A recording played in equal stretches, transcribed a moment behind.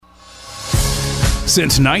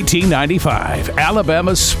Since 1995,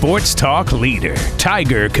 Alabama's sports talk leader,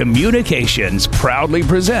 Tiger Communications, proudly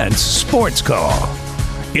presents Sports Call.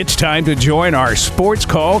 It's time to join our Sports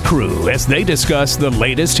Call crew as they discuss the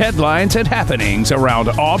latest headlines and happenings around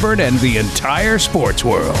Auburn and the entire sports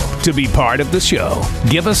world. To be part of the show,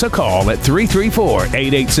 give us a call at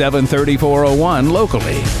 334-887-3401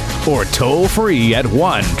 locally or toll free at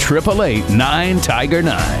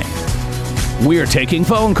 1-888-9-TIGER-9. We're taking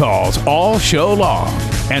phone calls all show long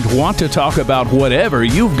and want to talk about whatever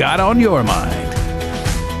you've got on your mind.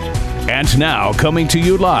 And now, coming to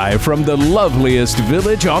you live from the loveliest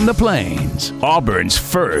village on the plains, Auburn's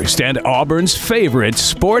first and Auburn's favorite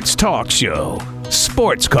sports talk show,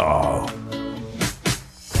 Sports Call.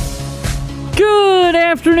 Good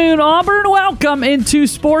afternoon, Auburn. Welcome into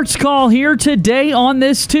Sports Call here today on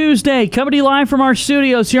this Tuesday. Coming to you live from our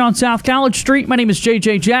studios here on South College Street. My name is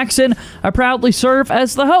J.J. Jackson. I proudly serve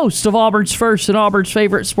as the host of Auburn's first and Auburn's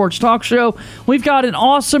favorite sports talk show. We've got an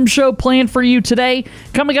awesome show planned for you today.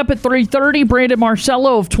 Coming up at 3:30, Brandon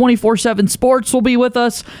Marcello of 24/7 Sports will be with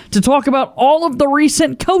us to talk about all of the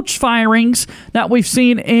recent coach firings that we've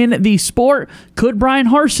seen in the sport. Could Brian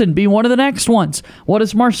Harsin be one of the next ones? What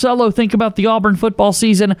does Marcello think about the Auburn football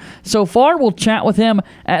season so far? We'll chat with him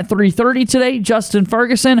at 3:30 today. Justin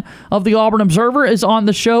Ferguson of the Auburn Observer is on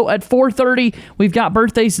the show at 4:30. We've got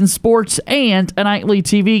birthdays in sports and a nightly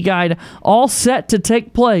TV guide all set to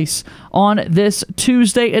take place on this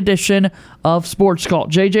Tuesday edition of Sports Call.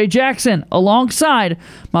 JJ Jackson alongside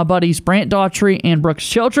my buddies Brant Daughtry and Brooks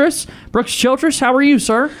Childress. Brooks Childress, how are you,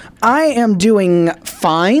 sir? I am doing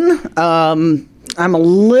fine. I'm a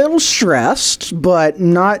little stressed, but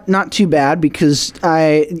not too bad because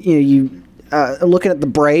looking at the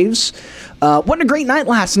Braves. What a great night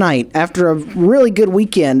last night after a really good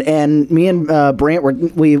weekend. And me and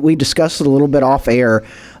Brant we discussed it a little bit off air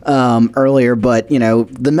earlier. But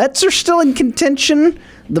the Mets are still in contention.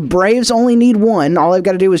 The Braves only need one. All they've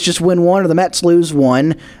got to do is just win one, or the Mets lose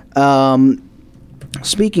one.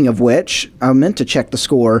 Speaking of which, I meant to check the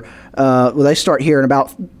score. They start here in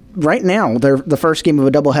about. Right now, the first game of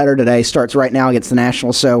a doubleheader today starts right now against the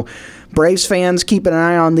Nationals. So, Braves fans, keep an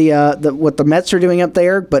eye on the what the Mets are doing up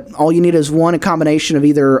there. But all you need is a combination of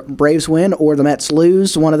either Braves win or the Mets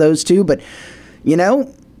lose, one of those two. But I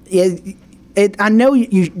know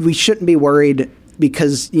we shouldn't be worried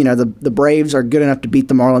because the Braves are good enough to beat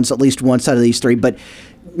the Marlins at least one side of these three. But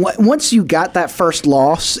once you got that first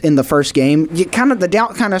loss in the first game, the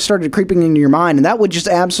doubt started creeping into your mind, and that would just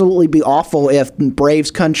absolutely be awful if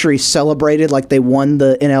Braves country celebrated like they won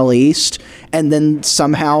the NL East, and then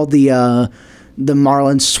somehow the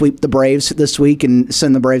Marlins sweep the Braves this week and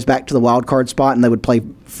send the Braves back to the wild card spot, and they would play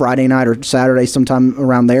Friday night or Saturday sometime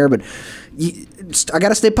around there. But I got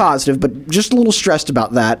to stay positive, but just a little stressed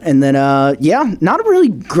about that. And then, not a really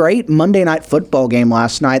great Monday night football game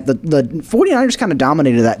last night. The 49ers kind of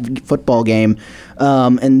dominated that football game,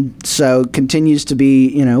 and so continues to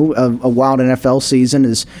be, a wild NFL season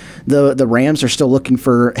as the Rams are still looking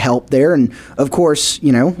for help there. And, of course,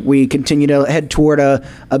 we continue to head toward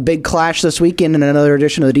a big clash this weekend in another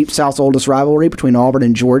edition of the Deep South's oldest rivalry between Auburn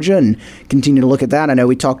and Georgia, and continue to look at that. I know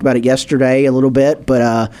we talked about it yesterday a little bit,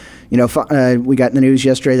 but we got in the news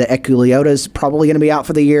yesterday that Eku Leota is probably going to be out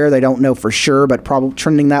for the year. They don't know for sure, but probably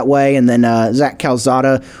trending that way. And then Zach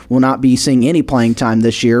Calzada will not be seeing any playing time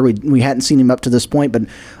this year. We hadn't seen him up to this point, but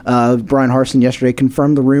Brian Harsin yesterday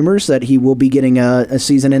confirmed the rumors that he will be getting a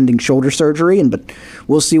season-ending shoulder surgery. But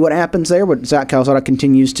we'll see what happens there. But Zach Calzada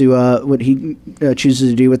continues to what he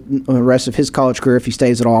chooses to do with the rest of his college career if he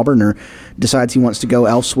stays at Auburn or decides he wants to go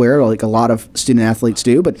elsewhere, like a lot of student athletes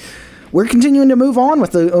do. But we're continuing to move on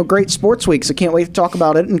with a great sports week, so can't wait to talk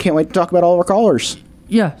about it and can't wait to talk about all of our callers.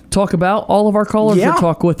 Yeah, talk about all of our callers or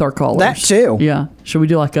talk with our callers? That too. Yeah. Should we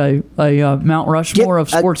do like a Mount Rushmore of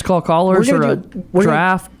sports call callers or a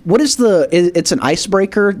draft? What is it's an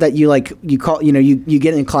icebreaker that you call, you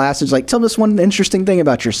get in class. It's like, tell us one interesting thing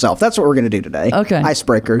about yourself. That's what we're going to do today. Okay.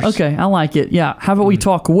 Icebreakers. Okay, I like it. Yeah. How about we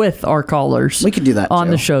talk with our callers? We could do that on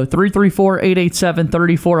the show.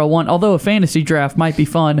 334-887-3401. Although a fantasy draft might be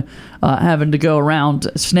fun, having to go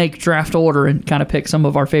around snake draft order and kind of pick some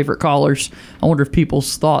of our favorite callers. I wonder if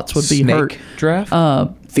people's thoughts would be hurt. Draft?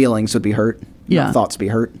 Feelings would be hurt. Yeah. Not thoughts be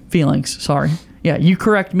hurt. Feelings, sorry. Yeah, you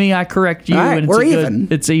correct me, I correct you. All right, and we're even.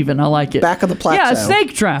 It's even. I like it. Back of the plateau. Yeah, a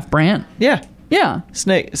snake draft, Brant. Yeah. Yeah.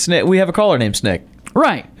 Snake. We have a caller named Snake.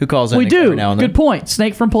 Right. Who calls in we do. every now and then. Good point.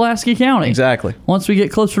 Snake from Pulaski County. Exactly. Once we get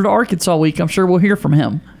closer to Arkansas week, I'm sure we'll hear from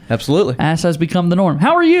him. Absolutely. as has become the norm.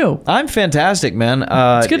 How are you? I'm fantastic, man.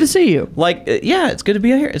 It's good to see you. It's good to be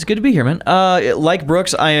here. It's good to be here, man. Like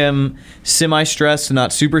Brooks, I am semi-stressed,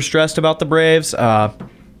 not super stressed about the Braves.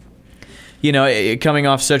 Coming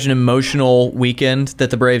off such an emotional weekend that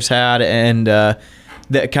the Braves had, and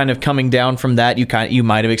that kind of coming down from that, you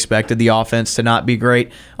might have expected the offense to not be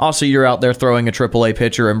great. Also, you're out there throwing a AAA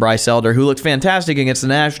pitcher in Bryce Elder, who looked fantastic against the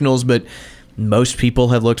Nationals, but most people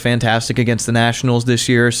have looked fantastic against the Nationals this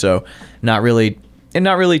year, so not really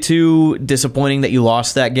too disappointing that you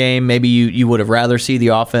lost that game. Maybe you would have rather see the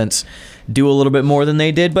offense do a little bit more than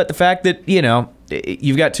they did, but the fact that,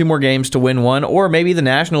 you've got 2 more games to win one, or maybe the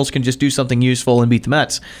Nationals can just do something useful and beat the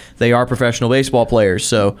Mets. They are professional baseball players,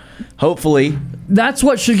 so hopefully... That's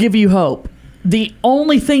what should give you hope. The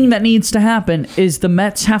only thing that needs to happen is the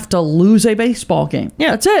Mets have to lose a baseball game.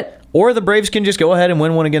 Yeah. That's it. Or the Braves can just go ahead and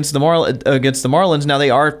win one against the Marlins. Now, they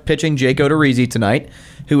are pitching Jake Odorizzi tonight,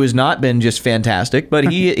 who has not been just fantastic, but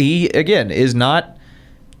he again, is not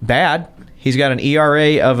bad. He's got an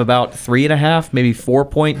ERA of about 3.5, maybe 4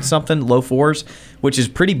 point something, low 4s, which is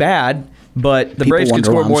pretty bad, but the Braves can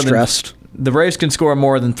score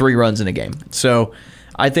more than 3 runs in a game. So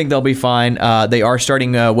I think they'll be fine. They are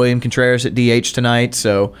starting William Contreras at DH tonight,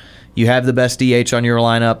 so you have the best DH on your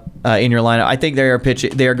lineup. I think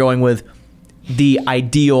they are going with the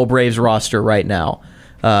ideal Braves roster right now,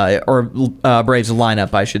 or Braves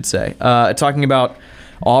lineup, I should say. Talking about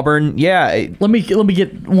Auburn, yeah. Let me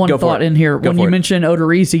get one thought in here. When you mentioned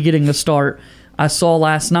Odorizzi getting the start, I saw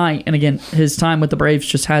last night, and again, his time with the Braves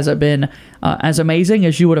just hasn't been as amazing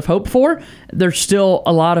as you would have hoped for. There's still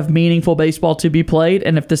a lot of meaningful baseball to be played,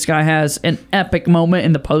 and if this guy has an epic moment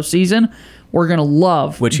in the postseason, we're going to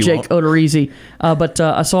love Jake Odorizzi. But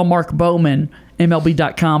I saw Mark Bowman,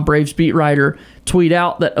 MLB.com Braves beat writer, tweet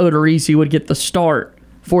out that Odorizzi would get the start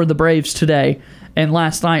for the Braves today. And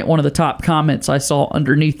last night, one of the top comments I saw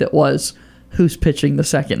underneath it was, "Who's pitching the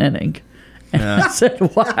second inning?" And I said,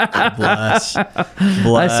 "Wow." Bless.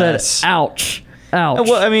 I said, "Ouch. Ouch."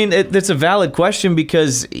 Well, I mean, it's a valid question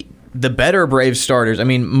because the better Braves starters,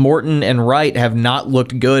 Morton and Wright have not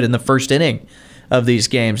looked good in the first inning of these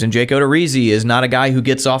games, and Jake Odorizzi is not a guy who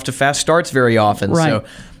gets off to fast starts very often. Right. So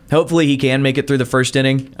hopefully he can make it through the first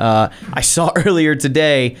inning. I saw earlier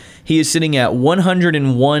today he is sitting at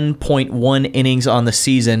 101.1 innings on the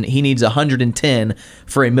season. He needs 110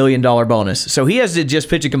 for $1 million bonus. So he has to just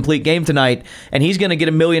pitch a complete game tonight, and he's going to get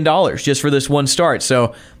 $1 million just for this one start.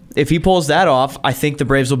 So if he pulls that off, I think the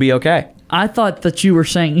Braves will be okay. I thought that you were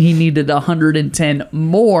saying he needed 110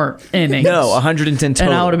 more innings. No, 110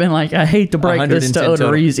 total. And I would have been like, I hate to break this to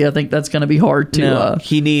Odorizzi. I think that's going to be hard to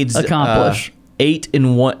he needs accomplish. 8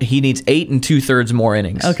 and 1. He needs 8 2/3 more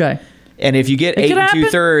innings. Okay. And if you get 8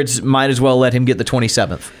 2/3, might as well let him get the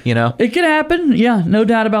 27th. It could happen. Yeah, no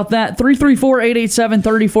doubt about that.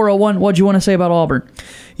 334-887-3401. What'd you want to say about Auburn?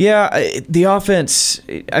 Yeah, the offense.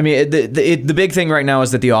 The big thing right now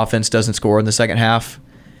is that the offense doesn't score in the second half.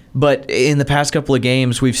 But in the past couple of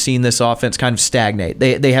games, we've seen this offense kind of stagnate.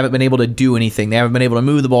 They haven't been able to do anything. They haven't been able to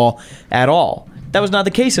move the ball at all. That was not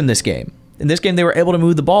the case in this game. In this game, they were able to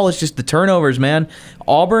move the ball. It's just the turnovers, man.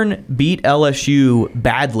 Auburn beat LSU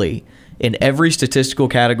badly in every statistical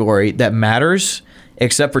category that matters,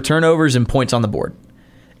 except for turnovers and points on the board.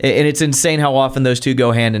 And it's insane how often those two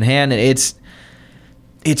go hand in hand. And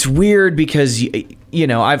it's weird because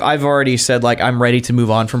I've already said I'm ready to move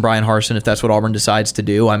on from Brian Harsin if that's what Auburn decides to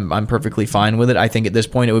do. I'm perfectly fine with it. I think at this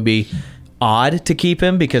point it would be odd to keep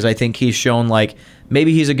him because I think he's shown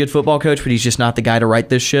maybe he's a good football coach, but he's just not the guy to right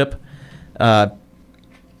this ship.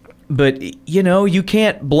 But you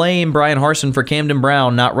can't blame Brian Harsin for Camden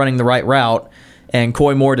Brown not running the right route and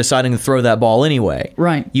Coy Moore deciding to throw that ball anyway.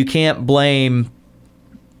 Right. You can't blame.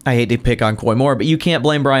 I hate to pick on Coy Moore, but you can't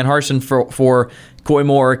blame Brian Harsin for Coy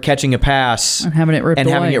Moore catching a pass and having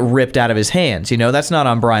it ripped out of his hands. That's not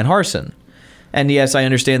on Brian Harsin. And yes, I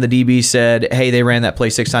understand the DB said, hey, they ran that play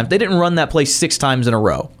 6 times. They didn't run that play 6 times in a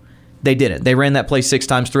row. They didn't. They ran that play 6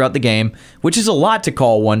 times throughout the game, which is a lot to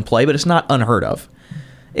call one play, but it's not unheard of.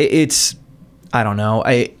 I don't know.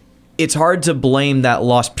 It's hard to blame that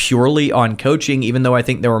loss purely on coaching, even though I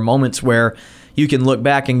think there were moments where you can look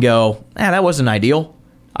back and go, that wasn't ideal.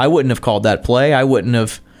 I wouldn't have called that play. I would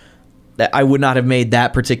not have made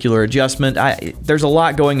that particular adjustment. There's a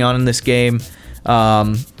lot going on in this game,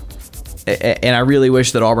 and I really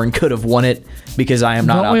wish that Auburn could have won it because I am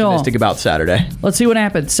not optimistic about Saturday. Let's see what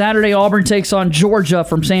happens. Saturday, Auburn takes on Georgia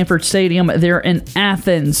from Sanford Stadium. They're in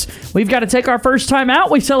Athens. We've got to take our first time out.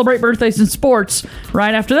 We celebrate birthdays in sports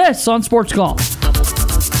right after this on Sports Call.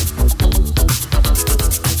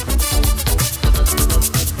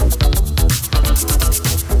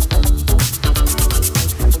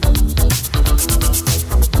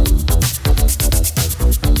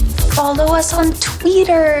 us on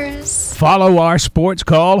tweeters. Follow our Sports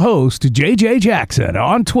Call host, JJ Jackson,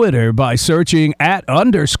 on Twitter by searching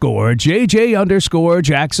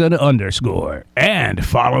 @JJ_Jackson_. And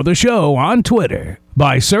follow the show on Twitter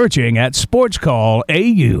by searching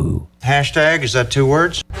 @SportsCallAU. Hashtag, is that 2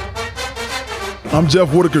 words? I'm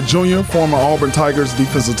Jeff Whitaker Jr., former Auburn Tigers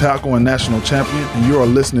defensive tackle and national champion, and you are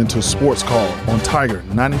listening to Sports Call on Tiger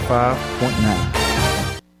 95.9.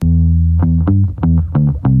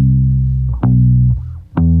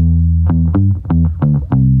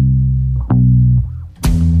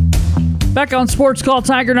 Back on Sports Call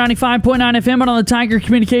Tiger 95.9 FM and on the Tiger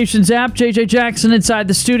Communications app. JJ Jackson inside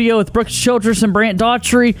the studio with Brooks Childress and Brant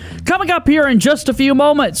Daughtry. Coming up here in just a few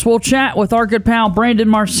moments, we'll chat with our good pal Brandon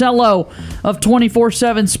Marcello of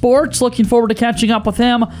 24/7 Sports. Looking forward to catching up with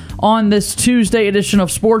him on this Tuesday edition of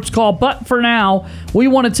Sports Call. But for now, we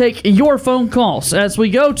want to take your phone calls as we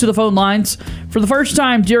go to the phone lines for the first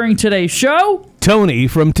time during today's show. Tony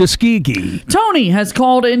from Tuskegee. Tony has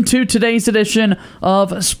called into today's edition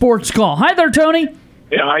of Sports Call. Hi there, Tony.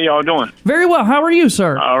 Yeah, how y'all doing? Very well. How are you,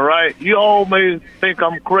 sir? All right. You all may think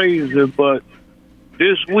I'm crazy, but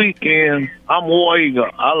this weekend, I'm War Eagle.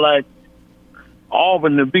 I like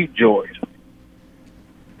Auburn to beat Georgia.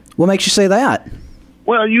 What makes you say that?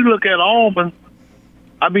 Well, you look at Auburn.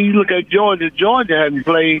 I mean, you look at Georgia. Georgia hadn't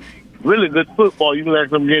played really good football. You look at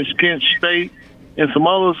them against Kent State and some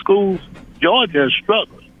other schools. Georgia has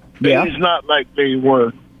struggled. Yeah. It's not like they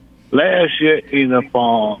were last year.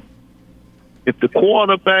 If the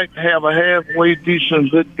quarterback have a halfway decent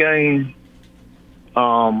good game,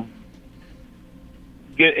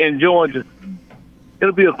 in Georgia,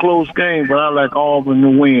 it'll be a close game. But I like Auburn to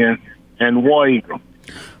win and War Eagle.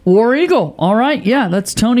 War Eagle. All right. Yeah,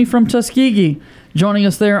 that's Tony from Tuskegee joining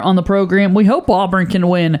us there on the program. We hope Auburn can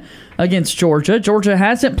win against Georgia. Georgia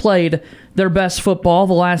hasn't played their best football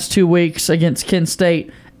the last 2 weeks against Kent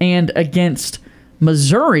State and against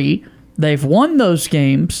Missouri. They've won those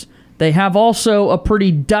games. They have also a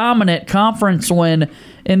pretty dominant conference win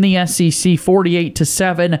in the SEC,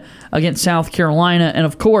 48-7 against South Carolina. And,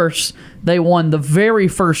 of course, they won the very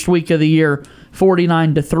first week of the year,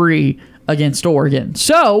 49-3 against Oregon.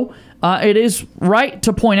 So it is right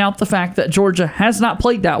to point out the fact that Georgia has not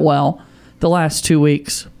played that well the last 2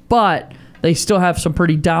 weeks, but they still have some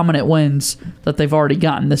pretty dominant wins that they've already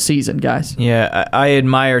gotten this season, guys. Yeah, I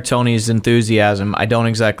admire Tony's enthusiasm. I don't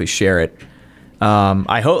exactly share it.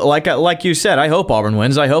 I hope, like you said, I hope Auburn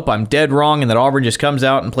wins. I hope I'm dead wrong and that Auburn just comes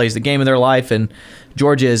out and plays the game of their life and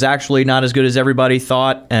Georgia is actually not as good as everybody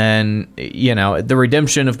thought. And, you know, the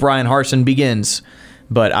redemption of Brian Harsin begins.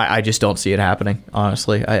 But I just don't see it happening,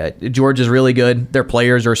 honestly. Georgia's really good. Their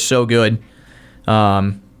players are so good.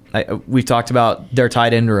 We've talked about their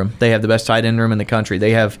tight end room. They have the best tight end room in the country.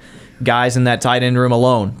 They have guys in that tight end room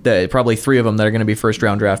alone, probably 3 of them that are going to be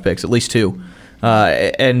first-round draft picks, at least 2.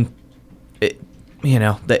 It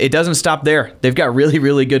doesn't stop there. They've got really,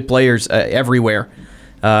 really good players everywhere.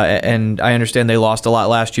 And I understand they lost a lot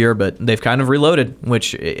last year, but they've kind of reloaded,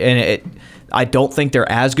 I don't think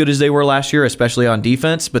they're as good as they were last year, especially on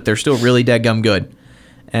defense, but they're still really dadgum good.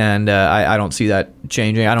 And I don't see that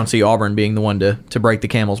changing. I don't see Auburn being the one to break the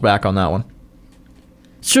camel's back on that one.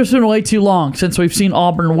 It's just been way too long since we've seen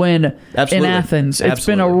Auburn win in Athens. It's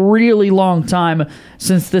been a really long time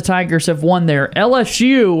since the Tigers have won there.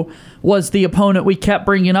 LSU was the opponent we kept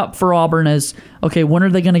bringing up for Auburn as, okay, when are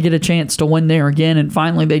they going to get a chance to win there again? And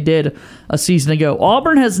finally they did a season ago.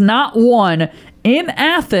 Auburn has not won in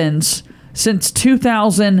Athens since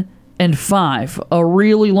 2005, a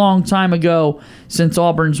really long time ago since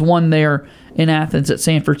Auburn's won there in Athens at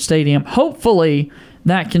Sanford Stadium. Hopefully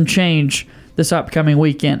that can change this upcoming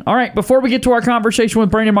weekend. All right, before we get to our conversation with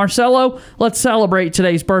Brandon Marcello, let's celebrate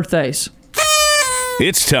today's birthdays.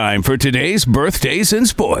 It's time for today's birthdays in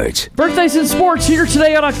sports. Birthdays in sports here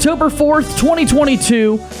today on October 4th,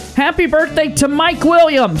 2022. Happy birthday to Mike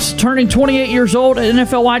Williams, turning 28 years old, an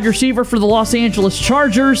NFL wide receiver for the Los Angeles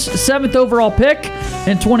Chargers, 7th overall pick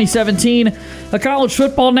in 2017, a college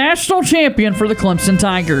football national champion for the Clemson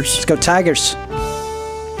Tigers. Let's go Tigers.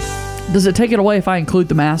 Does it take it away if I include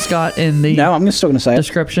the mascot in the No, I'm still going to say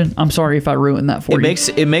description? I'm sorry if I ruined that for you.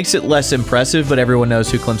 It makes it less impressive, but everyone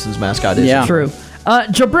knows who Clemson's mascot is. Yeah. True.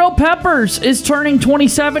 Jabril Peppers is turning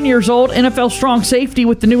 27 years old, NFL strong safety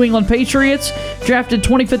with the New England Patriots, drafted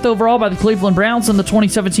 25th overall by the Cleveland Browns in the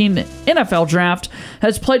 2017 NFL Draft,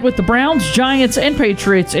 has played with the Browns, Giants, and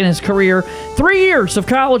Patriots in his career. 3 years of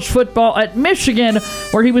college football at Michigan,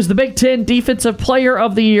 where he was the Big Ten Defensive Player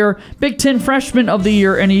of the Year, Big Ten Freshman of the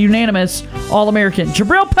Year, and a unanimous All-American.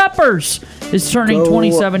 Jabril Peppers is turning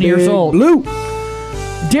 27 years old. Blue.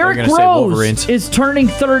 Derrick Rose is turning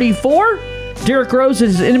 34. Derrick Rose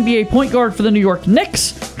is an NBA point guard for the New York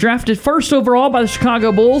Knicks, drafted first overall by the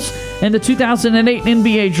Chicago Bulls in the 2008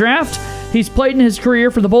 NBA draft. He's played in his career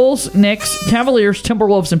for the Bulls, Knicks, Cavaliers,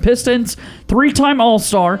 Timberwolves, and Pistons. 3-time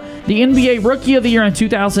All-Star, the NBA Rookie of the Year in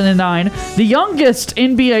 2009, the youngest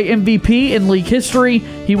NBA MVP in league history.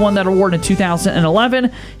 He won that award in 2011.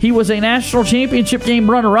 He was a national championship game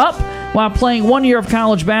runner-up while playing 1 year of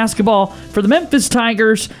college basketball for the Memphis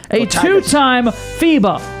Tigers, a two-time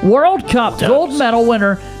FIBA World Cup gold medal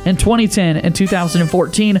winner in 2010 and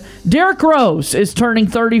 2014. Derrick Rose is turning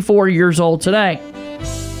 34 years old today.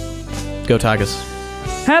 Go Tigers.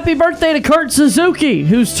 Happy birthday to Kurt Suzuki,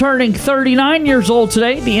 who's turning 39 years old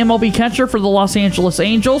today, the MLB catcher for the Los Angeles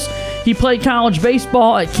Angels. He played college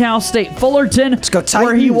baseball at Cal State Fullerton,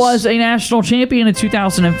 where he was a national champion in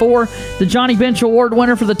 2004, the Johnny Bench Award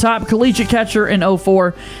winner for the top collegiate catcher in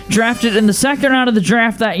 2004. Drafted in the second round of the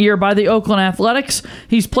draft that year by the Oakland Athletics,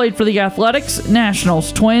 he's played for the Athletics,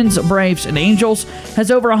 Nationals, Twins, Braves, and Angels,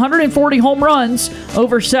 has over 140 home runs,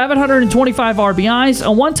 over 725 RBIs,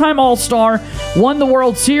 a one-time All-Star, won the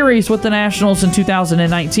World Series with the Nationals in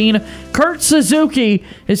 2019. Kurt Suzuki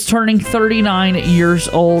is turning 39 years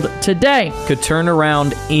old today. Could turn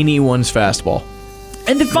around anyone's fastball.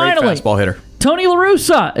 And then finally, great fastball hitter. Tony La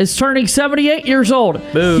Russa is turning 78 years old.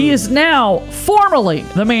 Boom. He is now formally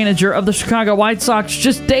the manager of the Chicago White Sox.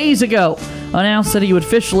 Just days ago, announced that he would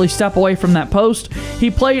officially step away from that post.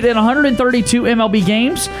 He played in 132 MLB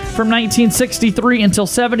games from 1963 until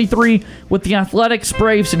 73 with the Athletics,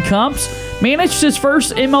 Braves, and Cubs. Managed his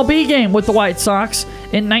first MLB game with the White Sox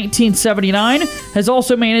in 1979. Has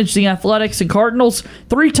also managed the Athletics and Cardinals.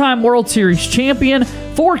 3-time World Series champion.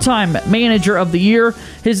 4-time Manager of the Year.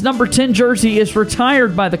 His number 10 jersey is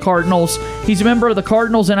retired by the Cardinals. He's a member of the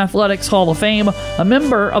Cardinals and Athletics Hall of Fame, a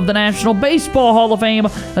member of the National Baseball Hall of Fame,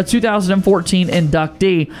 a 2014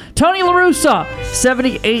 inductee. Tony La Russa,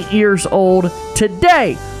 78 years old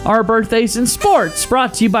today. Our birthdays in sports,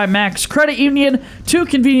 brought to you by Max Credit Union. 2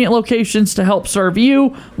 convenient locations to help serve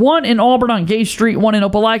you. One in Auburn on Gay Street, one in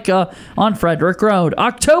Opelika on Frederick Road.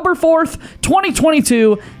 October 4th,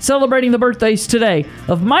 2022, celebrating the birthdays today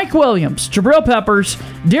of Mike Williams, Jabril Peppers,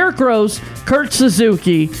 Derrick Rose, Kurt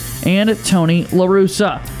Suzuki, and Tony La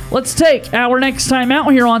Russa. Let's take our next time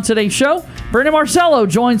out here on today's show. Brandon Marcello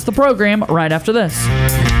joins the program right after this.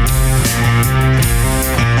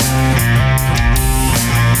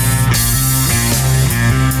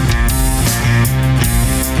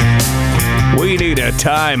 We need a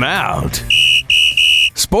timeout.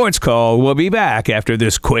 Sports Call will be back after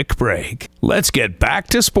this quick break. Let's get back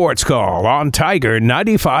to Sports Call on Tiger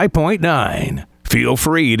 95.9. Feel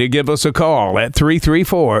free to give us a call at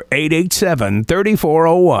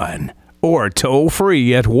 334-887-3401 or toll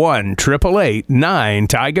free at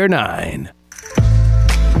 1-888-9-TIGER-9.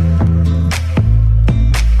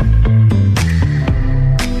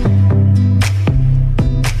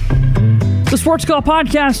 The Sports Call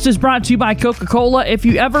podcast is brought to you by Coca-Cola. If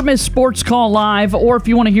you ever miss Sports Call live, or if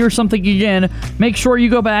you want to hear something again, make sure you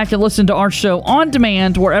go back and listen to our show on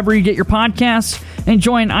demand wherever you get your podcasts.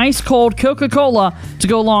 Enjoy an ice-cold Coca-Cola to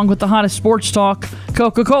go along with the hottest sports talk.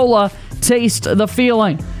 Coca-Cola, taste the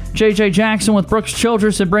feeling. JJ Jackson with Brooks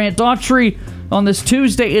Childress and Brant Daughtry on this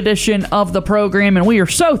Tuesday edition of the program, and we are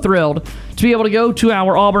so thrilled to be able to go to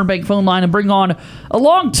our Auburn Bank phone line and bring on a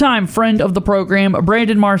longtime friend of the program,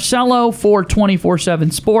 Brandon Marcello for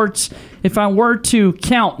 24/7 Sports. If I were to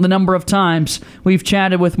count the number of times we've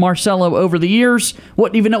chatted with Marcello over the years,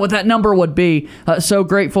 wouldn't even know what that number would be. So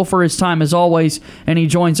grateful for his time as always, and he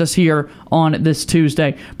joins us here on this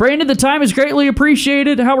Tuesday. Brandon, the time is greatly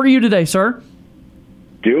appreciated. How are you today, sir?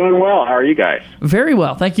 Doing well. How are you guys? Very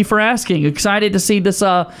well. Thank you for asking. Excited to see this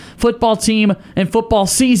football team and football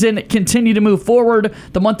season continue to move forward.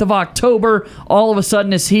 The month of October all of a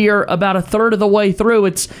sudden is here, about a third of the way through.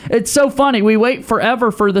 It's so funny. We wait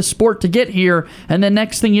forever for the sport to get here, and then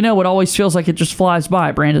next thing you know, it always feels like it just flies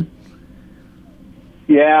by, Brandon.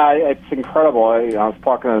 Yeah, it's incredible. I was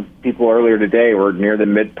talking to people earlier today. We're near the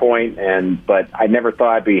midpoint, but I never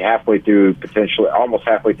thought I'd be halfway through, potentially almost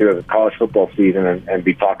halfway through the college football season, and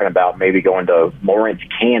be talking about maybe going to Lawrence,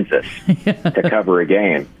 Kansas to cover a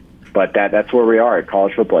game. But that's where we are at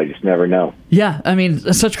college football. You just never know. Yeah, I mean,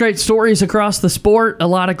 such great stories across the sport. A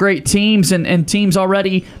lot of great teams and teams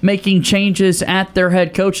already making changes at their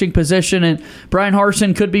head coaching position. And Brian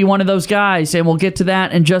Harsin could be one of those guys, and we'll get to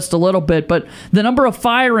that in just a little bit. But the number of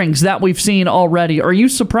firings that we've seen already, are you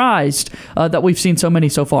surprised that we've seen so many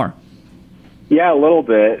so far? Yeah, a little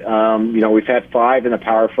bit. We've had 5 in the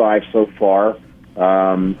Power 5 so far.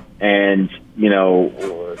 And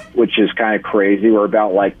which is kind of crazy. We're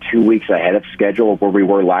about like 2 weeks ahead of schedule of where we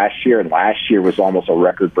were last year, and last year was almost a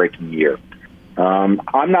record-breaking year.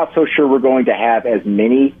 I'm not so sure we're going to have as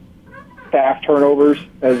many staff turnovers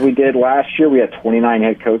as we did last year. We had 29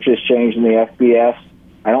 head coaches change in the FBS.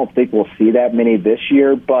 I don't think we'll see that many this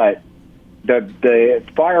year, but the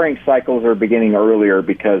firing cycles are beginning earlier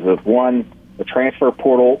because of, one, the transfer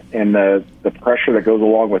portal and the pressure that goes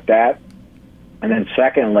along with that. And then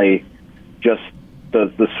secondly, just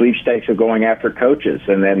the sweepstakes of going after coaches,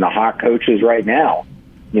 and then the hot coaches right now.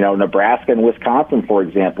 Nebraska and Wisconsin, for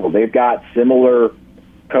example, they've got similar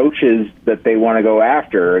coaches that they want to go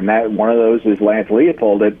after, and that one of those is Lance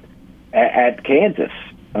Leopold at Kansas,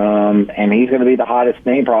 and he's going to be the hottest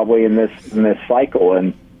name probably in this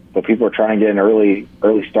cycle. But people are trying to get an early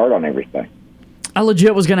start on everything. I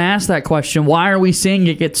legit was going to ask that question. Why are we seeing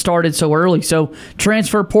it get started so early? So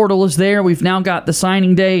transfer portal is there. We've now got the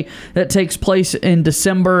signing day that takes place in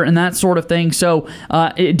December and that sort of thing. So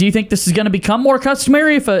do you think this is going to become more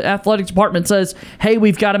customary if an athletic department says, hey,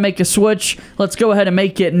 we've got to make a switch, let's go ahead and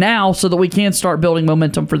make it now so that we can start building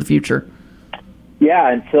momentum for the future?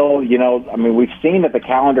 Yeah, until, we've seen that the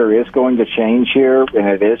calendar is going to change here,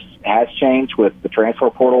 and has changed with the transfer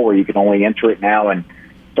portal where you can only enter it now and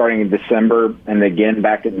starting in December and again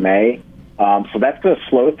back in May. So that's going to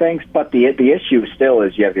slow things. But the issue still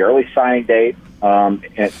is you have the early signing date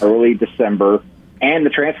in early December, and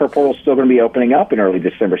the transfer portal is still going to be opening up in early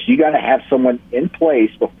December. So you got to have someone in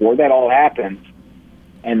place before that all happens.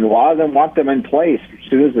 And a lot of them want them in place as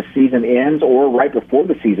soon as the season ends or right before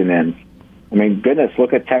the season ends. I mean, goodness,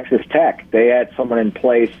 look at Texas Tech. They had someone in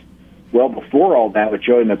place well before all that with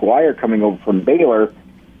Joey McGuire coming over from Baylor,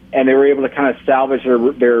 and they were able to kind of salvage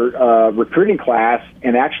their recruiting class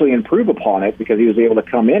and actually improve upon it because he was able to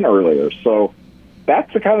come in earlier. So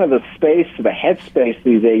that's the kind of the space, the headspace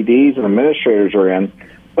these ADs and administrators are in.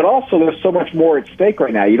 But also there's so much more at stake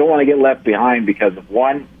right now. You don't want to get left behind because of,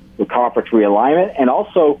 one, the conference realignment, and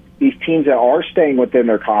also these teams that are staying within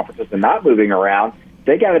their conferences and not moving around,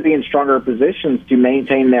 they got to be in stronger positions to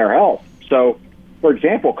maintain their health. So, for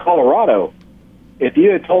example, Colorado, if you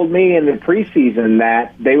had told me in the preseason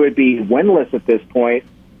that they would be winless at this point,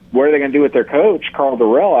 what are they going to do with their coach, Carl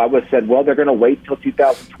Durrell? I would have said, well, they're going to wait till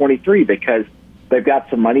 2023 because they've got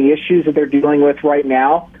some money issues that they're dealing with right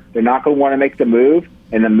now. They're not going to want to make the move,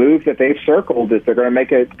 and the move that they've circled is they're going to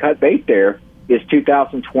make a cut bait there is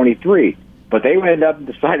 2023. But they ended up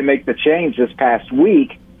deciding to make the change this past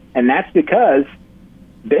week, and that's because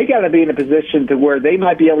they got to be in a position to where they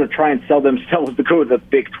might be able to try and sell themselves to go to the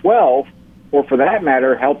Big 12, or for that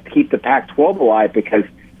matter, help keep the Pac-12 alive because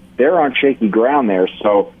they're on shaky ground there.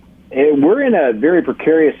 So we're in a very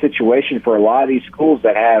precarious situation for a lot of these schools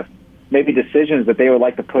that have maybe decisions that they would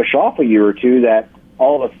like to push off a year or two that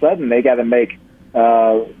all of a sudden they got to make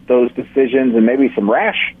those decisions, and maybe some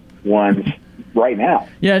rash ones, right now.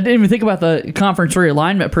 Yeah, I didn't even think about the conference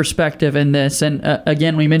realignment perspective in this. And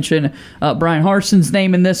again, we mentioned Brian Harsin's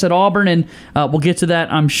name in this at Auburn, and we'll get to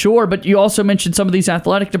that, I'm sure. But you also mentioned some of these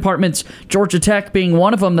athletic departments, Georgia Tech being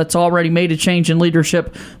one of them that's already made a change in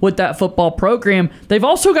leadership with that football program. They've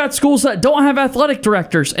also got schools that don't have athletic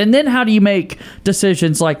directors. And then how do you make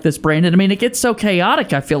decisions like this, Brandon? I mean, it gets so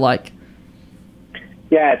chaotic, I feel like.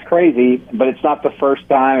 Yeah, it's crazy, but it's not the first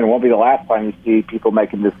time, and it won't be the last time you see people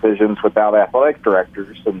making decisions without athletic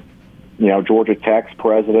directors. And, Georgia Tech's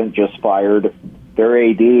president just fired their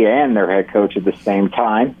AD and their head coach at the same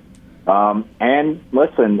time. And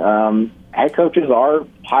listen, head coaches are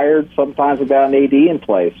hired sometimes without an AD in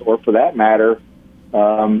place, or for that matter,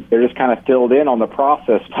 they're just kind of filled in on the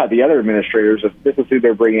process by the other administrators if this is who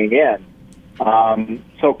they're bringing in.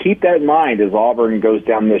 So keep that in mind as Auburn goes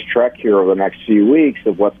down this trek here over the next few weeks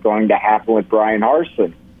of what's going to happen with Brian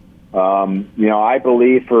Harsin. I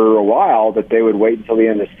believe for a while that they would wait until the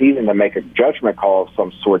end of the season to make a judgment call of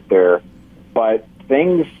some sort there. But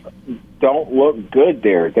things don't look good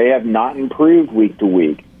there. They have not improved week to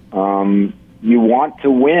week. You want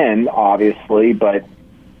to win, obviously, but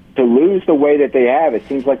to lose the way that they have, it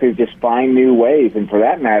seems like they just find new ways, and for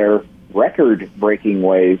that matter, record-breaking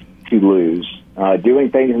ways to lose,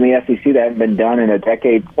 doing things in the SEC that haven't been done in a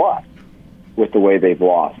decade plus with the way they've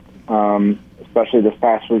lost, especially this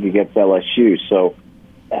past week against LSU. So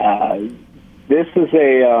this is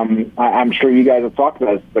I'm sure you guys have talked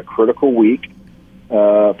about it, it's a critical week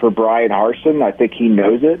for Brian Harsin. I think he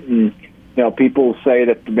knows it, and people say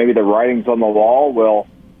that maybe the writing's on the wall. Well,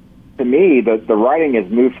 to me, the writing has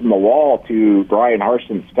moved from the wall to Brian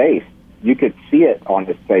Harsin's face. You could see it on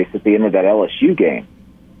his face at the end of that LSU game.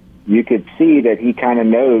 You could see that he kind of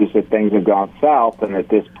knows that things have gone south, and at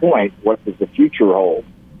this point, what does the future hold?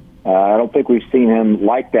 I don't think we've seen him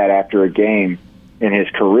like that after a game in his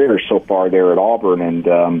career so far there at Auburn. And,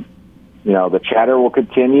 the chatter will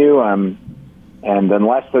continue. And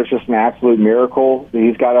unless there's just an absolute miracle that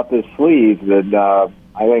he's got up his sleeve, that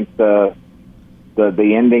I think the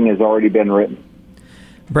ending has already been written.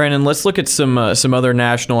 Brandon, let's look at some other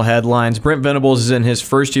national headlines. Brent Venables is in his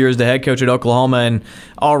first year as the head coach at Oklahoma, and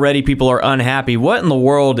already people are unhappy. What in the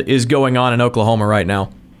world is going on in Oklahoma right now?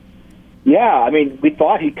 Yeah, we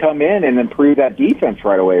thought he'd come in and improve that defense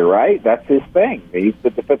right away, right? That's his thing. He's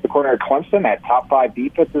the defensive coordinator at Clemson. That top 5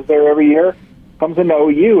 defense is there every year. Comes into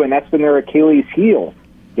OU, and that's been their Achilles heel.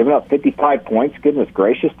 Giving up 55 points, goodness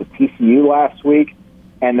gracious, to TCU last week.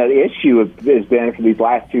 And the issue has been for these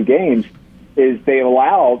last 2 games is they've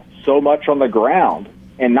allowed so much on the ground,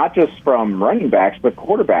 and not just from running backs, but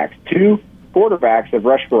quarterbacks. 2 quarterbacks have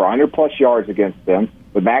rushed for 100-plus yards against them,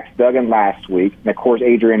 with Max Duggan last week, and, of course,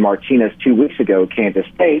 Adrian Martinez 2 weeks ago at Kansas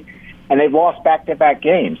State, and they've lost back-to-back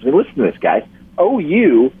games. Listen to this, guys.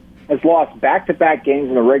 OU has lost back-to-back games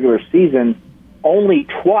in the regular season only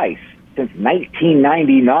twice since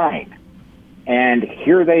 1999, and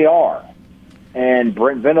here they are. And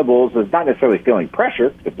Brent Venables is not necessarily feeling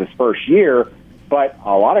pressure. It's his first year, but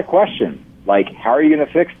a lot of questions, like, how are you going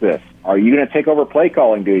to fix this? Are you going to take over play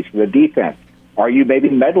calling duties for the defense? Are you maybe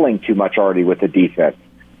meddling too much already with the defense?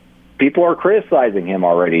 People are criticizing him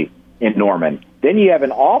already in Norman. Then you have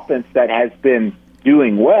an offense that has been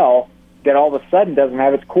doing well that all of a sudden doesn't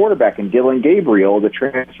have its quarterback in Dylan Gabriel, the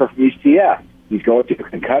transfer from UCF. He's going through a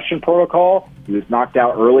concussion protocol. He was knocked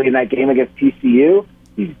out early in that game against TCU.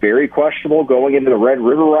 He's very questionable going into the Red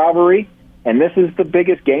River rivalry, and this is the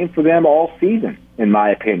biggest game for them all season, in my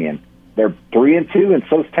opinion. They're 3-2, and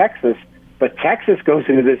so's Texas, but Texas goes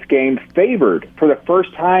into this game favored for the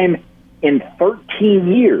first time in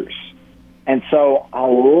 13 years. And so a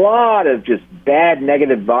lot of just bad,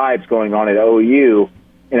 negative vibes going on at OU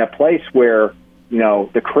in a place where,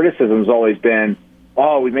 the criticism's always been,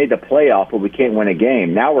 oh, we made the playoff, but we can't win a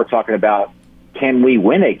game. Now we're talking about, can we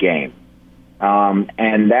win a game?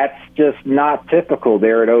 And that's just not typical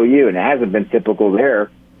there at OU, and it hasn't been typical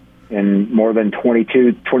there in more than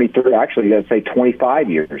 22, 23, actually, I'd say 25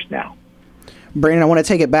 years now. Brandon, I want to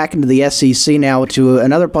take it back into the SEC now to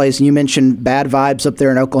another place. You mentioned bad vibes up there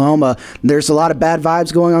in Oklahoma. There's a lot of bad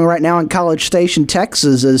vibes going on right now in College Station,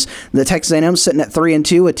 Texas, as the Texas A&M sitting at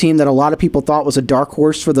 3-2, a team that a lot of people thought was a dark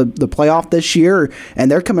horse for the playoff this year, and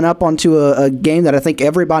they're coming up onto a game that I think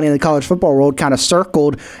everybody in the college football world kind of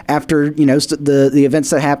circled after the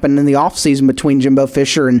events that happened in the offseason between Jimbo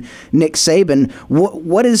Fisher and Nick Saban.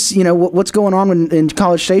 What's going on in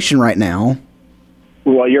College Station right now?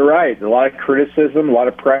 Well, you're right. A lot of criticism, a lot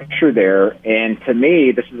of pressure there. And to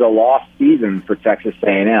me, this is a lost season for Texas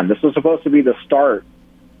A&M. This was supposed to be the start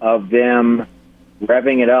of them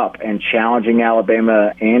revving it up and challenging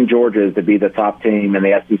Alabama and Georgia to be the top team in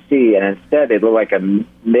the SEC. And instead, they look like a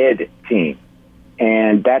mid team.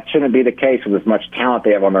 And that shouldn't be the case with as much talent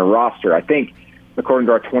they have on their roster. I think, according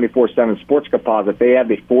to our 24/7 Sports Composite, they have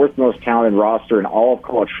the 4th most talented roster in all of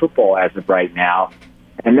college football as of right now.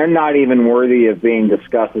 And they're not even worthy of being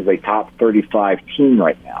discussed as a top 35 team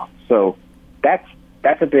right now. So that's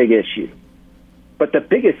a big issue. But the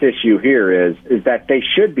biggest issue here is that they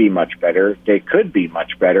should be much better. They could be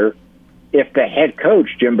much better if the head coach,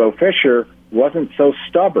 Jimbo Fisher, wasn't so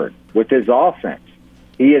stubborn with his offense.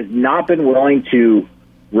 He has not been willing to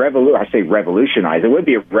revolutionize. It would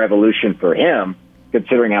be a revolution for him,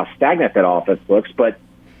 considering how stagnant that offense looks. But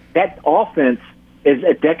that offense is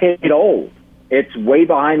a decade old. It's way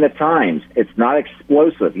behind the times. It's not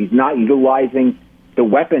explosive. He's not utilizing the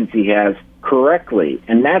weapons he has correctly,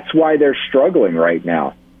 and that's why they're struggling right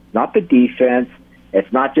now. Not the defense. It's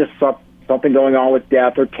not just something going on with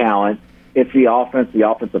depth or talent. It's the offense, the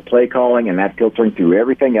offensive play calling, and that filtering through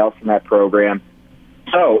everything else in that program.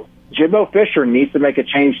 So Jimbo Fisher needs to make a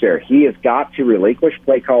change there. He has got to relinquish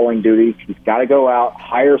play calling duties. He's got to go out,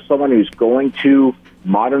 hire someone who's going to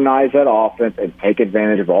modernize that offense and take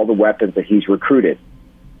advantage of all the weapons that he's recruited.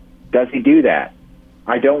 Does he do that?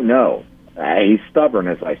 I don't know. He's stubborn,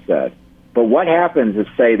 as I said. But what happens is,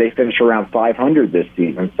 say, they finish around 500 this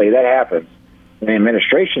season, say that happens, and the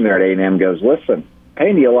administration there at A&M goes, listen,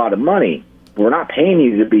 paying you a lot of money, but we're not paying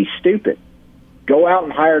you to be stupid. Go out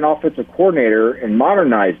and hire an offensive coordinator and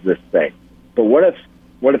modernize this thing. But what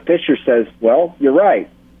if Fisher says, well, you're right.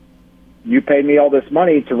 You paid me all this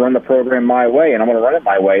money to run the program my way, and I'm going to run it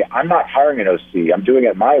my way. I'm not hiring an OC. I'm doing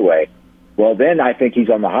it my way. Well, then I think he's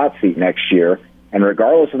on the hot seat next year, and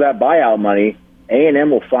regardless of that buyout money,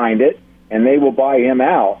 A&M will find it, and they will buy him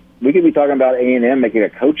out. We could be talking about A&M making a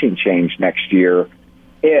coaching change next year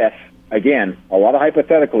if again, a lot of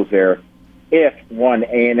hypotheticals there. If one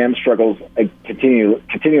A&M struggles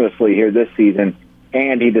continuously here this season,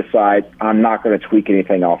 and he decides I'm not going to tweak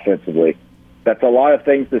anything offensively, that's a lot of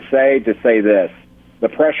things to say. To say this, the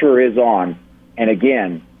pressure is on, and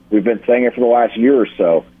again, we've been saying it for the last year or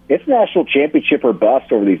so. It's national championship or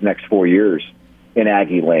bust over these next 4 years in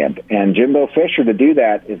Aggie land, and Jimbo Fisher, to do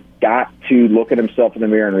that, has got to look at himself in the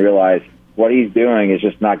mirror and realize what he's doing is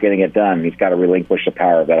just not getting it done. He's got to relinquish the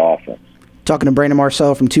power of that offense. Talking to Brandon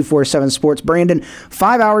Marcello from 247 Sports. Brandon,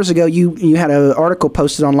 5 hours ago, you had an article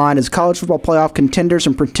posted online as college football playoff contenders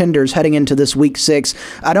and pretenders heading into this Week 6.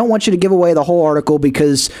 I don't want you to give away the whole article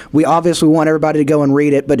because we obviously want everybody to go and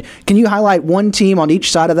read it, but can you highlight one team on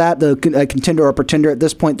each side of that, the contender or pretender at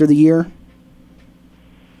this point through the year?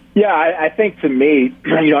 Yeah, I think to me,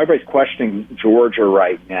 everybody's questioning Georgia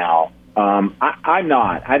right now. I'm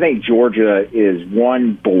not. I think Georgia is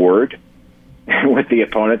one bored with the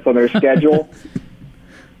opponents on their schedule.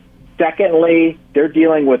 Secondly, they're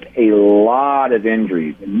dealing with a lot of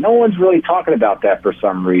injuries, and no one's really talking about that for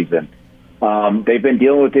some reason. They've been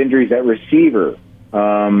dealing with injuries at receiver.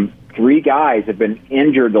 3 guys have been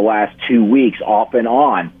injured the last 2 weeks off and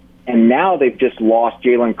on, and now they've just lost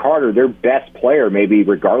Jalen Carter, their best player, maybe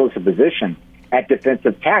regardless of position, at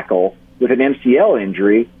defensive tackle with an MCL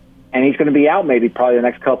injury, and he's going to be out maybe probably the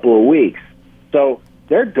next couple of weeks. So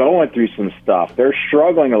they're going through some stuff. They're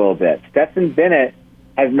struggling a little bit. Stetson Bennett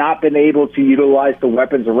has not been able to utilize the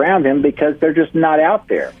weapons around him because they're just not out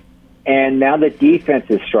there. And now the defense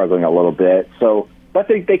is struggling a little bit. But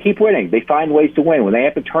they keep winning. They find ways to win. When they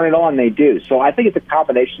have to turn it on, they do. So I think it's a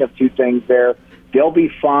combination of two things there. They'll be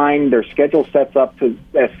fine. Their schedule sets up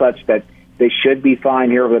as such that they should be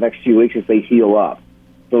fine here over the next few weeks as they heal up.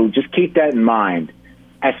 So just keep that in mind.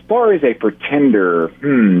 As far as a pretender, let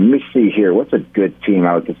me see here. What's a good team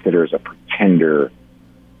I would consider as a pretender?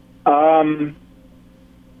 I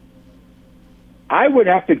would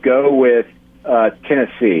have to go with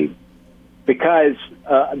Tennessee because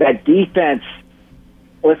that defense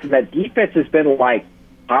has been like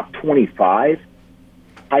top 25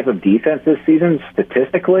 type of defense this season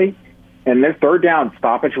statistically. And their third down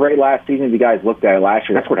stoppage rate last season, if you guys looked at it last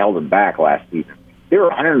year, that's what held them back last season. They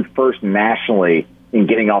were 101st nationally in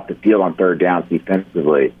getting off the field on third downs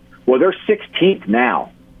defensively. Well, they're 16th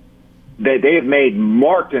now. They have made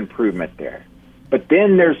marked improvement there. But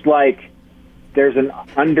then there's an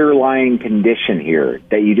underlying condition here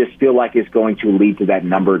that you just feel like is going to lead to that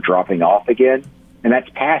number dropping off again, and that's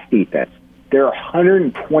pass defense. They're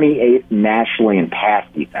 128th nationally in pass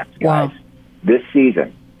defense, guys, this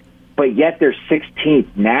season. But yet they're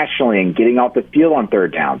 16th nationally in getting off the field on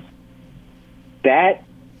third downs. That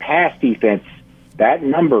pass defense, that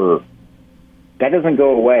number, that doesn't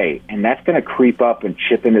go away, and that's going to creep up and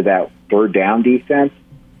chip into that third down defense.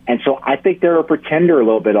 And so I think they're a pretender a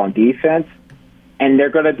little bit on defense, and they're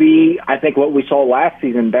going to be, I think what we saw last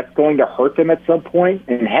season, that's going to hurt them at some point.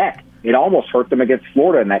 And heck, it almost hurt them against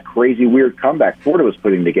Florida in that crazy, weird comeback Florida was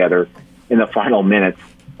putting together in the final minutes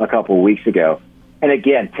a couple of weeks ago. And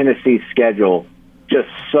again, Tennessee's schedule just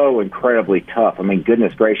so incredibly tough. I mean,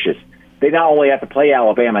 goodness gracious. They not only have to play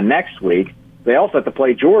Alabama next week, they also have to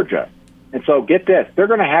play Georgia. And so get this, they're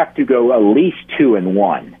going to have to go at least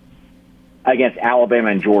 2-1 against Alabama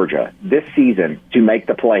and Georgia this season to make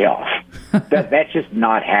the playoff. That's just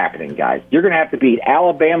not happening, guys. You're going to have to beat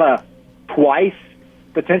Alabama twice,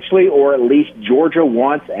 potentially, or at least Georgia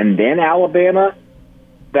once and then Alabama.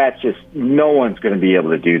 That's just, no one's going to be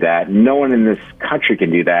able to do that. No one in this country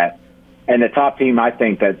can do that. And the top team, I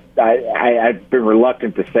think that I've been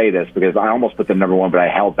reluctant to say this because I almost put them number one, but I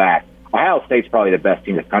held back. Ohio State's probably the best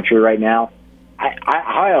team in the country right now.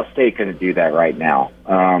 Ohio State couldn't do that right now.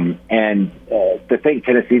 And to think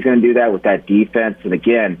Tennessee's going to do that with that defense, and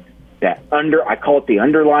again, I call it the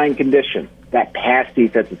underlying condition. That pass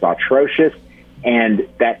defense is atrocious, and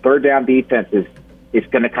that third down defense is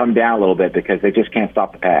going to come down a little bit because they just can't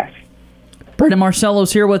stop the pass. Brandon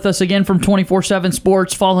Marcello's here with us again from 24/7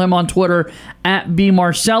 Sports. Follow him on Twitter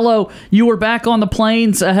 @BMarcello. You were back on the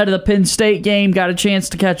Plains ahead of the Penn State game. Got a chance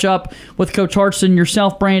to catch up with Coach Harsin,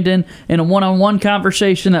 yourself, Brandon, in a one-on-one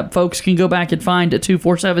conversation that folks can go back and find at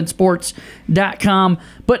 247sports.com.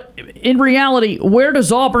 But in reality, where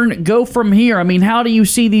does Auburn go from here? I mean, how do you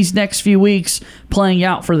see these next few weeks playing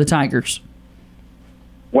out for the Tigers?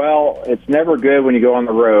 Well, it's never good when you go on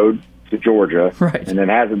the road to Georgia, right? And it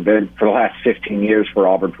hasn't been for the last 15 years for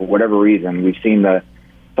Auburn for whatever reason. We've seen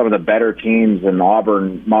some of the better teams in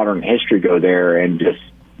Auburn modern history go there and just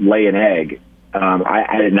lay an egg.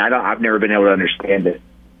 I've never been able to understand it.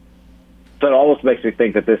 So it almost makes me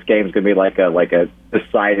think that this game is going to be like a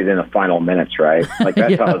decided in the final minutes, right? Like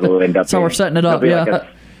that's how it will end up. That's how we're setting it up. Yeah.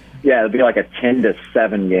 It'll be like a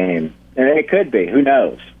 10-7 game, and it could be. Who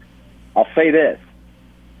knows? I'll say this: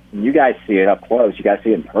 you guys see it up close. You guys see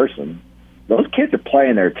it in person. Those kids are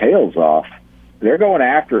playing their tails off. They're going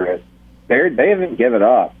after it. They haven't given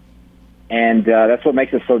up, and that's what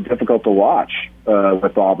makes it so difficult to watch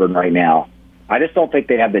with Auburn right now. I just don't think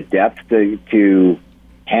they have the depth to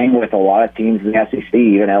hang with a lot of teams in the SEC,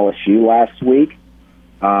 even LSU last week.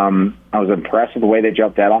 I was impressed with the way they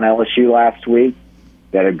jumped out on LSU last week.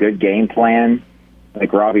 They had a good game plan. I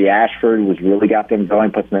think Robbie Ashford really got them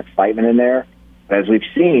going, put some excitement in there. But as we've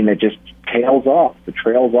seen, it just trails off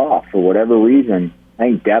for whatever reason. I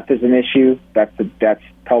think depth is an issue. That's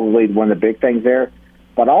probably one of the big things there.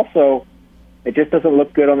 But also, it just doesn't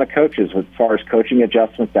look good on the coaches as far as coaching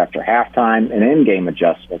adjustments after halftime and in-game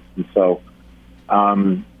adjustments. And so,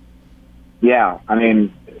 the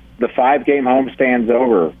 5-game homestand's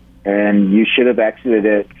over, and you should have exited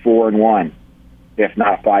it 4-1, if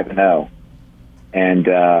not 5-0. And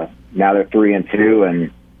now they're 3-2,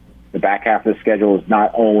 and the back half of the schedule is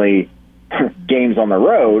not only games on the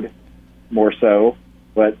road, more so,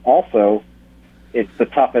 but also it's the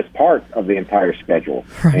toughest part of the entire schedule.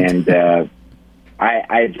 Right. And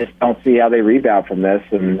I just don't see how they rebound from this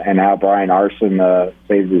and how Brian Arson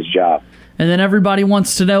saves his job. And then everybody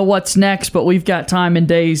wants to know what's next, but we've got time and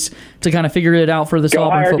days to kind of figure it out for this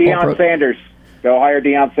Auburn football program. Go hire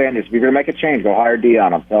Deion Sanders. If you're going to make a change, go hire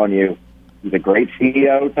Deion. I'm telling you, he's a great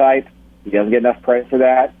CEO type. He doesn't get enough credit for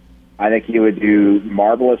that. I think he would do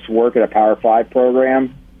marvelous work at a Power 5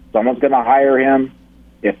 program. Someone's going to hire him.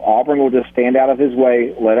 If Auburn will just stand out of his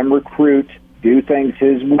way, let him recruit, do things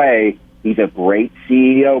his way, he's a great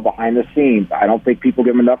CEO behind the scenes. I don't think people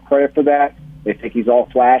give him enough credit for that. They think he's all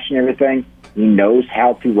flash and everything. He knows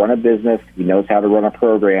how to run a business. He knows how to run a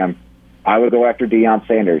program. I would go after Deion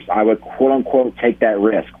Sanders. I would, quote-unquote, take that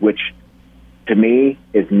risk, which to me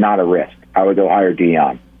is not a risk. I would go hire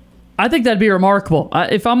Deion. I think that'd be remarkable.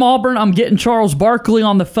 If I'm Auburn, I'm getting Charles Barkley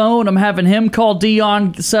on the phone. I'm having him call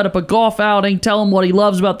Deion, set up a golf outing, tell him what he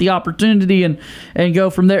loves about the opportunity, and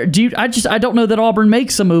go from there. I don't know that Auburn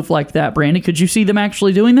makes a move like that, Brandon. Could you see them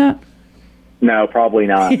actually doing that? No, probably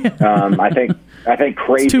not. I think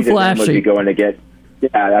crazy to them would be going to get.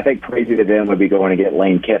 Yeah, I think crazy to them would be going to get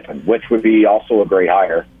Lane Kiffin, which would be also a great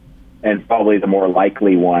hire, and probably the more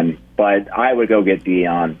likely one. But I would go get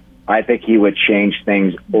Deion. I think he would change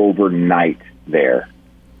things overnight there.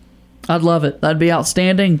 I'd love it. That'd be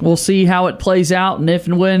outstanding. We'll see how it plays out and if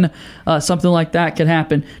and when something like that could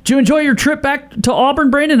happen. Did you enjoy your trip back to Auburn,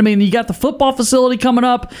 Brandon? I mean, you got the football facility coming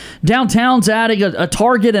up. Downtown's adding a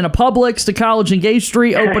Target and a Publix to College and Gage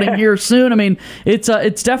Street opening here soon. I mean,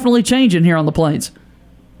 it's definitely changing here on the Plains.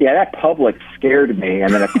 Yeah, that Publix scared me.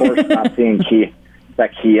 And then, of course, not seeing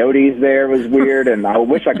that Coyotes there was weird, and I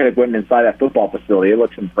wish I could have went inside that football facility. It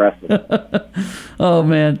looks impressive. Oh,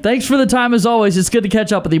 man. Thanks for the time, as always. It's good to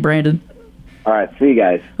catch up with you, Brandon. All right. See you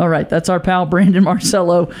guys. All right. That's our pal, Brandon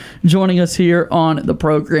Marcello, joining us here on the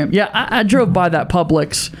program. Yeah, I drove by that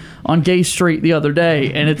Publix on Gay Street the other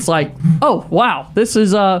day, and it's like, oh, wow, this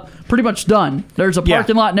is pretty much done. There's a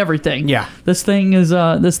parking lot and everything. Yeah. This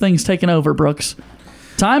thing's taking over, Brooks.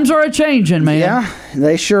 Times are a-changing, man. Yeah,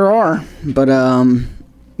 they sure are. But,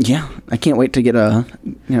 yeah, I can't wait to get a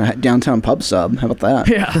downtown pub sub. How about that?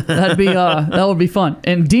 Yeah, that would be fun.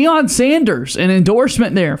 And Deion Sanders, an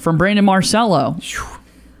endorsement there from Brandon Marcello.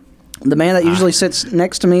 The man that usually sits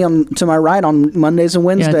next to me to my right on Mondays and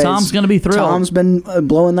Wednesdays. Yeah, Tom's going to be thrilled. Tom's been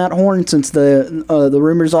blowing that horn since the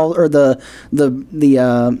rumors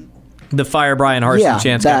the Fire Brian Harsin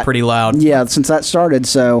chants got pretty loud. Yeah, since that started.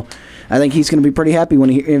 So I think he's going to be pretty happy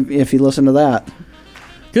if he listened to that.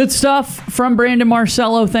 Good stuff from Brandon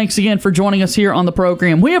Marcello. Thanks again for joining us here on the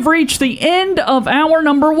program. We have reached the end of hour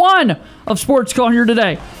number 1 of Sports Call here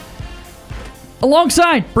today.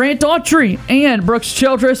 Alongside Brant Daughtry and Brooks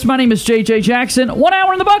Childress, my name is JJ Jackson. 1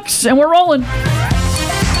 hour in the books, and we're rolling.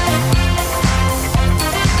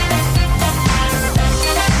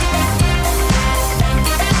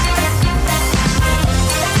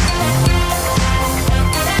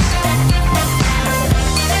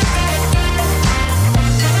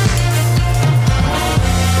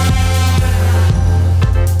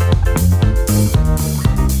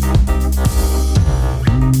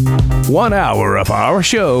 One hour of our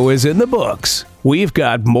show is in the books. We've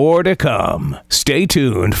got more to come. Stay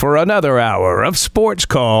tuned for another hour of Sports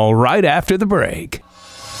Call right after the break.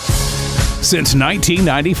 Since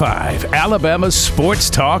 1995, Alabama's sports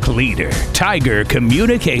talk leader, Tiger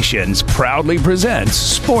Communications, proudly presents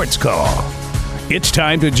Sports Call. It's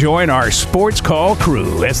time to join our Sports Call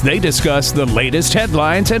crew as they discuss the latest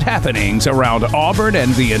headlines and happenings around Auburn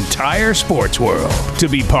and the entire sports world. To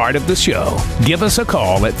be part of the show, give us a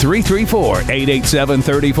call at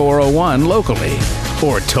 334-887-3401 locally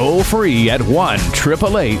or toll free at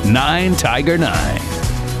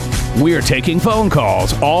 1-888-9-TIGER-9. We're taking phone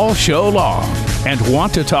calls all show long and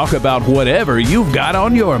want to talk about whatever you've got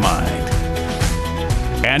on your mind.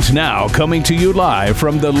 And now, coming to you live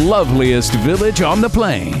from the loveliest village on the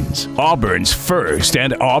plains, Auburn's first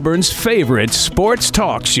and Auburn's favorite sports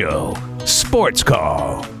talk show, Sports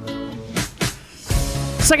Call.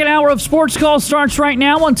 Second hour of Sports Call starts right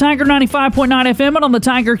now on Tiger 95.9 FM and on the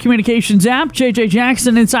Tiger Communications app. JJ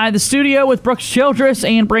Jackson inside the studio with Brooks Childress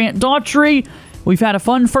and Brant Daughtry. We've had a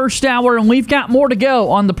fun first hour, and we've got more to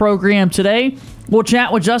go on the program today. We'll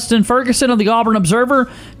chat with Justin Ferguson of the Auburn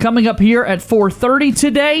Observer coming up here at 4:30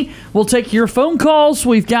 today. We'll take your phone calls.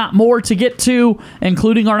 We've got more to get to,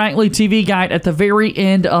 including our nightly TV guide at the very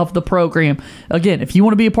end of the program. Again, if you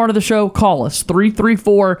want to be a part of the show, call us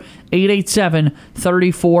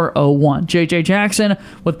 334-887-3401. JJ Jackson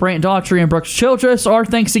with Brant Daughtry and Brooks Childress. Our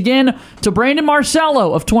thanks again to Brandon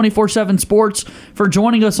Marcello of 24/7 Sports for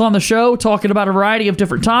joining us on the show, talking about a variety of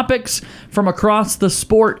different topics from across the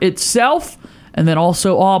sport itself. And then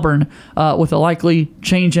also Auburn with a likely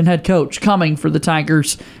change in head coach coming for the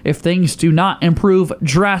Tigers if things do not improve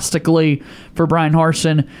drastically for Brian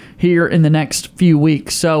Harsin here in the next few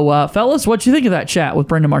weeks. So, fellas, what'd you think of that chat with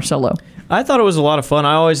Brandon Marcello? I thought it was a lot of fun.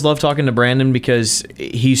 I always love talking to Brandon because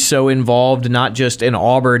he's so involved, not just in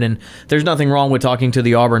Auburn, and there's nothing wrong with talking to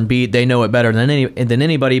the Auburn beat. They know it better than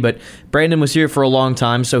anybody, but Brandon was here for a long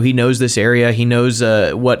time, so he knows this area. He knows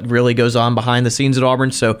what really goes on behind the scenes at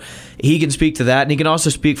Auburn, so he can speak to that, and he can also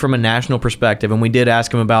speak from a national perspective, and we did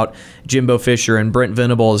ask him about Jimbo Fisher and Brent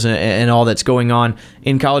Venables and all that's going on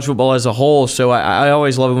in college football as a whole, so I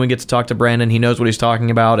always love when we get to talk to Brandon. He knows what he's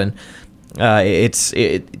talking about, and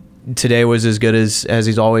today was as good as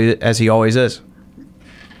he always is.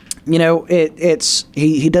 You know,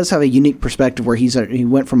 he does have a unique perspective where he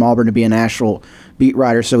went from Auburn to be a national beat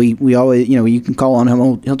writer. So we always, you can call on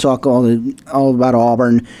him. He'll talk all about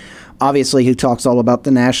Auburn. Obviously, he talks all about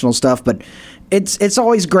the national stuff, but it's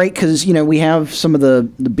always great because we have some of the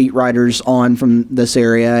beat writers on from this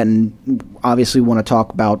area, and obviously want to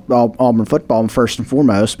talk about Auburn football first and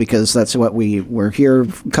foremost because that's what we're here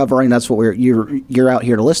covering. That's what you're out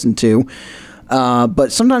here to listen to.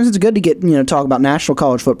 But sometimes it's good to get talk about national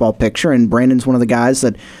college football picture, and Brandon's one of the guys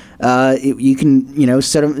that you can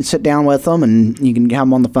sit down with them, and you can have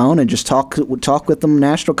him on the phone and just talk with them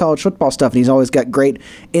national college football stuff. And he's always got great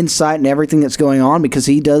insight in everything that's going on because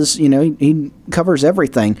he does he covers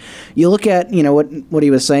everything. You look at what he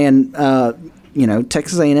was saying.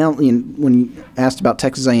 Texas A&M. When you asked about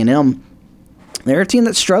Texas A&M, they're a team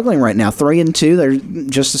that's struggling right now. 3-2. They're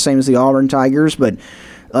just the same as the Auburn Tigers, but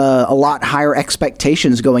a lot higher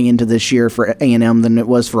expectations going into this year for A&M than it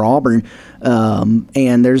was for Auburn.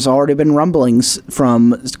 And there's already been rumblings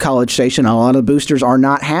from College Station. A lot of boosters are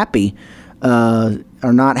not happy. Are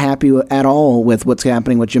not happy at all with what's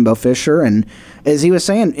happening with Jimbo Fisher. And as he was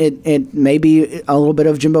saying, it may be a little bit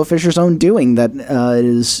of Jimbo Fisher's own doing that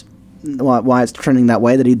is why it's trending that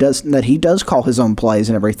way, that he does call his own plays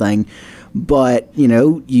and everything. But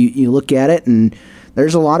you look at it, and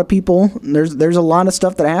there's a lot of people. There's a lot of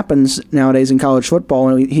stuff that happens nowadays in college football,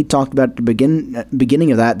 and he talked about at the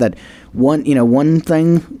beginning of that one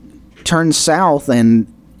thing turns south,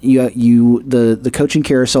 and the coaching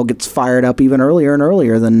carousel gets fired up even earlier and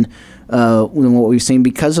earlier than what we've seen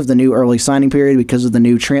because of the new early signing period, because of the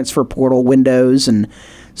new transfer portal windows, and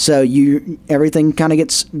so everything kind of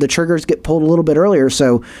the triggers get pulled a little bit earlier.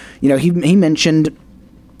 So he mentioned.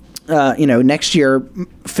 Next year,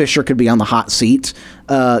 Fisher could be on the hot seat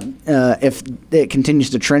if it continues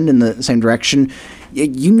to trend in the same direction.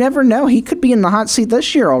 You never know; he could be in the hot seat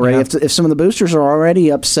this year already. Yeah. If some of the boosters are already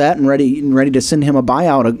upset and ready to send him a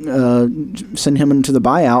buyout, send him into the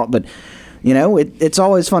buyout. But it's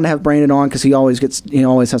always fun to have Brandon on because he always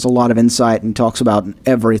has a lot of insight and talks about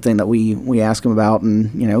everything that we ask him about, and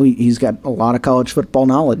he's got a lot of college football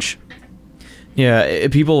knowledge. Yeah,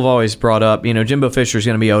 people have always brought up, Jimbo Fisher's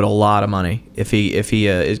going to be owed a lot of money if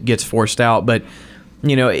he gets forced out. But,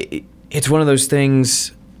 it's one of those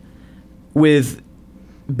things with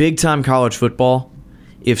big-time college football.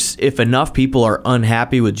 If enough people are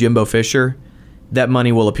unhappy with Jimbo Fisher, that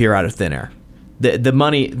money will appear out of thin air.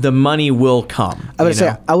 the money will come. I would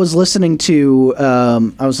say I was listening to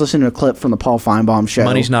a clip from the Paul Feinbaum show.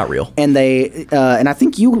 Money's not real, and they and I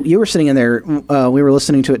think you were sitting in there. We were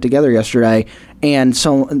listening to it together yesterday, and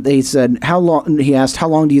so they said how long. He asked how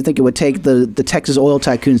long do you think it would take the Texas oil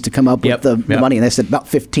tycoons to come up with the money, and they said about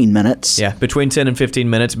 15 minutes. Yeah, between 10 and 15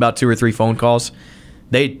 minutes, about 2 or 3 phone calls,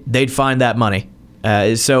 they'd find that money.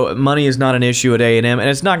 So money is not an issue at A&M, and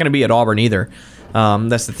it's not going to be at Auburn either.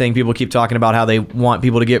 That's the thing. People keep talking about how they want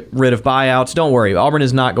people to get rid of buyouts. Don't worry. Auburn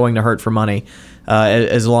is not going to hurt for money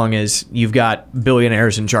as long as you've got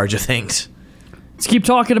billionaires in charge of things. Let's keep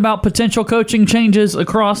talking about potential coaching changes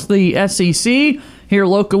across the SEC. Here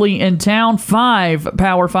locally in town, 5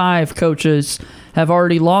 Power 5 coaches have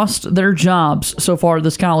already lost their jobs so far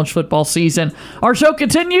this college football season. Our show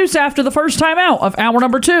continues after the first time out of hour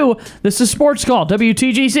number 2. This is Sports Call,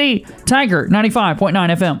 WTGC, Tiger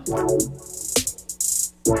 95.9 FM.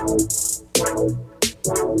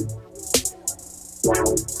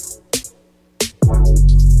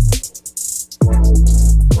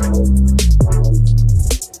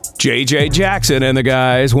 JJ Jackson and the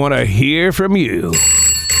guys want to hear from you.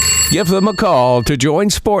 Give them a call to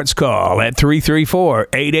join Sports Call at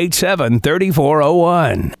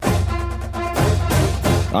 334-887-3401.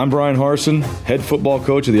 I'm Brian Harsin, head football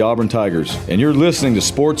coach of the Auburn Tigers, and you're listening to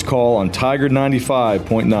Sports Call on Tiger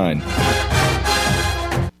 95.9.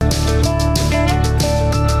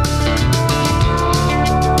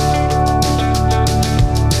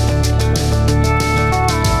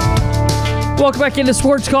 Welcome back into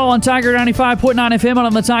Sports Call on Tiger 95.9 FM and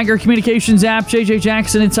on the Tiger Communications app. JJ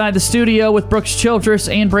Jackson inside the studio with Brooks Childress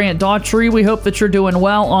and Brant Daughtry. We hope that you're doing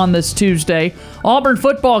well on this Tuesday. Auburn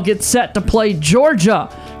football gets set to play Georgia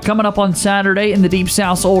coming up on Saturday in the Deep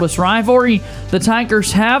South's oldest rivalry. The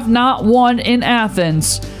Tigers have not won in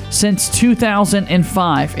Athens since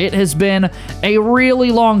 2005. It has been a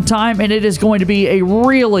really long time, and it is going to be a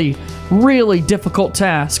really, really difficult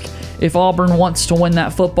task if Auburn wants to win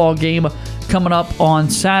that football game coming up on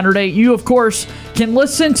Saturday. You, of course, can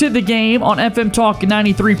listen to the game on FM Talk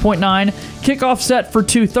 93.9. Kickoff set for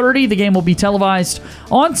 2:30. The game will be televised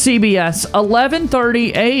on CBS.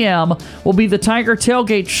 11:30 a.m. will be the Tiger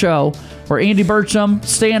Tailgate Show, where Andy Burcham,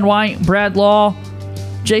 Stan White, Brad Law,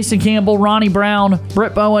 Jason Campbell, Ronnie Brown,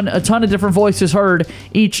 Brett Bowen, a ton of different voices heard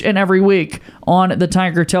each and every week on the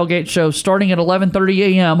Tiger Tailgate Show, starting at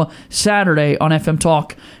 11:30 a.m. Saturday on FM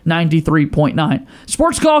Talk 93.9.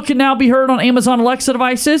 Sports Call can now be heard on Amazon Alexa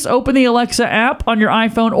devices. Open the Alexa app on your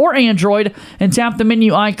iPhone or Android and tap the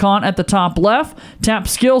menu icon at the top left. Tap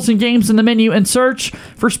Skills and Games in the menu and search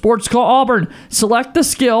for Sports Call Auburn. Select the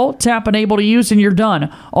skill, tap Enable to Use, and you're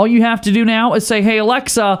done. All you have to do now is say, "Hey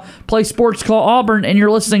Alexa, play Sports Call Auburn," and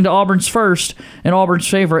you're listening to Auburn's first and Auburn's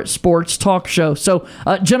favorite sports talk show. So,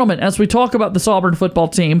 gentlemen, as we talk about this Auburn football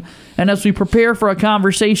team, and as we prepare for a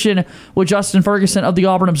conversation with Justin Ferguson of the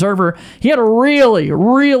Auburn Observer, he had a really,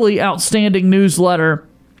 really outstanding newsletter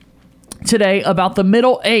today about the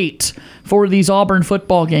middle 8 for these Auburn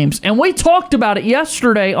football games. And we talked about it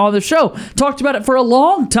yesterday on the show. Talked about it for a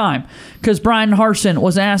long time because Brian Harsin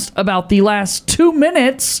was asked about the last 2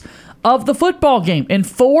 minutes of the football game. In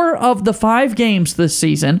 4 of the 5 games this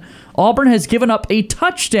season, Auburn has given up a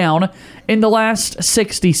touchdown in the last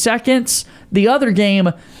 60 seconds. The other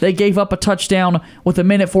game, they gave up a touchdown with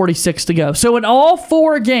 1:46 to go. So in all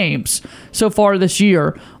 4 games so far this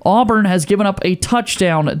year, Auburn has given up a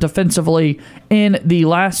touchdown defensively in the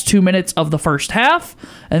last 2 minutes of the first half.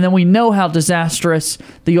 And then we know how disastrous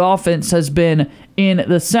the offense has been in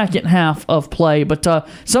the second half of play. But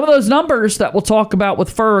some of those numbers that we'll talk about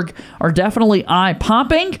with Ferg are definitely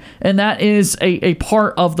eye-popping, and that is a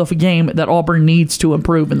part of the game that Auburn needs to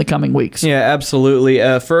improve in the coming weeks. Yeah, absolutely.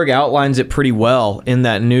 Ferg outlines it pretty well in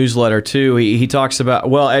that newsletter, too. He talks about,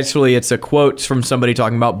 well, actually, it's a quote from somebody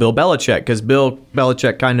talking about Bill Belichick, because Bill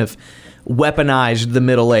Belichick kind of weaponized the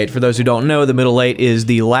middle 8. For those who don't know, the middle 8 is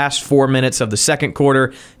the last 4 minutes of the second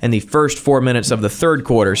quarter and the first 4 minutes of the third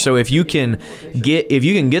quarter. So if you can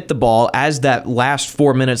get the ball as that last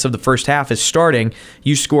 4 minutes of the first half is starting,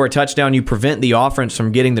 you score a touchdown, you prevent the offense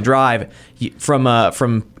from getting the drive,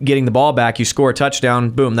 from getting the ball back, you score a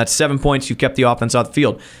touchdown, boom, that's 7 points, you kept the offense off the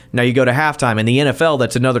field. Now you go to halftime. In the NFL,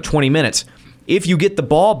 that's another 20 minutes. If you get the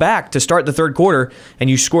ball back to start the third quarter and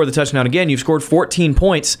you score the touchdown again, you've scored 14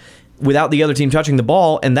 points without the other team touching the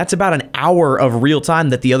ball, and that's about an hour of real time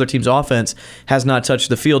that the other team's offense has not touched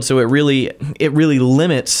the field. So it really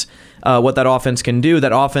limits what that offense can do.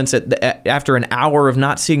 That offense, after an hour of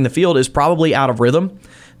not seeing the field, is probably out of rhythm.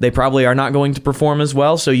 They probably are not going to perform as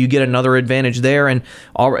well, so you get another advantage there. And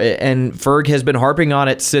Ferg has been harping on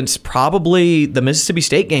it since probably the Mississippi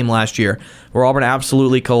State game last year, where Auburn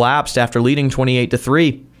absolutely collapsed after leading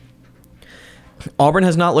 28-3. Auburn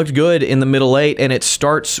has not looked good in the middle eight, and it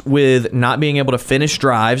starts with not being able to finish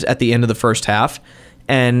drives at the end of the first half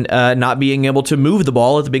and not being able to move the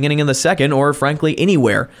ball at the beginning of the second, or frankly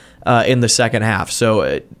anywhere in the second half.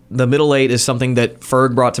 So the middle eight is something that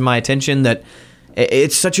Ferg brought to my attention, that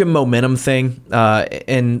it's such a momentum thing,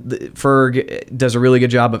 and Ferg does a really good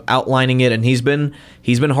job of outlining it, and he's been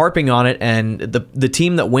harping on it. And the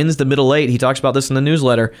team that wins the middle eight, he talks about this in the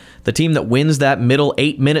newsletter, the team that wins that middle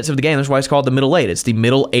 8 minutes of the game, that's why it's called the middle eight. It's the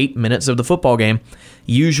middle 8 minutes of the football game.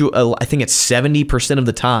 Usually, I think it's 70% of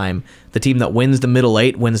the time, the team that wins the middle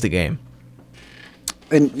eight wins the game.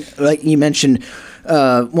 And like you mentioned,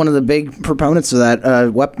 one of the big proponents of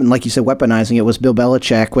that weapon, like you said, weaponizing it, was Bill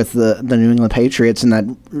Belichick with the New England Patriots and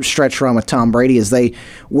that stretch run with Tom Brady, as they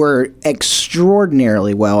were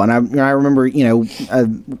extraordinarily well. And I remember,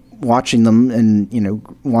 watching them and,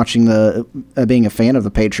 watching being a fan of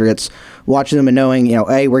the Patriots, watching them and knowing,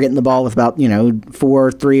 hey, we're getting the ball with about,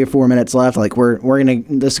 3 or 4 minutes left. Like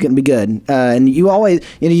this is gonna be good. And you'd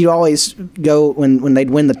always go when they'd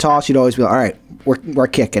win the toss, you'd always be like, all right, we're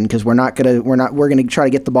kicking, because we're gonna try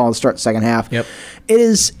to get the ball and start the second half. Yep. It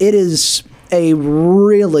is a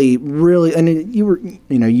really, really, and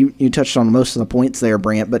you touched on most of the points there,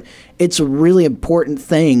 Brant, but it's a really important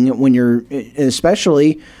thing when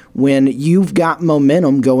especially when you've got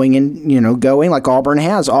momentum going like Auburn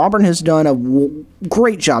has. Auburn has done a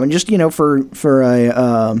great job, and just for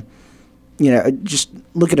a just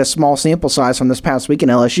look at a small sample size from this past week in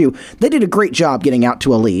LSU. They did a great job getting out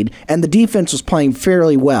to a lead, and the defense was playing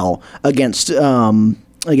fairly well against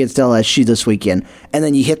LSU this weekend. And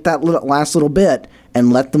then you hit that last little bit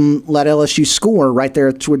and let LSU score right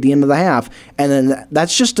there toward the end of the half, and then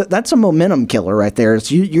that's a momentum killer right there.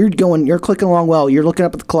 So you're clicking along well. You're looking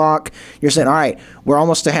up at the clock. You're saying, all right, we're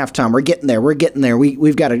almost to halftime. We're getting there.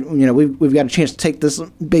 We've got a chance to take this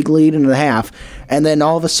big lead into the half, and then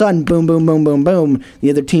all of a sudden, boom, boom, boom, boom, boom.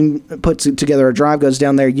 The other team puts together a drive, goes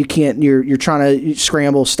down there. You're trying to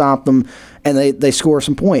scramble, stop them, and they score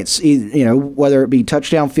some points. Whether it be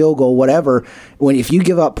touchdown, field goal, whatever. If you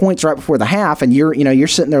give up points right before the half, and you're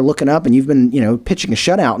sitting there looking up, and you've been pitching a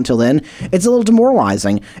shutout until then, it's a little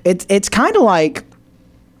demoralizing. It's kind of like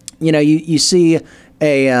you see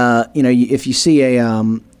if you see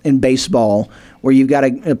in baseball where you've got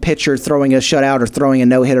a pitcher throwing a shutout or throwing a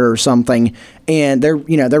no-hitter or something, and they're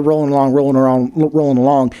rolling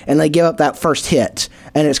along, and they give up that first hit,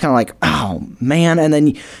 and it's kind of like, oh man. And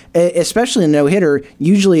then especially in a no-hitter,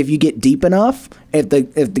 usually if you get deep enough, if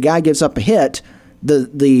the guy gives up a hit,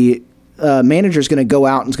 the manager's going to go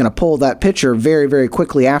out and is going to pull that pitcher very, very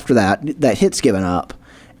quickly after that hit's given up.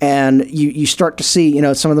 And you start to see,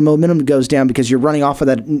 some of the momentum goes down because you're running off of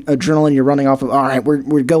that adrenaline. You're running off of, all right,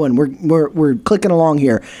 we're going, we're clicking along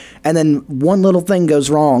here, and then one little thing goes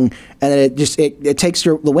wrong, and then it takes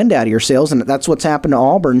the wind out of your sails, and that's what's happened to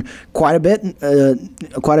Auburn quite a bit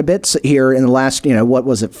here in the last,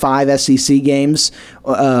 5 SEC games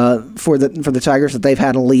for the Tigers, that they've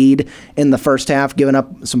had a lead in the first half, given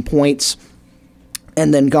up some points,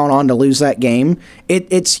 and then gone on to lose that game.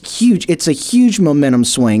 It's huge. It's a huge momentum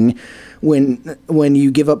swing when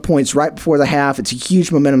you give up points right before the half. It's a huge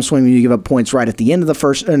momentum swing when you give up points right at the end of the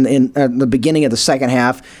first and in the beginning of the second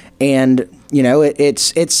half. And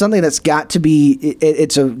it's something that's got to be.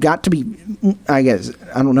 Got to be. I guess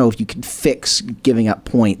I don't know if you can fix giving up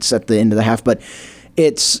points at the end of the half, but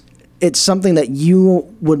it's something that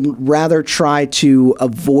you would rather try to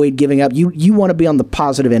avoid giving up. You want to be on the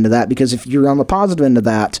positive end of that, because if you're on the positive end of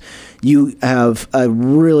that, you have a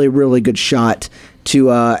really, really good shot to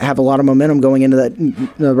have a lot of momentum going into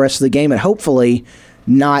the rest of the game, and hopefully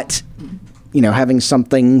not, having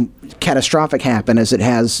something catastrophic happen as it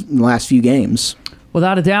has in the last few games.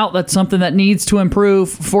 Without a doubt, that's something that needs to improve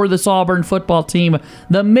for this Auburn football team.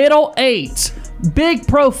 The middle eight, big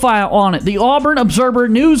profile on it. The Auburn Observer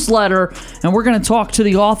newsletter, and we're going to talk to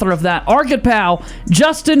the author of that, our good pal,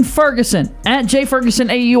 Justin Ferguson, at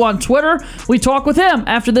JFergusonAU on Twitter. We talk with him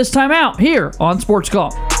after this timeout here on Sports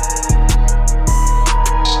Call.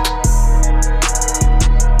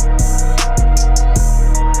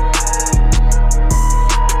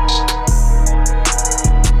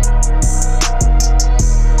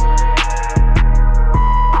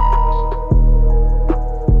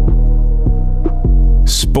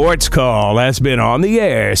 Sports Call has been on the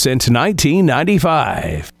air since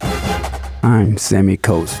 1995. I'm Sammy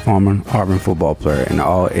Coates, former Auburn football player and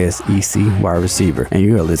all-SEC wide receiver, and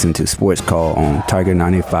you are listening to Sports Call on Tiger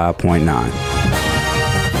 95.9.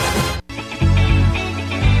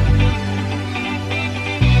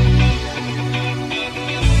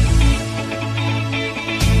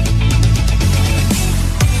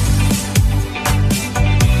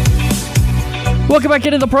 Welcome back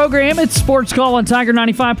into the program. It's Sports Call on Tiger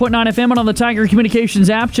 95.9 FM and on the Tiger Communications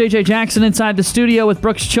app. JJ Jackson inside the studio with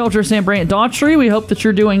Brooks Childress and Brant Daughtry. We hope that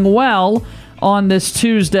you're doing well on this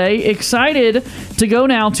Tuesday. Excited to go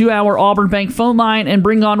now to our Auburn Bank phone line and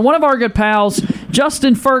bring on one of our good pals.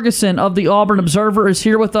 Justin Ferguson of the Auburn Observer is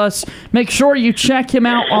here with us. Make sure you check him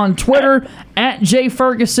out on Twitter at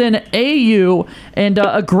JFergusonAU. And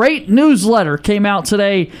a great newsletter came out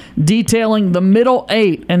today detailing the middle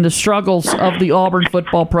eight and the struggles of the Auburn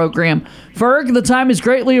football program. Ferg, the time is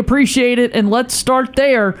greatly appreciated, and let's start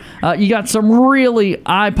there. You got some really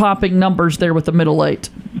eye-popping numbers there with the middle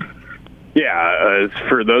eight. Yeah,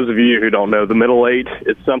 for those of you who don't know, the middle eight,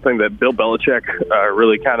 it's something that Bill Belichick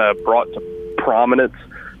really kind of brought to prominence,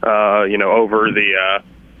 over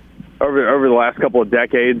the last couple of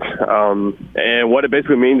decades. And what it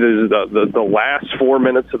basically means is the last 4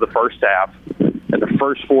 minutes of the first half and the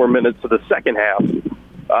first 4 minutes of the second half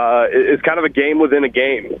is kind of a game within a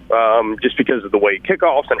game, just because of the way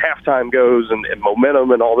kickoffs and halftime goes and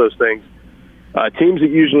momentum and all those things. Teams that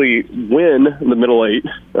usually win the middle eight,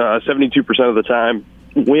 72% of the time,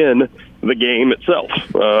 win the game itself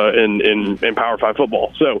in Power 5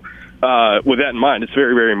 football. So with that in mind, it's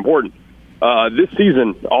very, very important. This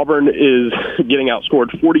season, Auburn is getting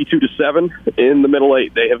outscored 42-7 in the middle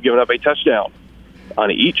eight. They have given up a touchdown on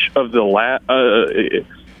each of the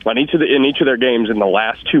in each of their games in the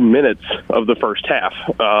last 2 minutes of the first half,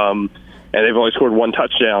 and they've only scored one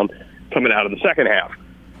touchdown coming out of the second half.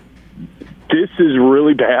 This is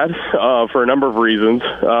really bad for a number of reasons,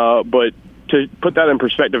 but to put that in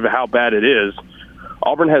perspective of how bad it is,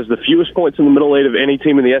 Auburn has the fewest points in the middle eight of any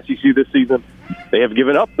team in the SEC this season. They have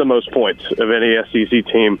given up the most points of any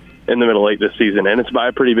SEC team in the middle eight this season, and it's by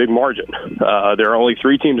a pretty big margin. There are only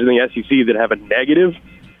 3 teams in the SEC that have a negative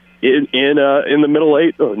in the middle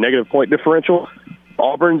eight, a negative point differential.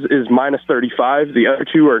 Auburn's is minus 35. The other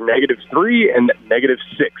 2 are negative 3 and negative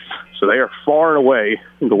 6. So they are far and away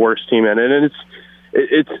the worst team in it. And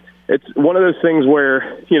it's one of those things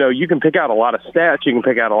where, you can pick out a lot of stats. You can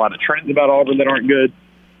pick out a lot of trends about Auburn that aren't good.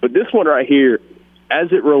 But this one right here,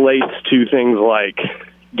 as it relates to things like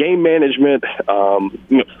game management,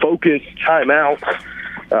 focus, timeouts,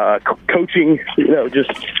 coaching, just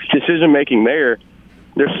decision-making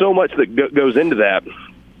there's so much that goes into that.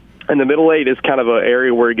 And the middle eight is kind of an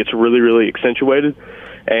area where it gets really, really accentuated.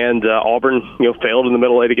 And Auburn, failed in the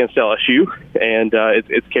middle eight against LSU, and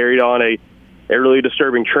it's carried on a really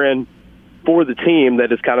disturbing trend for the team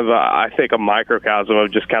that is kind of, I think, a microcosm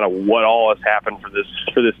of just kind of what all has happened for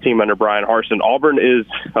this team under Brian Harsin. Auburn is,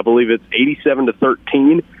 I believe, it's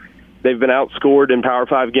 87-13. They've been outscored in Power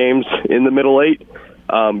 5 games in the middle eight.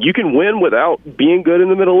 You can win without being good in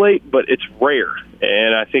the middle eight, but it's rare,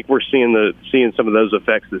 and I think we're seeing some of those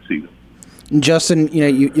effects this season. Justin,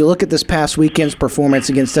 you look at this past weekend's performance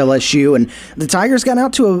against LSU, and the Tigers got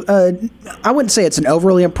out to I wouldn't say it's an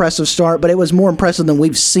overly impressive start, but it was more impressive than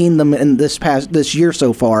we've seen them in this year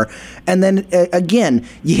so far. And then again,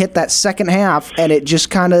 you hit that second half, and it just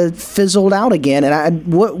kind of fizzled out again.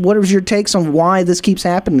 And what was your takes on why this keeps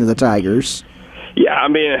happening to the Tigers? Yeah, I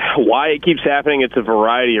mean, why it keeps happening, it's a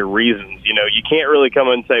variety of reasons. You can't really come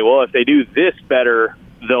and say, well, if they do this better,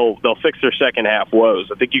 they'll fix their second half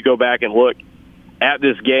woes. I think you go back and look at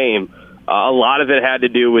this game, a lot of it had to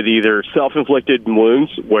do with either self-inflicted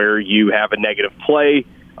wounds where you have a negative play,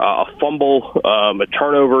 a fumble, a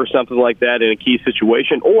turnover, something like that in a key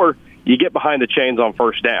situation, or you get behind the chains on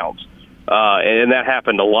first downs. And that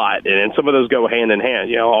happened a lot. And some of those go hand in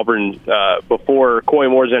hand. Auburn, before Coy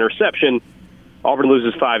Moore's interception, Auburn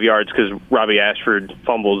loses 5 yards because Robbie Ashford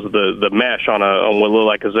fumbles the mesh on what looked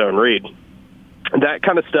like a zone read. That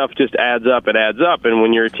kind of stuff just adds up and adds up. And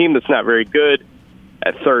when you're a team that's not very good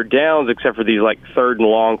at third downs, except for these like third and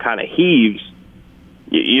long kind of heaves,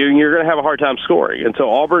 you're going to have a hard time scoring. And so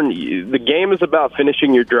Auburn, the game is about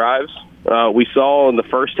finishing your drives. We saw in the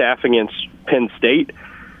first half against Penn State,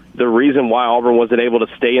 the reason why Auburn wasn't able to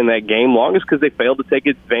stay in that game long is because they failed to take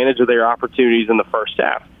advantage of their opportunities in the first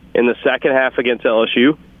half. In the second half against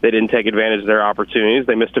LSU, they didn't take advantage of their opportunities.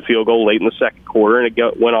 They missed a field goal late in the second quarter, and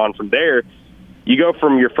it went on from there. You go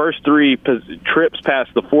from your first 3 trips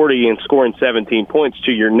past the 40 and scoring 17 points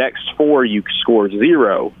to your next 4, you score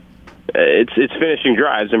 0. It's finishing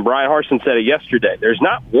drives. And Brian Harsin said it yesterday. There's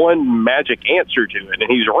not one magic answer to it,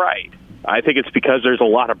 and he's right. I think it's because there's a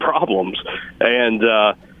lot of problems. And,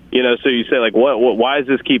 so you say, like, why does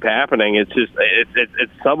this keep happening? It's just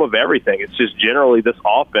it's some of everything. It's just generally this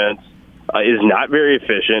offense is not very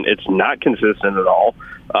efficient. It's not consistent at all.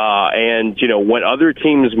 And when other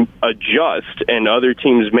teams adjust and other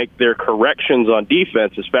teams make their corrections on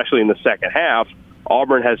defense, especially in the second half,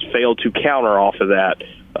 Auburn has failed to counter off of that.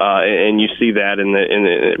 And you see that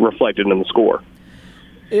reflected in the score.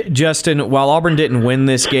 Justin, while Auburn didn't win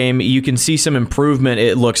this game, you can see some improvement,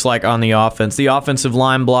 it looks like, on the offense. The offensive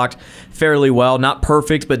line blocked fairly well. Not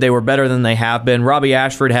perfect, but they were better than they have been. Robbie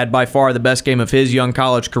Ashford had by far the best game of his young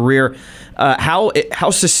college career. How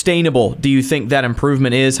sustainable do you think that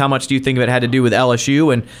improvement is? How much do you think it had to do with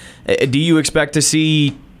LSU? And do you expect to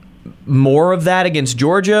see more of that against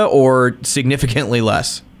Georgia or significantly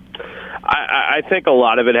less? I think a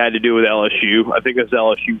lot of it had to do with LSU. I think this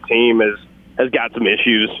LSU team has got some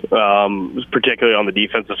issues, particularly on the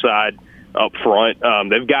defensive side up front.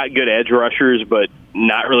 They've got good edge rushers, but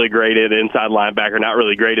not really great at inside linebacker, not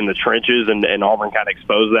really great in the trenches, and Auburn kind of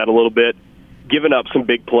exposed that a little bit. Giving up some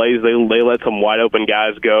big plays. They let some wide-open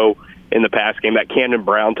guys go in the pass game. That Camden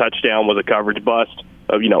Brown touchdown was a coverage bust.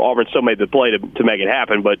 Auburn still made the play to make it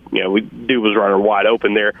happen, but, dude was running wide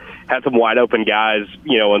open there. Had some wide-open guys,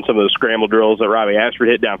 on some of the scramble drills that Robbie Ashford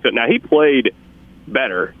hit downfield. Now, he played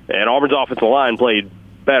better, and Auburn's offensive line played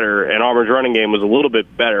better, and Auburn's running game was a little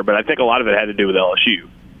bit better, but I think a lot of it had to do with LSU.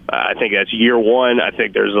 I think that's year one. I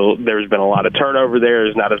think there's been a lot of turnover there.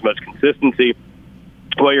 There's not as much consistency.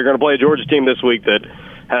 Well, you're going to play a Georgia team this week that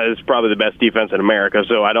has probably the best defense in America,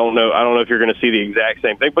 so I don't know if you're going to see the exact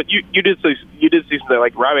same thing, but you did see something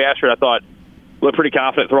like Robbie Ashford. I thought looked pretty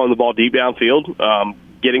confident throwing the ball deep downfield.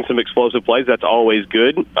 Getting some explosive plays, that's always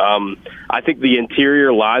good. I think the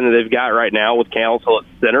interior line that they've got right now with Council at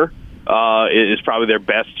center is probably their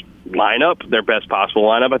best lineup, their best possible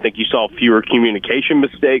lineup. I think you saw fewer communication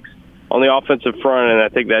mistakes on the offensive front, and I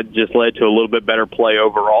think that just led to a little bit better play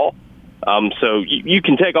overall. So you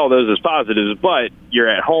can take all those as positives, but you're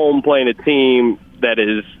at home playing a team that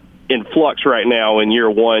is in flux right now in year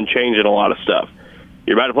one, changing a lot of stuff.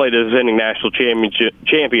 You're about to play the defending national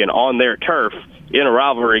champion on their turf in a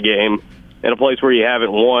rivalry game in a place where you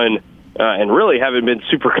haven't won and really haven't been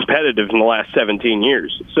super competitive in the last 17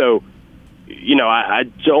 years. So, I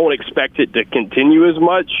don't expect it to continue as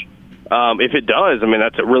much. If it does,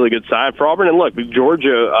 that's a really good sign for Auburn. And look,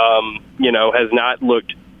 Georgia, has not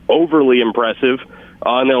looked overly impressive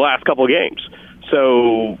in their last couple of games.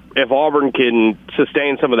 So if Auburn can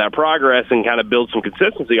sustain some of that progress and kind of build some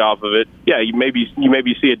consistency off of it, you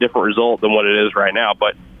maybe see a different result than what it is right now.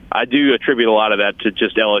 But I do attribute a lot of that to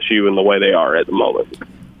just LSU and the way they are at the moment.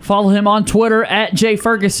 Follow him on Twitter at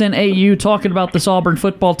JFergusonAU, talking about this Auburn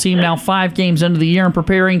football team now 5 games into the year and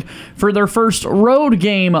preparing for their first road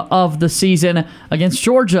game of the season against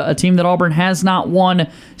Georgia, a team that Auburn has not won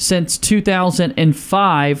since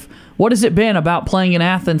 2005. What has it been about playing in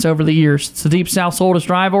Athens over the years? It's the Deep South's oldest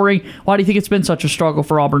rivalry. Why do you think it's been such a struggle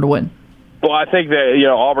for Auburn to win? Well, I think that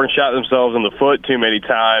Auburn shot themselves in the foot too many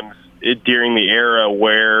times during the era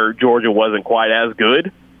where Georgia wasn't quite as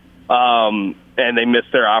good, and they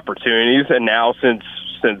missed their opportunities. And now since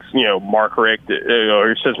Mark Richt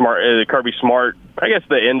or since Kirby Smart, I guess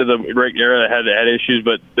the end of the Richt era had issues,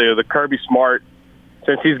 but the Kirby Smart,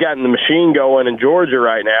 since he's gotten the machine going in Georgia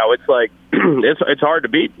right now, it's like it's hard to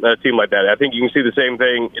beat a team like that. I think you can see the same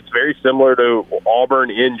thing. It's very similar to Auburn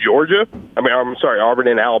in Georgia. Auburn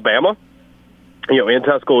in Alabama. In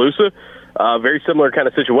Tuscaloosa, very similar kind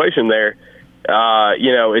of situation there.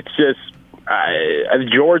 It's just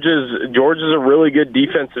Georgia's a really good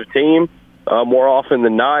defensive team more often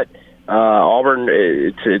than not. Auburn,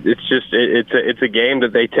 it's a game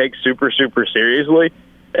that they take super seriously.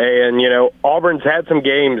 And, Auburn's had some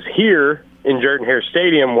games here in Jordan-Hare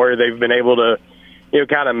Stadium where they've been able to,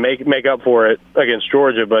 kind of make up for it against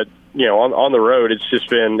Georgia. But, on the road, it's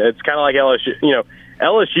kind of like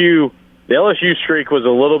LSU. The LSU streak was a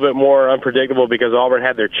little bit more unpredictable because Auburn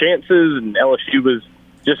had their chances and LSU was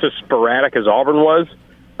just as sporadic as Auburn was.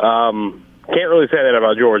 Can't really say that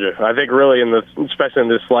about Georgia. I think really especially in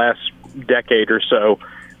this last decade or so,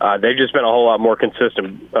 they've just been a whole lot more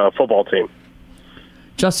consistent football team.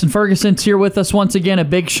 Justin Ferguson's here with us once again. A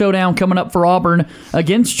big showdown coming up for Auburn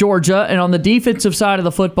against Georgia. And on the defensive side of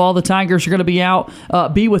the football, the Tigers are going to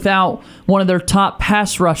be without one of their top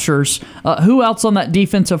pass rushers. Who else on that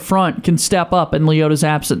defensive front can step up in Leota's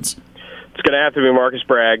absence? It's going to have to be Marcus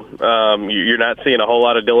Bragg. You're not seeing a whole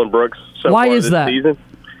lot of Dylan Brooks so far this that? season.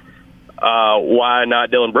 Why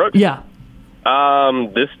not Dylan Brooks? Yeah.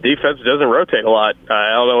 This defense doesn't rotate a lot.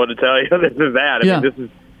 I don't know what to tell you other than that. I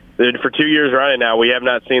mean, for 2 years running now, we have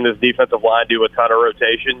not seen this defensive line do a ton of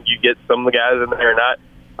rotation. You get some of the guys in there or not.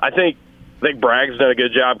 I think Bragg's done a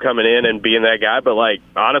good job coming in and being that guy. But,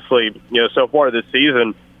 honestly, so far this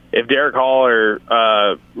season, if Derek Hall or,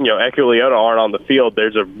 Eku Leota aren't on the field,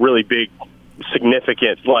 there's a really big,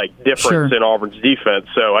 significant, difference in Auburn's defense.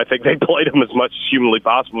 So I think they played him as much as humanly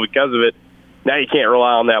possible because of it. Now you can't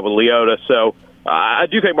rely on that with Leota. So I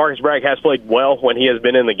do think Marcus Bragg has played well when he has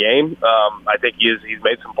been in the game. I think he's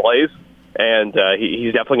made some plays, and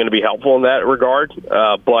he's definitely going to be helpful in that regard.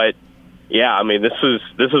 But yeah, I mean, this is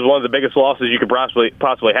one of the biggest losses you could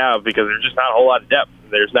possibly have because there's just not a whole lot of depth.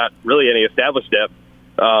 There's not really any established depth,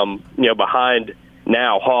 behind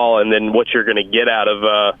now Hall, and then what you're going to get out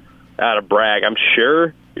of Bragg. I'm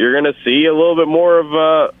sure you're going to see a little bit more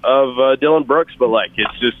of Dylan Brooks, but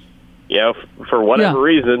it's just. For whatever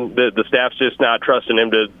reason, the staff's just not trusting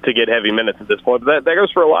him to get heavy minutes at this point. But that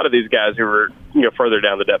goes for a lot of these guys who are further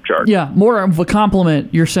down the depth chart. Yeah, more of a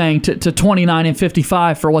compliment, you're saying, to 29 and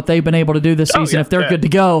 55 for what they've been able to do this season. If they're good to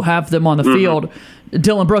go, have them on the field.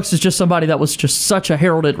 Dylan Brooks is just somebody that was just such a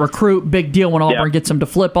heralded recruit, big deal when Auburn gets him to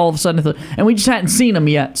flip all of a sudden. And we just hadn't seen him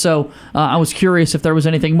yet. So I was curious if there was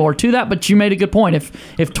anything more to that. But you made a good point.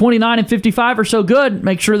 If 29 and 55 are so good,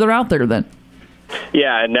 make sure they're out there then.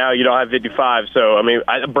 Yeah, and now you don't have 55. So, I mean,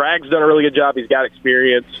 Bragg's done a really good job. He's got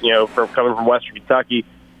experience, from coming from Western Kentucky.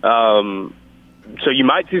 So you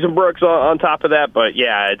might see some Brooks on top of that. But,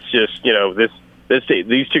 yeah, it's just,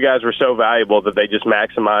 these two guys were so valuable that they just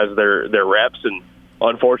maximized their reps. And,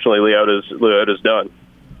 unfortunately, Leota's done.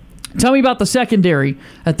 Tell me about the secondary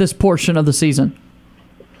at this portion of the season.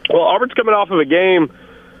 Well, Auburn's coming off of a game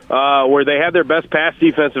where they had their best pass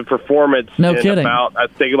defensive performance in about, I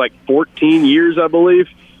think, 14 years, I believe,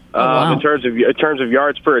 in terms of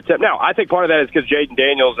yards per attempt. Now, I think part of that is because Jaden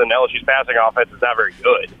Daniels and LSU's passing offense is not very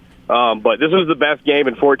good. But this was the best game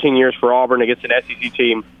in 14 years for Auburn against an SEC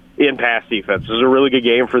team in pass defense. This was a really good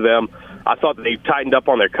game for them. I thought that they tightened up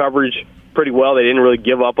on their coverage pretty well. They didn't really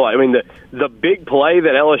give up. I mean, the big play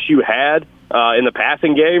that LSU had in the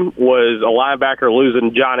passing game was a linebacker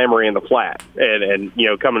losing John Emery in the flat and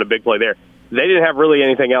coming a big play there. They didn't have really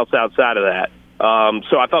anything else outside of that.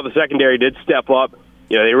 So I thought the secondary did step up.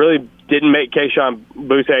 They really didn't make Kayshon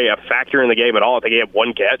Boutte a factor in the game at all. I think he had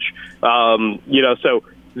one catch. So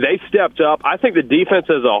they stepped up. I think the defense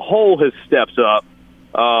as a whole has stepped up,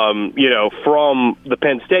 from the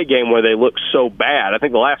Penn State game where they looked so bad. I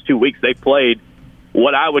think the last 2 weeks they played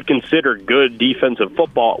what I would consider good defensive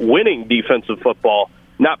football, winning defensive football.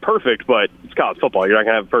 Not perfect, but it's college football. You're not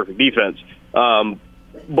going to have a perfect defense.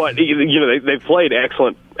 But they've played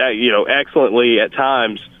excellently at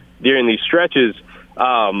times during these stretches.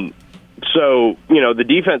 So the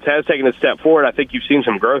defense has taken a step forward. I think you've seen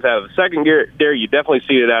some growth out of the secondary. You definitely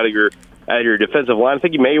see it out of your defensive line. I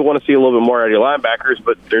think you may want to see a little bit more out of your linebackers,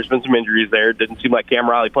 but there's been some injuries there. It didn't seem like Cam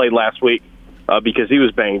Riley played last week because he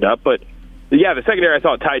was banged up, but. Yeah, the secondary I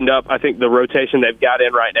thought tightened up. I think the rotation they've got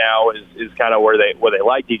in right now is kind of where they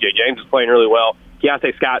like. DJ James is playing really well.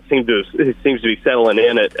 Keontae Scott seems to be settling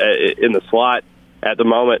in in the slot at the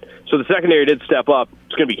moment. So the secondary did step up.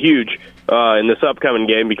 It's going to be huge in this upcoming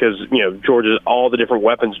game because Georgia, all the different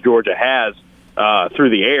weapons Georgia has through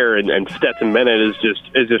the air, and Stetson Bennett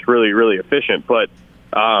is just really, really efficient. But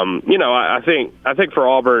I think for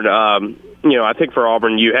Auburn,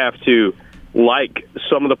 you have to. Like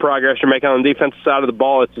some of the progress you're making on the defensive side of the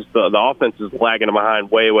ball, it's just the offense is lagging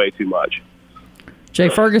behind way, way too much. Jay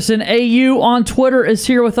Ferguson, AU on Twitter, is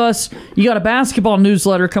here with us. You got a basketball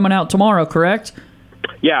newsletter coming out tomorrow, correct?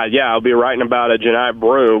 Yeah, I'll be writing about Janai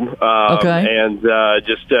Broome. And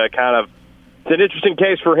kind of, it's an interesting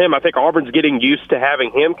case for him. I think Auburn's getting used to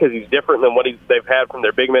having him because he's different than what they've had from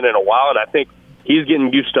their big men in a while, and I think he's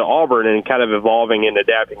getting used to Auburn and kind of evolving and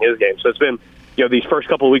adapting his game. So it's been these first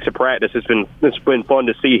couple of weeks of practice, it's been fun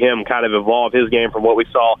to see him kind of evolve his game from what we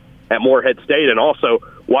saw at Morehead State, and also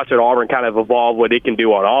watching Auburn kind of evolve what it can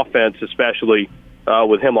do on offense, especially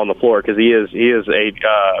with him on the floor, because he is a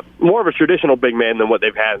more of a traditional big man than what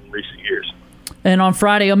they've had in recent years. And on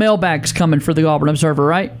Friday, a mailbag's coming for the Auburn Observer,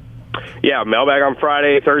 right? Yeah, mailbag on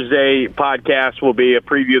Friday. Thursday podcast will be a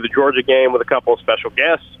preview of the Georgia game with a couple of special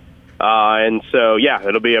guests. And so,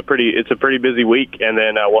 it's a pretty busy week, and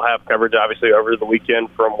then we'll have coverage, obviously, over the weekend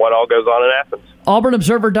from what all goes on in Athens.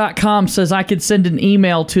 AuburnObserver.com says I could send an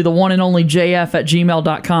email to the one and only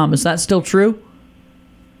JF@gmail.com. Is that still true?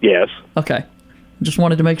 Yes. Okay. Just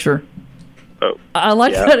wanted to make sure. Oh, I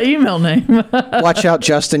like that email name. Watch out,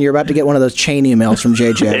 Justin. You're about to get one of those chain emails from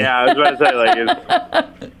JJ. Yeah, I was about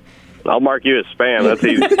to say, I'll mark you as spam. That's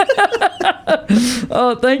easy.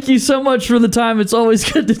 Oh, thank you so much for the time. It's always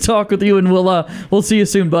good to talk with you, and we'll see you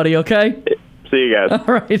soon, buddy, okay? See you guys. All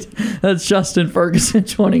right. That's Justin Ferguson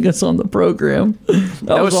joining us on the program.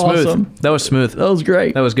 That was smooth. awesome. That was smooth. That was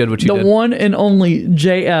great. That was good what you did. The one and only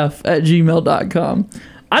jf@gmail.com.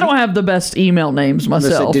 I don't have the best email names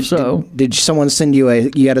myself, Did someone send you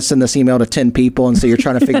you got to send this email to 10 people, and so you're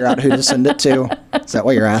trying to figure out who to send it to? Is that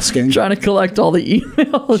what you're asking? Trying to collect all the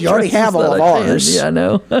emails. You already have all of ours. Yeah, I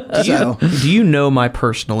know. Do you know my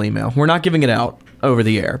personal email? We're not giving it out over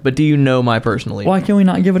the air, but do you know my personal email? Why can we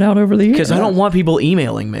not give it out over the air? Because I don't want people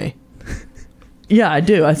emailing me. Yeah, I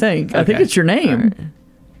do. I think it's your name.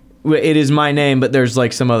 Right. It is my name, but there's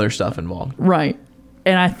like some other stuff involved. Right.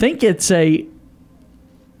 And I think it's a...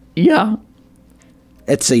 Yeah.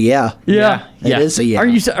 It's a yeah. Yeah. It is a yeah.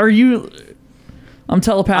 Are you I'm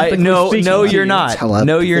telepathically speaking. No, you're not.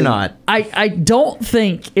 No, you're not. I don't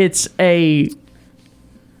think it's a...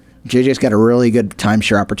 JJ's got a really good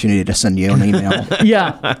timeshare opportunity to send you an email.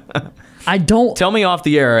 Yeah. I don't... Tell me off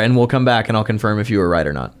the air, and we'll come back, and I'll confirm if you were right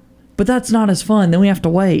or not. But that's not as fun. Then we have to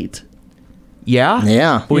wait. Yeah?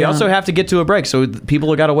 Yeah. But we also have to get to a break, so people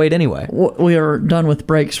have got to wait anyway. We are done with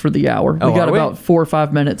breaks for the hour. We got about 4 or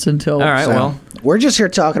 5 minutes until... All right, well... We're just here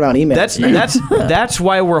talking about emails. That's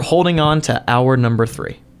why we're holding on to hour number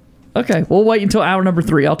 3. Okay, we'll wait until hour number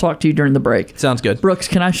 3. I'll talk to you during the break. Sounds good. Brooks,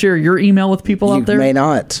 can I share your email with people out there? You may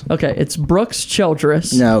not. Okay, it's Brooks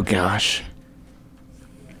Childress. No, gosh.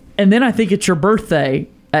 And then I think it's your birthday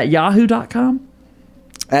at yahoo.com.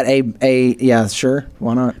 At yeah, sure.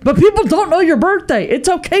 Why not? But people don't know your birthday. It's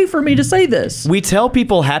okay for me to say this. We tell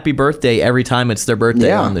people happy birthday every time it's their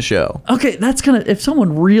birthday on the show. Okay, that's gonna... If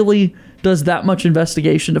someone really does that much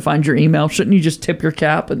investigation to find your email, shouldn't you just tip your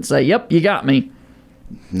cap and say, yep, you got me?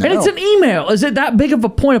 No. And it's an email. Is it that big of a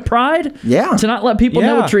point of pride? Yeah. To not let people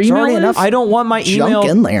know what your email is? I don't want my email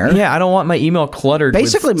in there. Yeah, I don't want my email cluttered.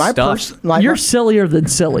 Basically, with stuff. You're sillier than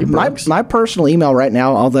silly, Brooks. My personal email right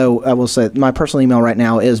now, although I will say my personal email right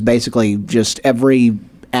now is basically just every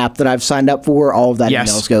app that I've signed up for, all of that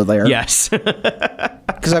emails go there. Yes.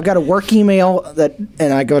 Because I've got a work email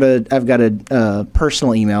and I've got a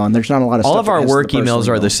personal email, and there's not a lot of all stuff. All of our work emails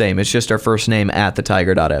are the same. It's just our first name at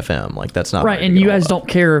thetiger.fm. Like, that's not right. And you guys don't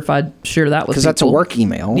care if I share that with people. Because that's a work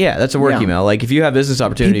email. Yeah, that's a work email. Like, if you have business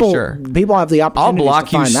opportunities, sure. People have the opportunity. I'll block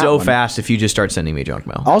to you find so that fast if you just start sending me junk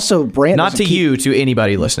mail. Also, Brant not to you, to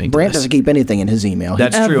anybody listening. Brant doesn't keep anything in his email.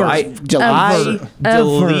 That's true. I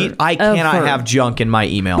delete. I cannot have junk in my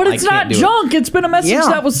email. But it's not junk. It's been a message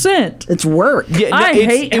that was sent. It's work. Yeah, I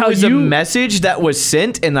hate how it was a message that was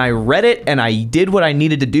sent, and I read it, and I did what I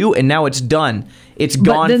needed to do, and now it's done. It's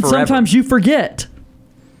gone then forever. Sometimes you forget.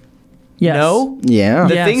 Yes. No. Yeah.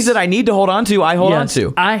 The things that I need to hold on to, I hold on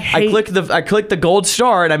to. I click the gold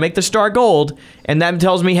star, and I make the star gold, and that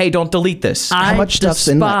tells me, hey, don't delete this. How much stuff's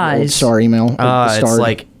in that gold star email? It's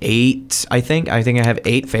like 8. I think I have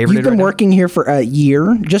 8 favorited. You've been working here for a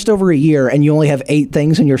year, just over a year, and you only have 8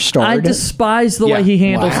 things in your star. I despise the way he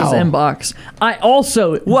handles his inbox. I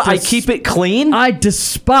also I keep it clean. I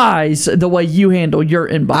despise the way you handle your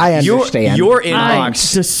inbox. I understand. Your inbox. I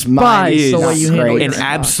despise the way you handle your an inbox.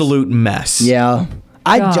 absolute mess. Yeah.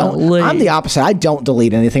 I'm the opposite. I don't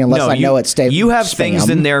delete anything unless I know it's staying. You have spam. things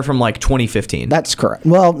in there from like 2015. That's correct.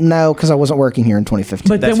 Well, no, because I wasn't working here in 2015.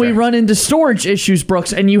 But then we run into storage issues,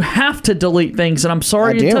 Brooks, and you have to delete things. And I'm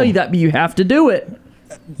sorry to tell you that, but you have to do it.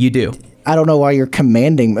 You do. I don't know why you're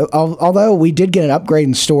commanding. Although we did get an upgrade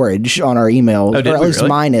in storage on our email, or at least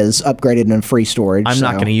mine is upgraded in free storage. I'm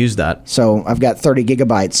not going to use that. So I've got 30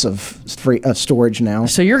 gigabytes of storage now.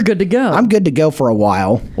 So you're good to go. I'm good to go for a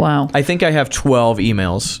while. Wow. I think I have 12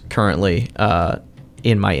 emails currently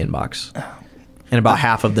in my inbox, and about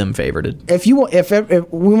half of them favorited. If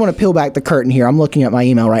we want to peel back the curtain here, I'm looking at my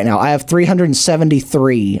email right now. I have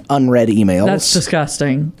 373 unread emails. That's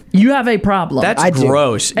disgusting. You have a problem. That's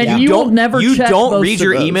gross. And you will never You check don't most read of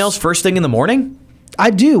your those. emails first thing in the morning? I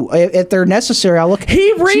do. If they're necessary, I'll look.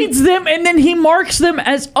 He reads them and then he marks them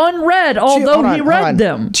as unread, although he read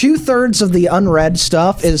them. 2/3 of the unread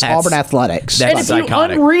stuff is Auburn athletics. And if you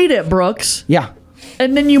unread it, Brooks,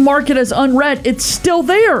 and then you mark it as unread, it's still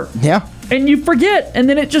there. Yeah. And you forget, and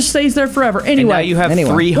then it just stays there forever. Anyway, And now you have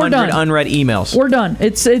 300 unread emails. We're done.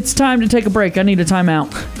 It's time to take a break. I need a timeout.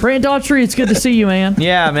 Brant Daughtry, it's good to see you, man.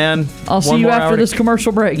 Yeah, man. I'll see you after this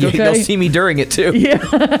commercial break, Yeah, okay? You'll see me during it, too. Yeah.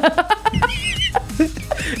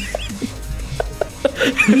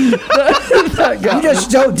 You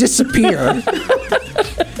just don't disappear.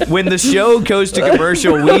 When the show goes to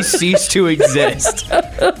commercial, we cease to exist.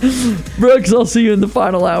 Brooks, I'll see you in the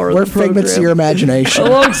final hour of We're the program. figments of your imagination.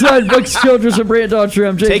 Alongside Brooks Childress and Brant Daughtry,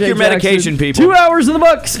 I'm JJ Take your medication, Jackson. people. 2 hours in the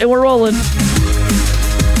books, and we're rolling.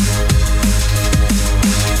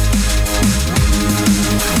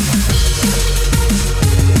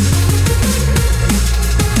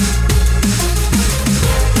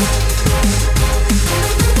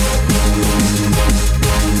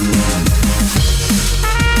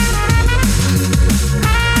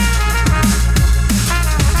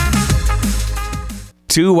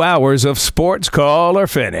 Two hours of Sports Call are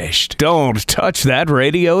finished. Don't touch that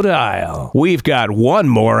radio dial. We've got one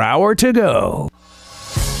more hour to go.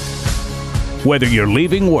 Whether you're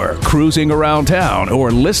leaving work, cruising around town,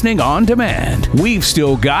 or listening on demand, we've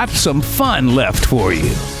still got some fun left for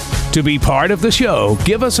you. To be part of the show,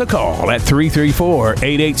 give us a call at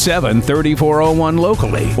 334-887-3401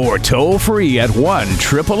 locally or toll free at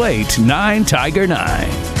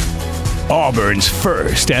 1-888-9-TIGER-9. Auburn's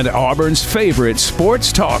first and Auburn's favorite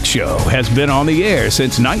sports talk show has been on the air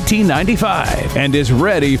since 1995 and is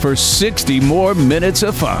ready for 60 more minutes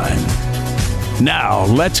of fun. Now,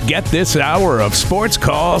 let's get this hour of Sports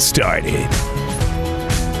Call started.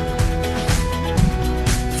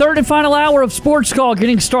 Third and final hour of Sports Call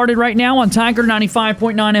getting started right now on Tiger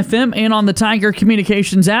 95.9 FM and on the Tiger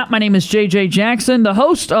Communications app. My name is JJ Jackson, the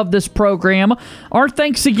host of this program. Our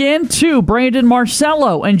thanks again to Brandon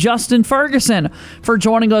Marcello and Justin Ferguson for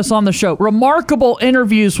joining us on the show. Remarkable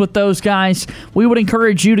interviews with those guys. We would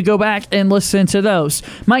encourage you to go back and listen to those.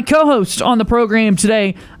 My co-host on the program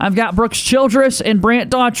today, I've got Brooks Childress and Brant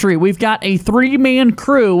Daughtry. We've got a three-man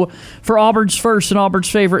crew for Auburn's first and Auburn's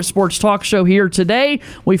favorite sports talk show here today.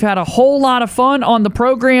 We've had a whole lot of fun on the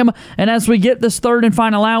program, and as we get this third and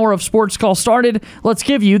final hour of Sports Call started, let's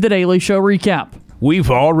give you the Daily Show recap. We've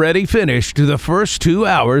already finished the first 2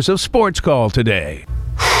 hours of Sports Call today.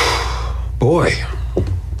 Boy,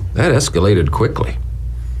 that escalated quickly.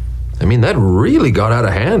 I mean, that really got out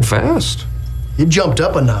of hand fast. It jumped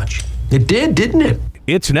up a notch. It did, didn't it?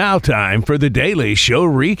 It's now time for the Daily Show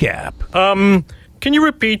recap. Can you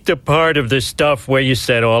repeat the part of this stuff where you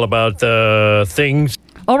said all about the things?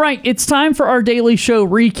 All right, it's time for our Daily Show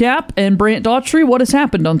recap. And Brant Daughtry, what has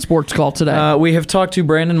happened on Sports Call today? We have talked to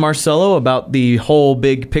Brandon Marcello about the whole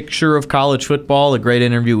big picture of college football, a great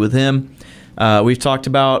interview with him. We have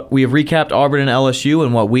recapped Auburn and LSU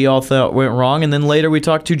and what we all thought went wrong. And then later we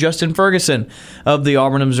talked to Justin Ferguson of the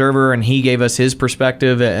Auburn Observer, and he gave us his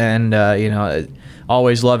perspective. And,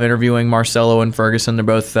 always love interviewing Marcello and Ferguson. They're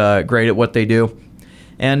both great at what they do.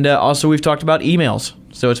 And also we've talked about emails.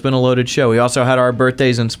 So it's been a loaded show. We also had our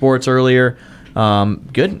birthdays in sports earlier.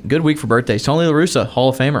 Good week for birthdays. Tony La Russa, Hall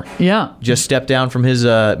of Famer. Yeah. Just stepped down from his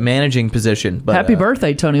managing position. But, Happy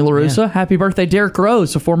birthday, Tony La Russa. Yeah. Happy birthday, Derrick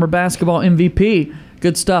Rose, a former basketball MVP.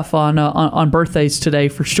 Good stuff on birthdays today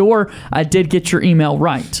for sure. I did get your email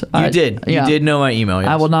right. You did know my email, yes.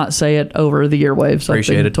 I will not say it over the airwaves.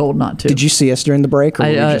 Appreciate I've been it. told not to. Did you see us during the break? Or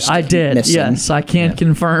I did, missing? Yes. I can't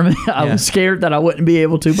confirm. I was scared that I wouldn't be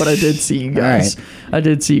able to, but I did see you guys. Right. I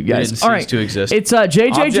did see you guys. All right. To exist. It's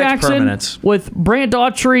JJ Object Jackson permanence. with Brant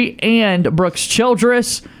Daughtry and Brooks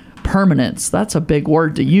Childress. Permanence. That's a big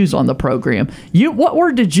word to use on the program. What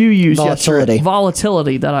word did you use Volatility. yesterday?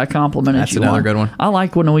 Volatility that I complimented That's you another on. good one. I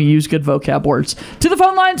like when we use good vocab words. To the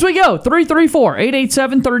phone lines we go.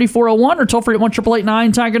 334-887-3401 or toll free at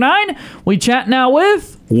 1-888-9-TIGER-9. We chat now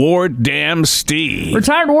with Ward Dam Steve.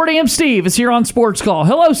 Retired Ward Dam Steve is here on Sports Call.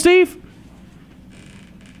 Hello, Steve.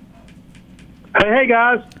 Hey,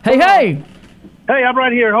 guys. Hey. Hey, I'm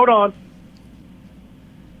right here. Hold on.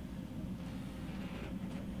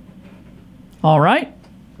 All right.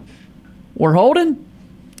 We're holding.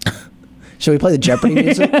 Should we play the Jeopardy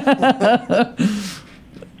music?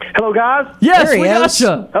 Hello, guys. Yes, we got you.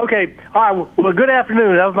 Okay. All right. Well, good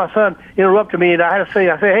afternoon. That was my son interrupted me, and I had to say,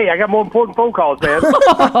 hey, I got more important phone calls, man.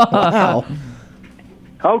 Wow.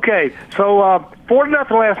 Okay. So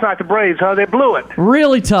 4-0 last night, the Braves, huh? They blew it.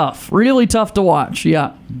 Really tough to watch.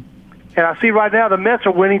 Yeah. And I see right now the Mets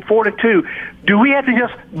are winning 4-2. Do we have to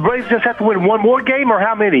Braves just have to win one more game, or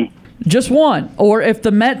how many? Just one. Or if the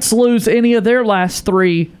Mets lose any of their last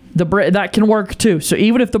three, that can work too. So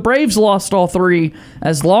even if the Braves lost all three,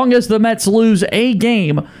 as long as the Mets lose a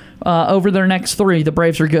game over their next three, the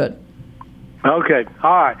Braves are good. Okay.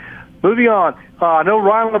 All right. Moving on. I know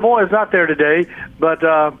Ryan Lavoie is not there today, but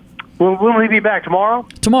will he be back tomorrow?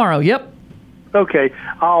 Tomorrow, yep. Okay.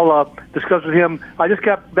 I'll discuss with him. I just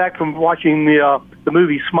got back from watching the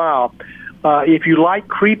movie Smile. If you like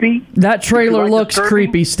creepy, that trailer looks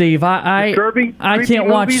creepy, Steve. I can't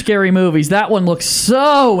watch scary movies. That one looks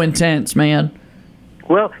so intense, man.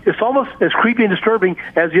 Well, it's almost as creepy and disturbing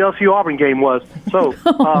as the LSU Auburn game was. So,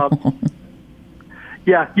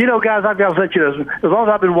 yeah, guys, I've got to let you know. As long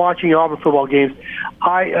as I've been watching Auburn football games,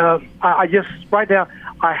 I just right now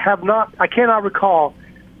I cannot recall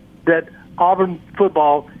that Auburn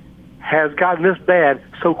football has gotten this bad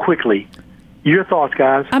so quickly. Your thoughts,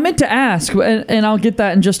 guys? I meant to ask, and I'll get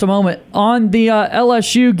that in just a moment. On the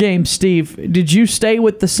LSU game, Steve, did you stay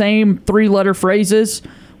with the same 3-letter phrases?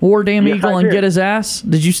 War damn Yes, eagle I and did. get his ass.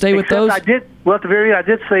 Did you stay with those? I did. Well, at the very end, I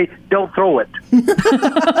did say, "Don't throw it."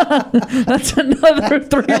 That's another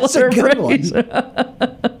 3-letter phrase.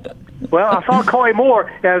 Well, I saw Coy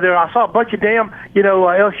Moore, and there I saw a bunch of damn,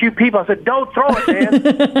 LSU people. I said, "Don't throw it,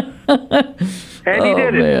 man," and he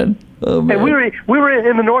did it. Oh, man. And we were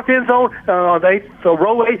in the north end zone, so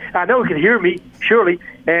row 8. I know he could hear me, surely,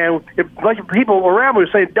 and a bunch of people around me were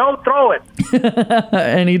saying, "Don't throw it,"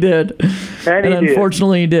 and he did. And he did.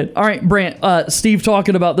 Unfortunately, he did. All right, Brant. Steve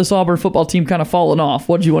talking about this Auburn football team kind of falling off.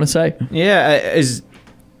 What did you want to say? Yeah,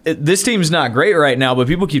 this team's not great right now, but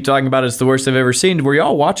people keep talking about it's the worst they've ever seen. Were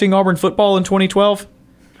y'all watching Auburn football in 2012?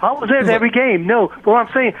 I was there every game. No, but what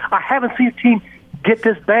I'm saying, I haven't seen a team get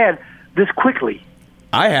this bad this quickly.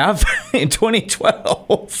 I have in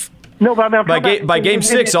 2012. No, but I'm by game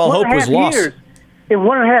 6, all hope was lost. In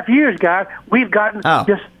 1.5 years, guys, we've gotten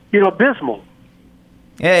just abysmal.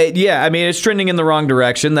 Yeah, I mean, it's trending in the wrong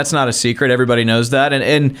direction. That's not a secret. Everybody knows that.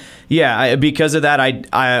 And because of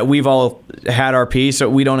that, we've all had our piece. So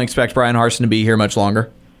we don't expect Brian Harsin to be here much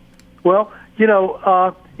longer. Well, even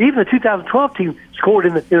the 2012 team scored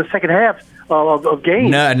in the second half of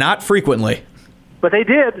games. No, not frequently. But they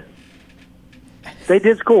did. They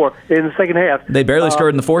did score in the second half. They barely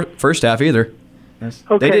scored in the first half either.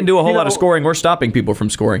 Okay, they didn't do a whole lot of scoring or stopping people from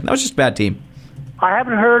scoring. That was just a bad team. I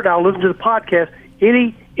haven't heard, I'll listen to the podcast,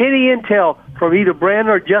 any intel from either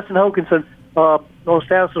Brandon or Justin Hokanson on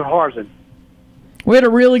status of Harsin. We had a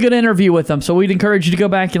really good interview with them, so we'd encourage you to go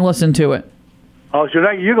back and listen to it. Oh, so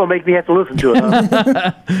now you're going to make me have to listen to it,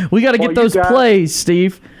 huh? We got to get those plays,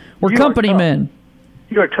 Steve. We're company men.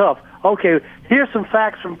 You're tough. Okay, here's some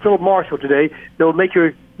facts from Philip Marshall today that will make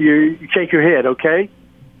you shake your head, okay?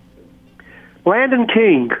 Landon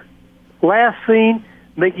King, last seen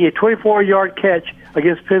making a 24-yard catch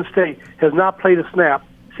against Penn State, has not played a snap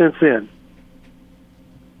since then.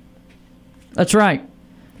 That's right.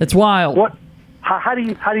 It's wild. What? How do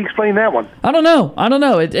you explain that one? I don't know.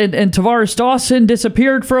 And Tavares Dawson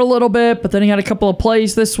disappeared for a little bit, but then he had a couple of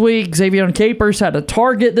plays this week. Xavier Capers had a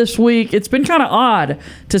target this week. It's been kind of odd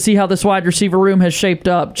to see how this wide receiver room has shaped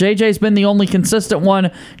up. JJ's been the only consistent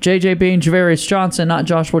one, JJ being Javarius Johnson, not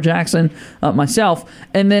Joshua Jackson, myself.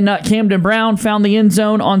 And then Camden Brown found the end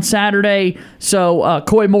zone on Saturday, so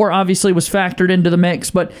Coy Moore obviously was factored into the mix,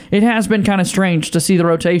 but it has been kind of strange to see the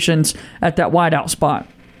rotations at that wideout spot.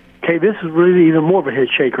 Okay, this is really even more of a head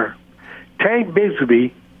shaker. Tank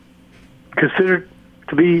Bigsby, considered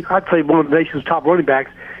to be, I'd say, one of the nation's top running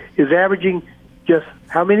backs, is averaging just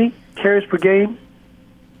how many carries per game?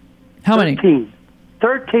 How many?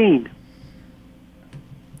 13.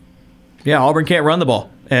 Yeah, Auburn can't run the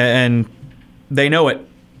ball, and they know it.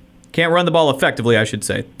 Can't run the ball effectively, I should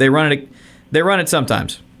say. They run it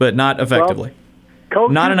sometimes, but not effectively. Well,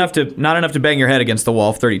 not enough to bang your head against the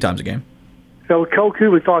wall 30 times a game. So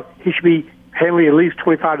Koku, we thought he should be handling at least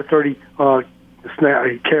 25 to 30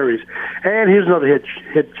 carries. And here's another head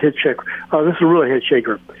shaker. This is a really head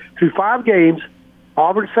shaker. Through 5 games,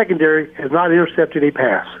 Auburn secondary has not intercepted a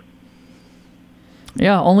pass.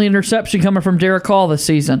 Yeah, only interception coming from Derek Hall this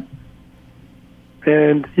season.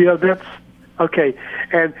 And, that's okay.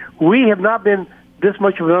 And we have not been this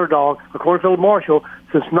much of an underdog, according to Philip Marshall,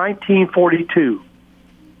 since 1942.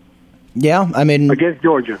 Yeah, I mean, against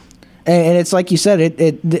Georgia. And it's like you said,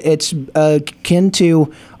 it's akin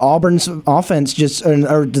to Auburn's offense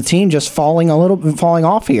or the team just falling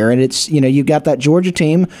off here. And it's, you've got that Georgia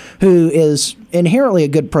team who is inherently a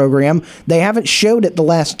good program. They haven't showed it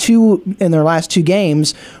in their last two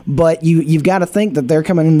games, but you've got to think that they're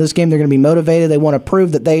coming in this game, they're going to be motivated. They want to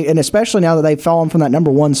prove that and especially now that they've fallen from that number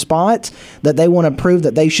 1 spot, that they want to prove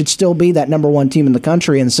that they should still be that number 1 team in the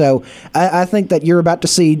country. And so I think that you're about to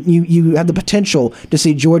see, you have the potential to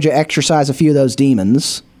see Georgia exercise a few of those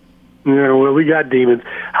demons. Yeah, well, we got demons.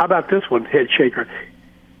 How about this one, head shaker?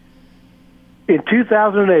 In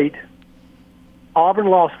 2008, Auburn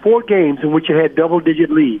lost 4 games in which it had double-digit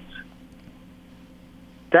leads.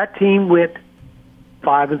 That team went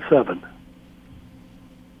 5-7.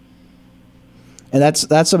 And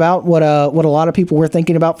that's about what a lot of people were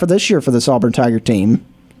thinking about for this year for this Auburn Tiger team.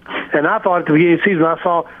 And I thought at the beginning of the season, I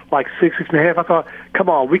saw like 6.5. I thought, come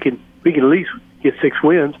on, we can at least get 6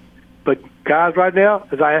 wins. But guys, right now,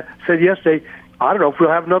 as I said yesterday, I don't know if we'll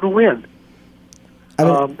have another win.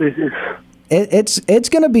 It's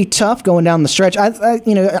going to be tough going down the stretch.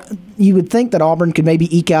 You would think that Auburn could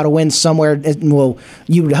maybe eke out a win somewhere. Well,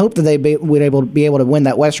 you would hope that they would be able to win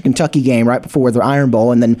that Western Kentucky game right before the Iron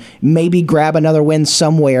Bowl, and then maybe grab another win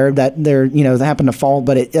somewhere that they happen to fall.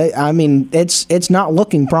 But it's not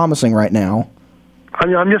looking promising right now.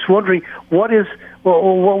 I'm just wondering what's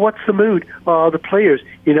the mood? The players,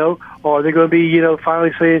 are they going to be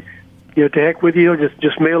finally saying, to heck with you,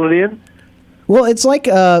 just mail it in? Well, it's like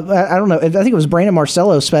I don't know. I think it was Brandon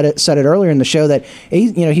Marcello said it earlier in the show that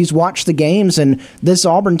he's watched the games, and this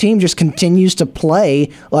Auburn team just continues to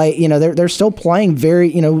play like they're still playing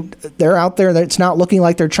very they're out there. It's not looking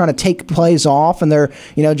like they're trying to take plays off, and they're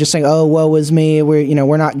just saying, oh, woe is me,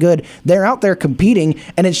 we're not good. They're out there competing,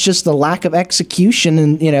 and it's just the lack of execution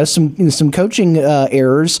and some coaching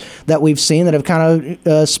errors that we've seen that have kind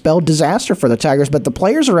of spelled disaster for the Tigers. But the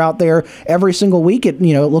players are out there every single week. It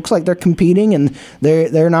looks like they're competing. And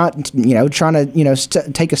they're not trying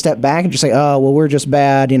to take a step back and just say, oh, well, we're just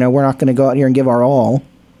bad, we're not going to go out here and give our all.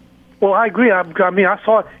 Well, I agree. I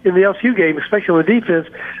saw it in the LSU game, especially on the defense.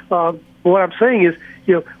 What I'm saying is,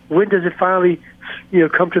 when does it finally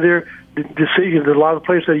come to their decision that a lot of the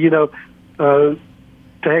players say, to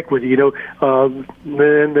heck with you,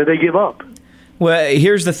 then they give up. Well,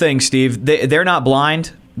 here's the thing, Steve. They're not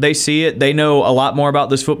blind. They see it. They know a lot more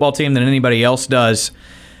about this football team than anybody else does.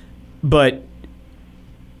 But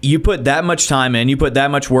you put that much time in, you put that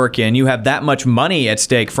much work in, you have that much money at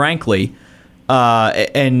stake, frankly,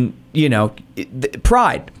 and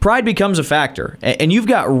pride becomes a factor. And you've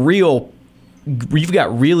got really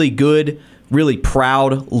good, really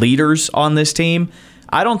proud leaders on this team.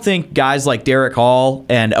 I don't think guys like Derek Hall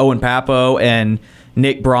and Owen Papo and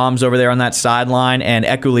Nick Brahms over there on that sideline, and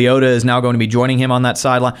Eku Leota is now going to be joining him on that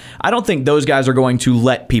sideline. I don't think those guys are going to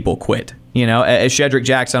let people quit. As Shedrick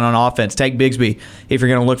Jackson on offense, Tank Bigsby, if you're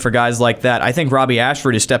going to look for guys like that. I think Robbie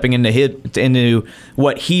Ashford is stepping into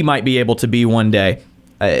what he might be able to be one day.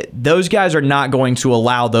 Those guys are not going to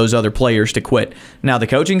allow those other players to quit. Now, the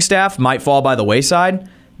coaching staff might fall by the wayside,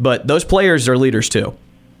 but those players are leaders too.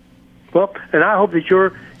 Well, and I hope that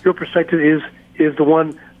your perspective is the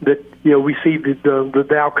one that we see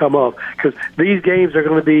the outcome of, because these games are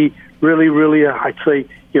going to be really, really, I'd say,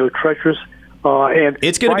 treacherous. And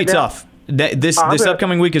it's going to be tough. This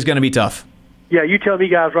upcoming week is going to be tough. Yeah, you tell me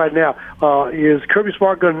guys right now, is Kirby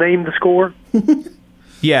Smart going to name the score?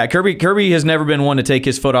 Yeah, Kirby has never been one to take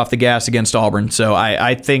his foot off the gas against Auburn, so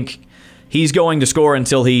I think he's going to score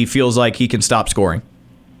until he feels like he can stop scoring.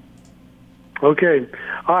 Okay.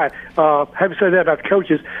 All right. Having said that about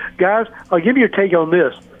coaches, guys, give me your take on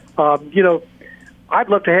this. I'd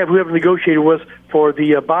love to have whoever the negotiator was for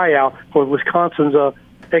the buyout for Wisconsin's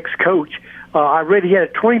ex-coach. I read he had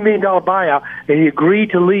a $20 million buyout, and he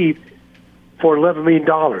agreed to leave for $11 million.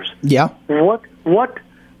 Yeah. What?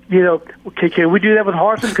 Can we do that with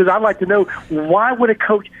Harsin? Because I'd like to know, why would a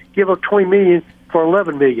coach give up $20 million for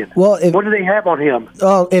 $11 million? Well, what do they have on him?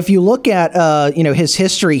 If you look at his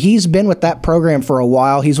history, he's been with that program for a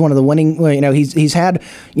while. He's one of the winning. He's had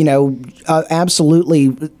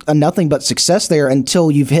absolutely nothing but success there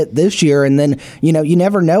until you've hit this year, and then you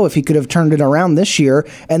never know if he could have turned it around this year.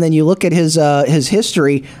 And then you look at his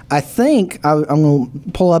history. I think I'm going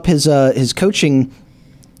to pull up his coaching.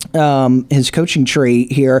 His coaching tree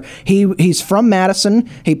here. He's from Madison.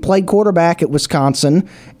 He played quarterback at Wisconsin,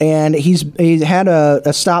 and he's had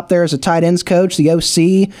a stop there as a tight ends coach, the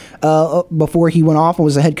OC, before he went off and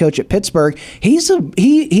was a head coach at Pittsburgh.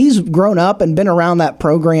 He's grown up and been around that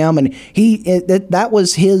program, and that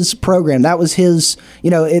was his program. That was his.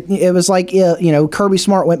 It was like Kirby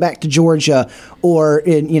Smart went back to Georgia, or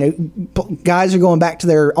guys are going back to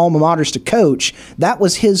their alma maters to coach. That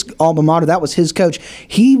was his alma mater. That was his coach.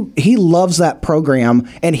 He loves that program,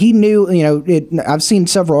 and he knew, I've seen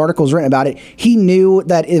several articles written about it. He knew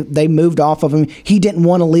that if they moved off of him, he didn't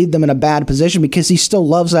want to leave them in a bad position because he still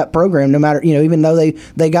loves that program, no matter, even though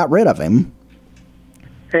they got rid of him.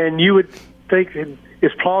 And you would think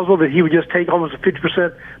it's plausible that he would just take almost a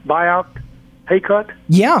 50% buyout pay cut?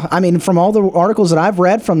 Yeah, I mean, from all the articles that I've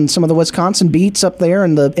read from some of the Wisconsin beats up there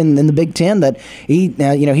in the Big Ten, that he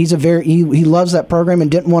loves that program and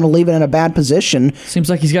didn't want to leave it in a bad position. Seems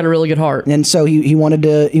like he's got a really good heart, and so he wanted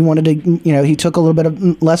to he took a little bit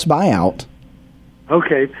of less buyout.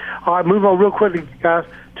 Okay, all right, move on real quickly, guys,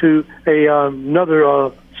 to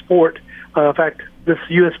another sport. In fact, this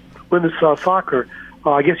U.S. women's soccer.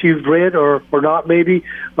 I guess you've read or not maybe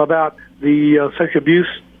about the sexual abuse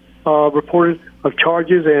reported of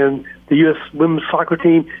charges and the U.S. women's soccer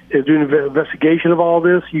team is doing an investigation of all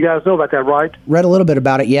this. You guys know about that, right? Read a little bit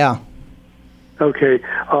about it, yeah. Okay.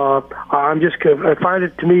 I find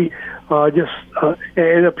it to me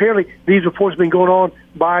and apparently these reports have been going on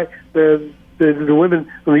by the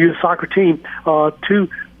women on the U.S. soccer team to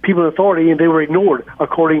people in authority, and they were ignored,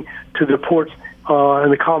 according to the reports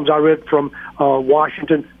and the columns I read from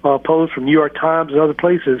Washington Post, from New York Times, and other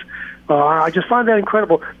places. I just find that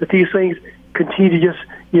incredible that these things continue to just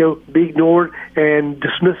be ignored and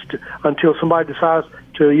dismissed until somebody decides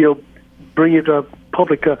to bring it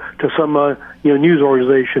public to some news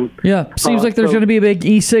organization. Yeah, seems like there's going to be a big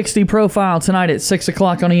E60 profile tonight at 6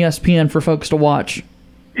 o'clock on ESPN for folks to watch.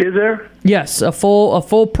 Is there? Yes, a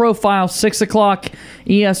full profile, 6 o'clock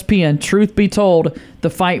ESPN. Truth be told, the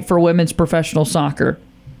fight for women's professional soccer.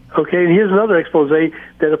 Okay, and here's another expose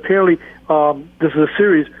that apparently this is a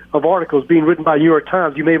series of articles being written by New York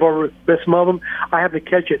Times. You may have already read some of them. I happened to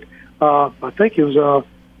catch it. I think it was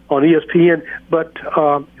on ESPN, but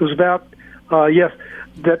it was about,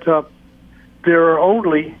 that there are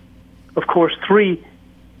only, of course, 3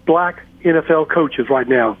 black NFL coaches right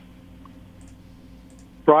now.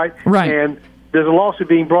 Right? Right. And there's a lawsuit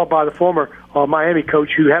being brought by the former Miami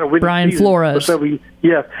coach who had a winning Brian season Flores. for several years.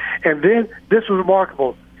 Yes. And then this was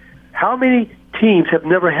remarkable. How many teams have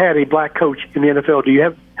never had a black coach in the NFL? Do you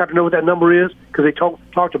happen to know what that number is? Because they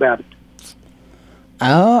talked about it. I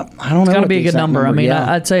don't know. It's got to be a good number. I mean,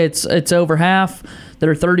 I'd say it's over half. There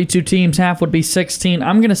are 32 teams. Half would be 16.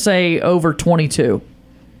 I'm going to say over 22.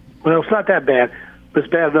 Well, it's not that bad, but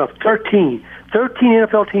it's bad enough. 13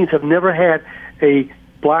 NFL teams have never had a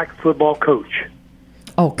black football coach.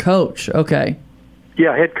 Oh, coach. Okay.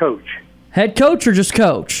 Yeah, head coach. Head coach or just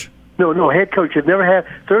coach? No, head coach. They've never had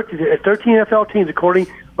 13 NFL teams, according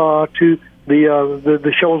to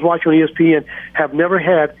the show I was watching on ESPN, have never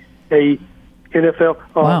had a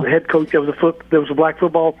NFL head coach that was a black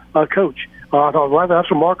football coach. I thought, wow,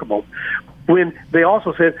 that's remarkable. When they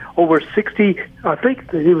also said over 60, I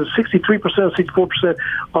think it was 63%, 64%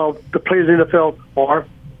 of the players in the NFL are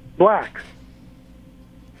black.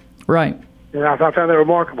 Right. And I found that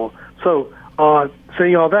remarkable. So,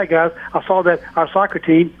 saying all that, guys, I saw that our the soccer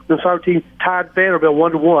team tied Vanderbilt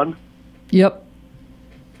 1-1. Yep.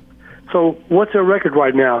 So, what's their record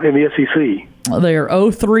right now in the SEC? They are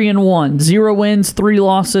 0-3-1, 0 wins, 3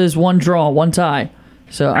 losses, 1 draw, 1 tie.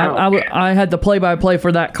 So I had the play-by-play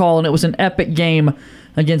for that call, and it was an epic game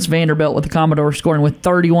against Vanderbilt with the Commodores scoring with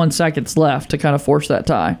 31 seconds left to kind of force that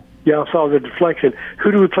tie. Yeah, I saw the deflection.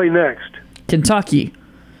 Who do we play next? Kentucky.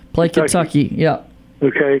 Kentucky. Yeah.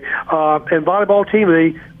 Okay. And volleyball team,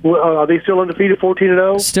 are they still undefeated,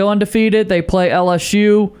 14-0? Still undefeated. They play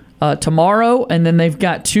LSU tomorrow, and then they've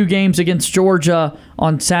got 2 games against Georgia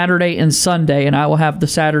on Saturday and Sunday, and I will have the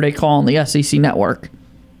Saturday call on the SEC Network.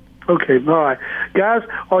 Okay, all right. Guys,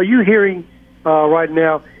 are you hearing right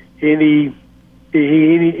now any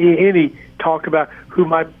talk about who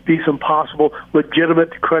might be some possible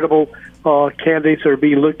legitimate, credible candidates that are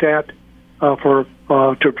being looked at to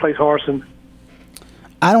replace Harsin?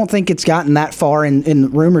 I don't think it's gotten that far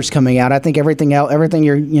in rumors coming out. I think everything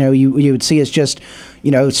you would see is just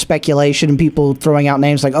speculation and people throwing out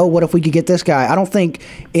names like, oh, what if we could get this guy? I don't think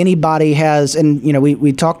anybody has, and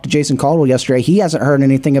we talked to Jason Caldwell yesterday. He hasn't heard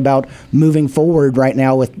anything about moving forward right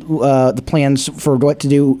now with the plans for what to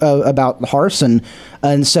do about Harsin,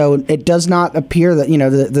 and so it does not appear that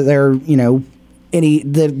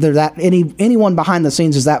anyone behind the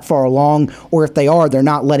scenes is that far along, or if they are, they're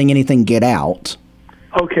not letting anything get out.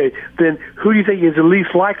 Okay, then who do you think is the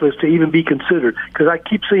least likely to even be considered? Because I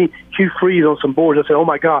keep seeing Hugh Freeze on some boards. I say, oh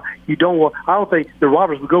my God, I don't think the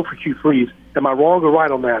Roberts would go for Hugh Freeze. Am I wrong or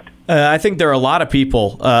right on that? I think there are a lot of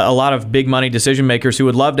people, a lot of big money decision makers who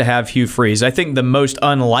would love to have Hugh Freeze. I think the most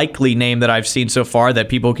unlikely name that I've seen so far that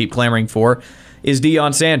people keep clamoring for is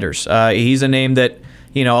Deion Sanders. He's a name that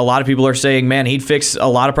a lot of people are saying, man, he'd fix a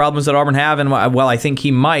lot of problems that Auburn have, and while I think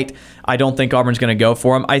he might, I don't think Auburn's going to go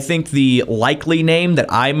for him. I think the likely name that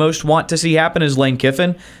I most want to see happen is Lane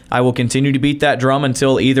Kiffin. I will continue to beat that drum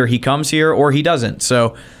until either he comes here or he doesn't.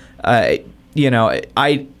 So, I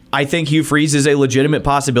think Hugh Freeze is a legitimate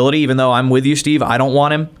possibility, even though I'm with you, Steve. I don't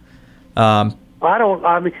want him. I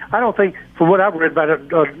don't think, from what I've read about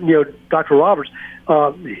Dr. Roberts,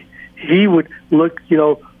 he would look,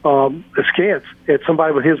 askance at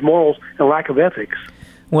somebody with his morals and lack of ethics.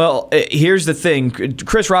 Well, here's the thing.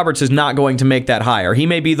 Chris Roberts is not going to make that hire. He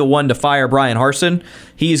may be the one to fire Brian Harsin.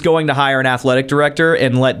 He's going to hire an athletic director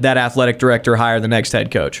and let that athletic director hire the next head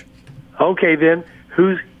coach. Okay, then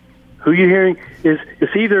who's who you're hearing is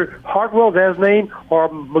it's either Hartwell, that's his name, or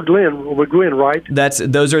McGlynn, right?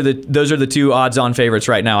 Those are the two odds-on favorites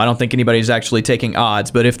right now. I don't think anybody's actually taking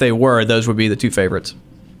odds, but if they were, those would be the two favorites.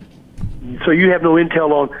 So you have no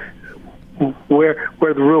intel on where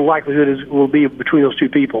the real likelihood will be between those two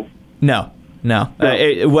people? No.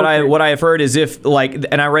 What I have heard is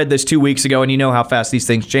and I read this 2 weeks ago, and you know how fast these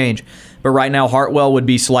things change, but right now Hartwell would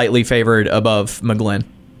be slightly favored above McGlynn.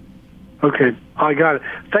 Okay, I got it.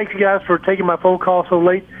 Thank you guys for taking my phone call so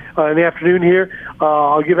late in the afternoon here.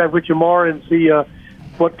 I'll get back with you tomorrow and see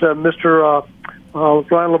what Mr.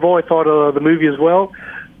 Ryan Lavoie thought of the movie as well.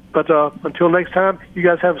 But until next time, you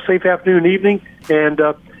guys have a safe afternoon and evening. And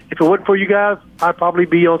if it wasn't for you guys, I'd probably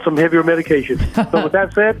be on some heavier medication. So with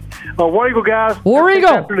that said, War Eagle, guys. War Eagle.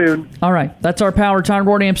 Afternoon. All right, that's our power time.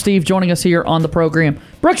 Roarnam Steve joining us here on the program.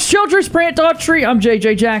 Brooks Childress, Brant Daughtry, I'm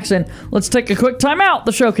JJ Jackson. Let's take a quick time out.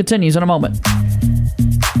 The show continues in a moment.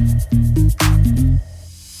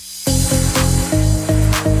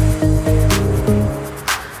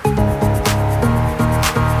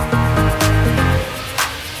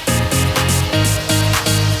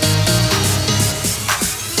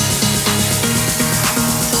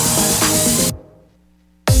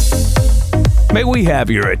 May we have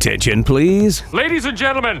your attention, please? Ladies and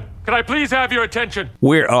gentlemen, can I please have your attention?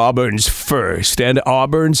 We're Auburn's first and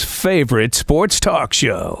Auburn's favorite sports talk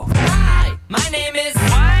show. Hi, my name is...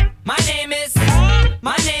 What? My name is...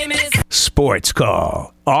 My name is... Sports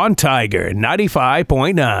Call on Tiger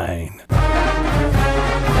 95.9.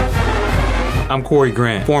 I'm Corey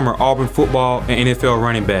Grant, former Auburn football and NFL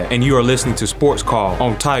running back, and you are listening to Sports Call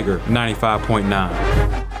on Tiger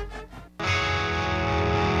 95.9.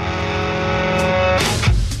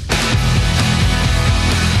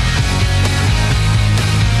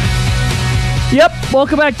 Yep,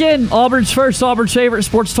 welcome back in. Auburn's first, Auburn's favorite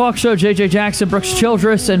sports talk show. JJ Jackson, Brooks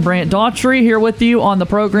Childress, and Brant Daughtry here with you on the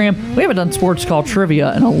program. We haven't done Sports Call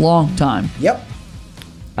Trivia in a long time. Yep.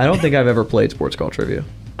 I don't think I've ever played Sports Call Trivia.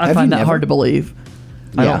 I find that hard to believe.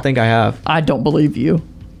 I don't think I have. I don't believe you.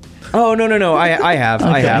 Oh, no. I have. Okay,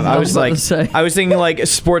 I have. I was I was thinking like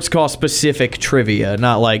Sports Call specific trivia,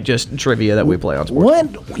 not like just trivia that we play on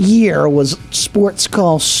Sports Call. What year was Sports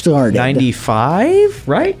Call started? 95,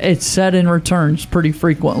 right? It's set in returns pretty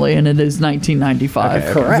frequently, and it is 1995.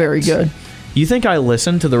 Okay. Correct. Very good. You think I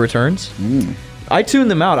listen to the returns? I tune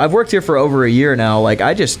them out. I've worked here for over a year now. Like,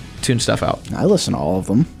 I just tune stuff out. I listen to all of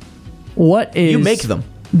them. What is... You make them.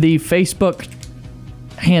 The Facebook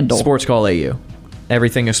handle? Sports Call AU.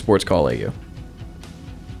 Everything is Sports Call AU.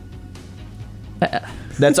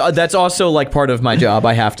 That's also like part of my job.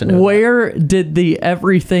 I have to know. Where did the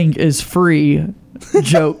everything is free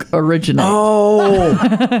joke originate?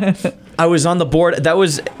 Oh, I was on the board. That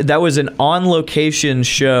was an on-location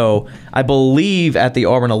show, I believe, at the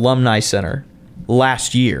Auburn Alumni Center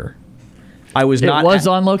last year. I was not. It was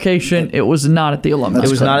on location. It was not at the Alumni. It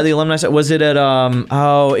was not at the Alumni Center. Was it at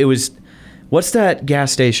it was. What's that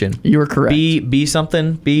gas station? You were correct. B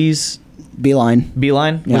something? Bees? Beeline.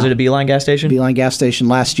 Beeline? Yeah. Was it a Beeline gas station? Beeline gas station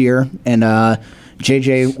last year, and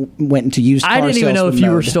JJ went into used car I didn't even know if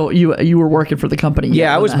you were still you were working for the company.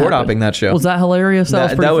 Yeah, I was board happened. hopping that show. Was that hilarious? That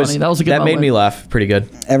was pretty funny. That was a good That moment. made me laugh pretty good.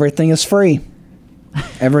 Everything is free.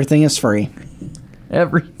 Everything is free.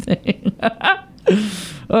 Everything.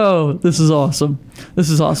 Oh, this is awesome. This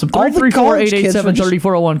is awesome. All the college kids were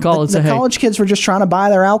 334-887-3401. Call us. The college kids were just trying to buy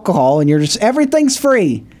their alcohol, and you're just, everything's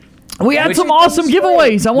free. We had some awesome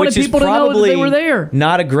giveaways. I wanted people to know that they were there.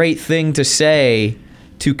 Not a great thing to say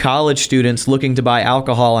to college students looking to buy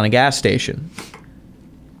alcohol in a gas station.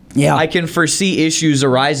 Yeah. I can foresee issues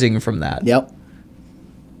arising from that. Yep.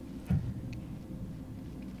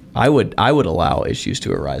 I would allow issues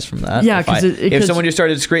to arise from that. Yeah, if someone just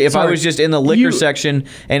started screaming, if I was just in the liquor section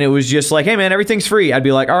and it was just like, hey man, everything's free, I'd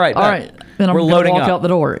be like, all right, then I'm we're gonna loading walk up. out the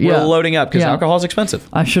door. We're Yeah. loading up because Yeah. alcohol's expensive.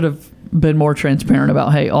 I should have been more transparent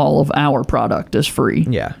about, hey, all of our product is free.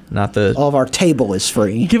 Yeah, not the... All of our table is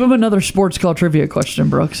free. Give him another Sports Call trivia question,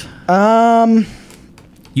 Brooks.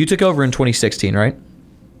 You took over in 2016, right?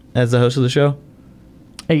 As the host of the show?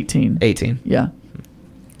 18. Yeah.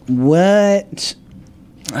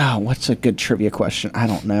 What's a good trivia question? I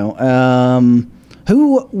don't know.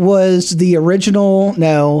 Who was the original?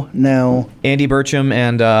 No. Andy Burcham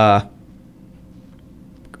and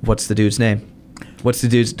what's the dude's name? What's the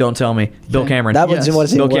dude's? Don't tell me. Bill Cameron. That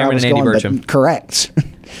was Bill Cameron and Andy Burcham. Correct.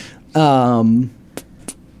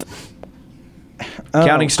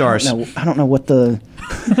 Counting Stars. I don't know what the...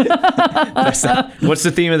 What's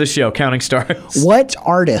the theme of the show? Counting Stars. What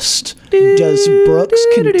artist does Brooks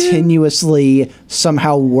continuously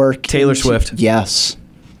somehow work? Taylor Swift. Yes.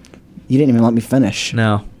 You didn't even let me finish.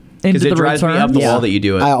 No. Because it drives me up the wall that you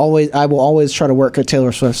do it. I will always try to work a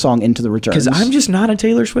Taylor Swift song into the returns. Because I'm just not a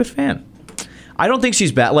Taylor Swift fan. I don't think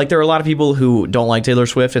she's bad. Like, there are a lot of people who don't like Taylor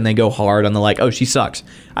Swift and they go hard on the like, oh, she sucks.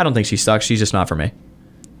 I don't think she sucks. She's just not for me.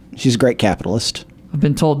 She's a great capitalist. I've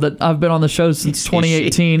been told that I've been on the show since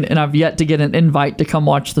 2018, and I've yet to get an invite to come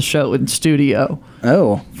watch the show in studio.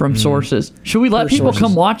 Oh. From sources. Should we let people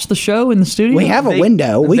come watch the show in the studio? We have a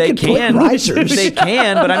window. We could put risers. They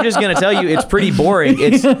can, but I'm just going to tell you, it's pretty boring.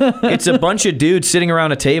 It's a bunch of dudes sitting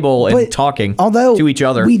around a table and talking to each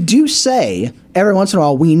other. We do say every once in a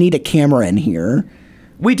while we need a camera in here.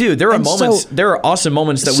 We do. There are moments. There are awesome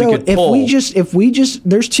moments that we could pull. If we just,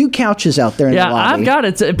 there's 2 couches out there in the lobby. I've got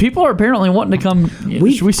it. People are apparently wanting to come.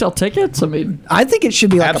 Should we sell tickets? I mean, I think it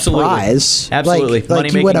should be like Absolutely. a prize. Absolutely.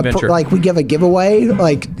 Money-making venture. Like we give a giveaway.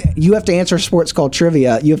 Like you have to answer Sports Call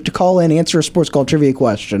trivia. You have to call in, answer a Sports Call trivia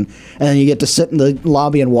question, and then you get to sit in the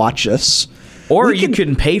lobby and watch us. Or you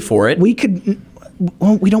can pay for it. We could.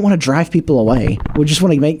 Well, we don't want to drive people away. We just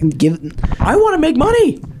want to give. I want to make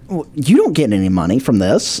money. You don't get any money from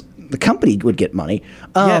this. The company would get money.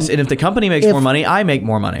 Yes, and if the company makes more money, I make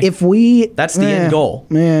more money. That's the end goal.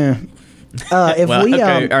 Yeah. All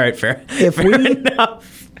right, fair. If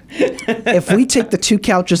we take the 2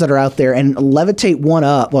 couches that are out there and levitate one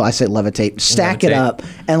up, well, I say levitate, stack it up,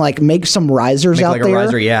 and like make some risers out like there. A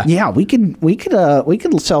riser, yeah. Yeah, we could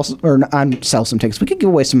sell sell some tickets. We could give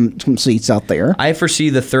away some seats out there. I foresee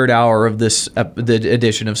the 3rd hour of this the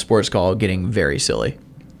edition of Sports Call getting very silly.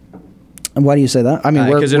 And why do you say that? I mean,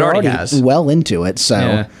 we're already well into it, so.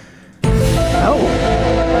 Yeah. Oh.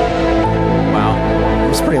 Wow. It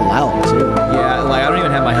was pretty loud, too. Yeah, like I don't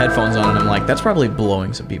even have my headphones on, and I'm like, that's probably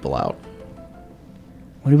blowing some people out.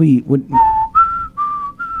 What?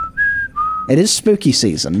 It is spooky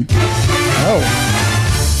season.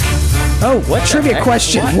 Oh, what trivia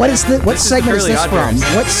question? What segment is this from?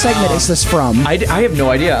 What segment is this from? I have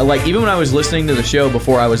no idea. Like, even when I was listening to the show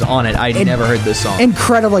before I was on it, I never heard this song.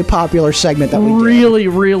 Incredibly popular segment that we did.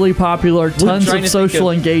 Really popular. Tons of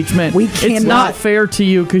social engagement. It's not fair to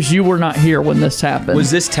you because you were not here when this happened.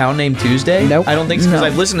 Was this Town Name Tuesday? Nope. I don't think so, because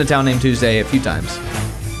I've listened to Town Name Tuesday a few times.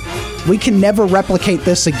 We can never replicate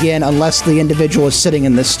this again unless the individual is sitting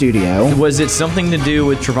in this studio. Was it something to do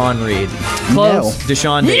with Trevon Reed? Close. No.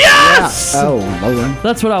 Deshaun Davis? Yes! Yeah. Oh, Lord.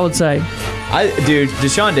 That's what I would say. Dude,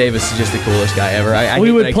 Deshaun Davis is just the coolest guy ever.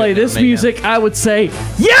 We would play this music. I would say,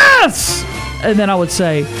 yes! And then I would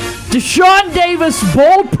say, Deshaun Davis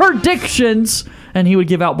bold predictions. And he would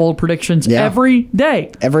give out bold predictions every day.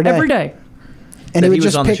 Every day. And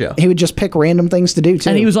he would just pick random things to do, too.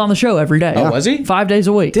 And he was on the show every day. Oh, was he? 5 days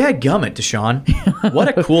a week. Dadgummit, Deshaun.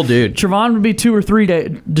 What a cool dude. Trevon would be 2 or 3 days.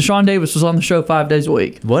 Deshaun Davis was on the show 5 days a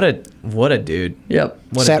week. What a dude. Yep.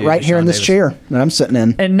 Sat right here in this chair that I'm sitting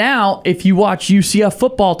in. And now, if you watch UCF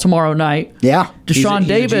football tomorrow night, Deshaun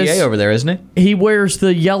Davis, he's a GA over there, isn't he? He wears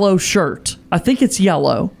the yellow shirt. I think it's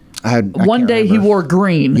yellow. One day remember. he wore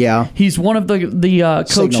green. Yeah. He's one of the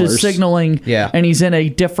coaches signaling. Yeah. And he's in a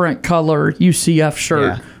different color UCF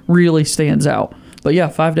shirt. Yeah. Really stands out. But yeah,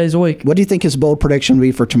 5 days a week. What do you think his bold prediction would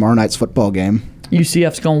be for tomorrow night's football game?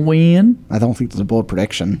 UCF's going to win. I don't think there's a bold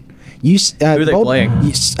prediction. Who are they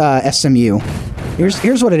playing? SMU.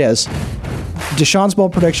 Here's what it is. Deshaun's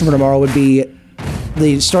bold prediction for tomorrow would be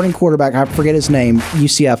the starting quarterback, I forget his name,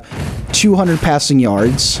 UCF, 200 passing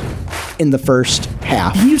yards in the first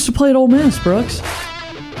half. He used to play at Ole Miss, Brooks.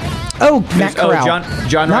 Oh, Matt Corral.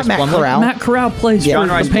 John Not Rice Matt Plumlee? Corral. Matt Corral plays John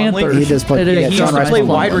for Rice the Panthers. Plumlee? He does play. He He used to play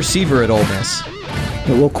wide receiver at Ole Miss.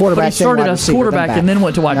 Well, quarterback. But he started as quarterback and then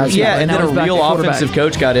went to wide receiver. Yeah, and now then a he's back real at quarterback. offensive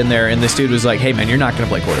coach got in there, and this dude was like, hey, man, you're not going to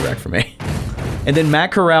play quarterback for me. And then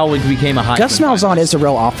Matt Corral became a high. Gus Malzahn is a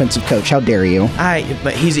real offensive coach. How dare you?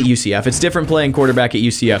 But he's at UCF. It's different playing quarterback at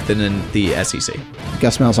UCF than in the SEC.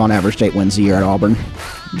 Gus Malzahn averaged 8 wins a year at Auburn.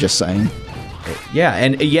 Just saying. Yeah,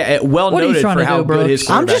 and well What are you noted trying for to how do, Brooks? good his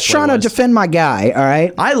I'm quarterback just trying play to was. defend my guy, all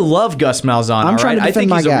right? I love Gus Malzahn. I'm all trying right? to I think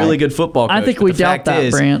defend he's my a guy. really good football coach. I think but we the doubt fact that,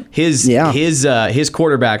 is, Brant. His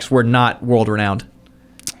quarterbacks were not world renowned.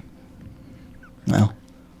 Well,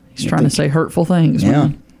 He's trying to say hurtful things. yeah.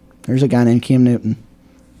 Man. There's a guy named Cam Newton.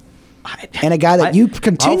 And a guy that you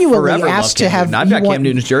continually forever love ask to Cam have. Newton. I've got Cam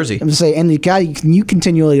Newton's jersey. I'm going to say, and the guy you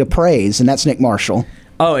continually appraise, and that's Nick Marshall.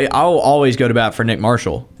 Oh, I'll always go to bat for Nick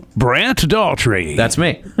Marshall. Brant Daltrey. That's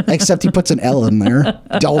me. Except he puts an L in there.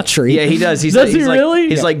 Daltrey. Yeah, he does. He's Does like, he really?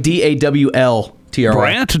 He's like DAWLTRY.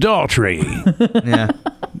 Brant Daltrey. Yeah.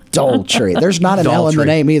 Daltrey. There's not an L in the Daltrey.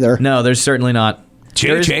 name either. No, there's certainly not.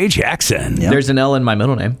 J.J. Jackson. There's an L in my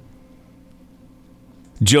middle name.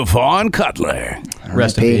 Javon Cutler.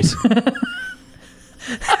 Rest in peace.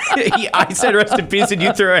 I said rest in peace, and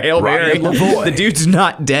you threw a Hail Mary. Ryan Lavoie. The dude's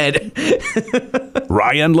not dead.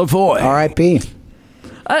 Ryan Lavoie. R.I.P.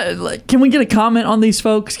 Can we get a comment on these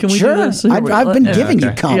folks? Can we Sure. do this? I've been giving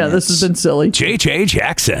you comments. Yeah, this has been silly. J.J.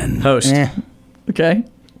 Jackson. Host. Okay.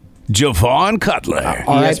 Javon Cutler.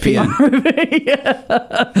 ESPN.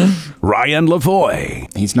 Ryan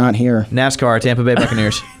Lavoie. He's not here. NASCAR, Tampa Bay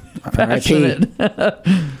Buccaneers. R.I.P.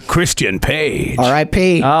 Christian Page.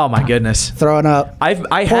 R.I.P. Oh my goodness. Throwing up. I Pour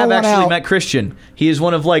have one actually out. met Christian. He is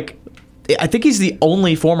one of I think he's the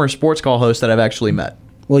only former sports call host that I've actually met.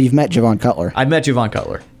 Well, you've met Javon Cutler. I met Javon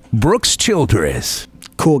Cutler. Brooks Childress.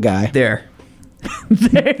 Cool guy. There.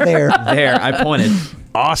 There. I pointed.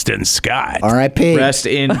 Austin Scott. R.I.P. Rest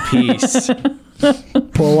in peace.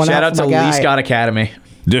 Pull one Shout out out for to my guy. Lee Scott Academy.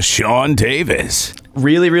 Deshaun Davis.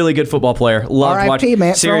 Really, really good football player. Loved R.I.P., watching.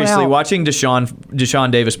 man. Seriously, Thrown out. watching Deshaun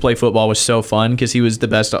Davis play football was so fun because he was the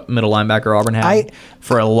best middle linebacker Auburn had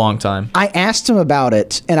for a long time. I asked him about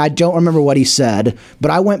it, and I don't remember what he said, but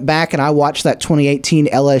I went back and I watched that 2018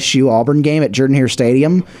 LSU Auburn game at Jordan-Hare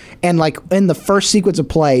Stadium, and in the first sequence of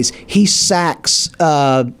plays, he sacks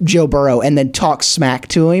Joe Burrow and then talks smack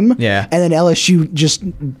to him. Yeah. And then LSU just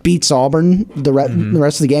beats Auburn the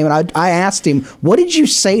rest of the game, and I asked him, what did you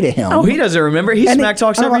say to him? Oh, he doesn't remember. He smack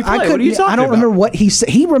talks every play. What are you talking I don't about? remember what he said.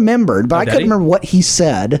 He remembered, but I couldn't remember what he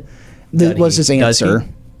said. That was his answer.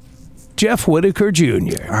 Jeff Whitaker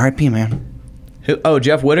Jr. R.I.P. man.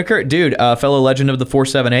 Jeff Whitaker, dude, fellow legend of the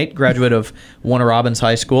 478, graduate of Warner Robins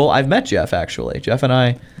High School. I've met Jeff actually. Jeff and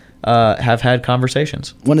I have had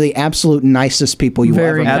conversations. One of the absolute nicest people you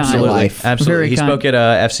ever met in your life. Absolutely. Very He kind. spoke at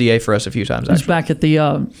FCA for us a few times. He's Actually, back at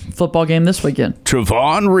the football game this weekend.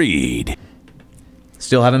 Trevon Reed.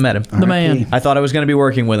 still haven't met him. The man. I thought I was going to be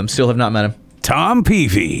working with him. Still have not met him. Tom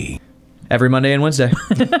Peavy. Every Monday and Wednesday.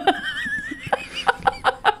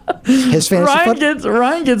 His fantasy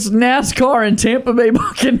Ryan gets NASCAR and Tampa Bay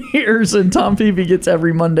Buccaneers, and Tom Peavy gets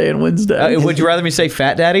every Monday and Wednesday. Would you rather me say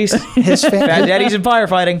Fat Daddies? His Fat Daddies in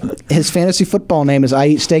firefighting. His fantasy football name is I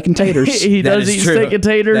Eat Steak and Taters. He That does is eat true. steak and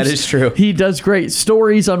taters. That is true. He does great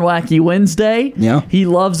stories on Wacky Wednesday. Yeah. He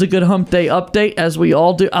loves a good hump day update, as we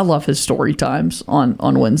all do. I love his story times on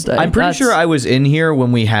Wednesday. I'm pretty sure I was in here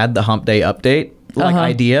when we had the Hump Day update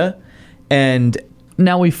idea, and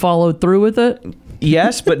now we followed through with it.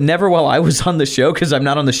 Yes, but never while I was on the show because I'm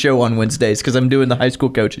not on the show on Wednesdays because I'm doing the high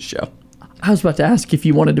school coaches show. I was about to ask if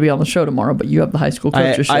you wanted to be on the show tomorrow, but you have the high school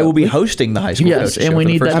coaches show. I will be hosting the high school coaches show. Yes, and we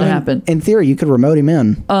need that to happen. In theory, you could remote him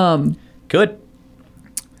in. Good.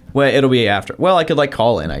 Well, it'll be after. Well, I could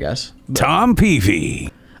call in, I guess. Tom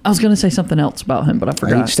Peavy. I was going to say something else about him, but I I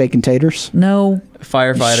forgot. Eat Steak and Taters. No.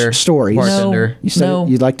 Firefighter. Stories. Bartender. You said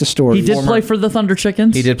you'd like to story. He did play for the Thunder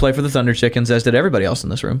Chickens. He did play for the Thunder Chickens, as did everybody else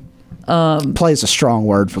in this room. Play is a strong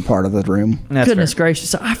word for part of the room. That's Goodness fair.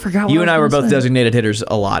 gracious. I forgot what You and I were was both gonna say. designated hitters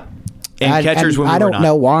a lot. And catchers when we I were don't not.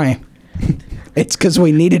 know why. It's because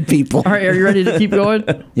we needed people. All right, are you ready to keep going?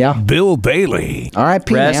 Yeah. Bill Bailey.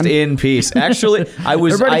 R.I.P. Rest man. in peace. Actually,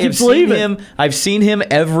 Everybody I have keeps seen leaving. him. I've seen him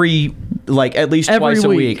every at least Every twice a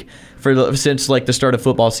week. week since the start of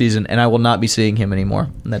football season, and I will not be seeing him anymore,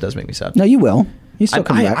 and that does make me sad. No, you will. He's still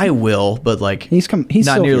coming back. I will, but He's not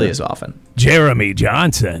still nearly here. as often. Jeremy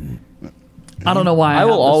Johnson. I don't know why. I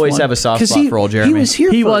will have this always one. have a soft 'Cause spot for old Jeremy. He was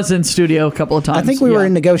here. He for- was in studio a couple of times. I think we were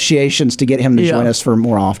in negotiations to get him to Yeah. join us for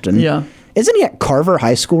more often. Yeah. Isn't he at Carver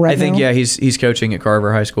High School right now? I think he's coaching at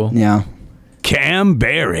Carver High School. Yeah. Cam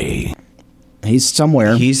Berry. He's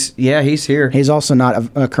somewhere. He's here. He's also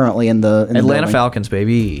not currently in the Atlanta building. Falcons,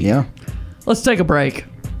 baby. Yeah. Let's take a break.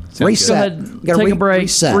 Reset. Go ahead, Gotta take a break,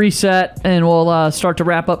 reset. and we'll start to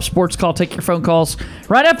wrap up Sports Call. Take your phone calls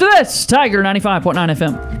right after this. Tiger 95.9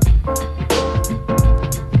 FM.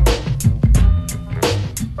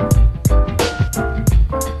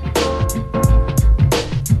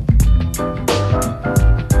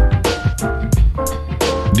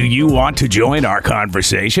 Do you want to join our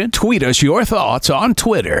conversation? Tweet us your thoughts on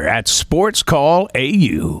Twitter at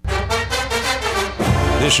SportsCallAU.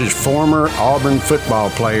 This is former Auburn football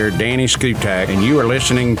player Danny Skutak, and you are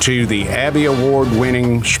listening to the Abby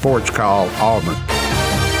Award-winning Sports Call Auburn.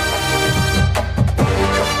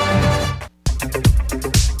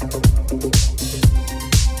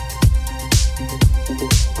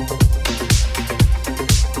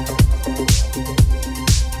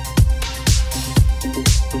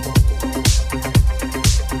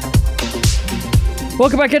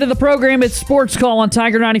 Welcome back into the program. It's Sports Call on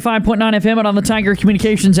Tiger 95.9 FM and on the Tiger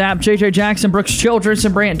Communications app. JJ Jackson, Brooks Childress,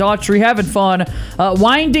 and Brant Daughtry having fun.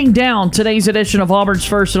 Winding down today's edition of Auburn's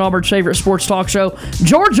first and Auburn's favorite sports talk show,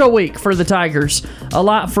 Georgia Week for the Tigers. A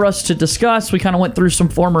lot for us to discuss. We kind of went through some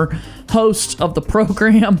former hosts of the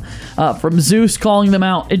program, from Zeus calling them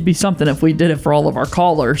out. It'd be something if we did it for all of our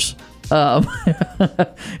callers.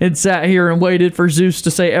 And sat here and waited for Zeus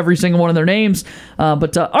to say every single one of their names.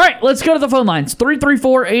 But all right, let's go to the phone lines.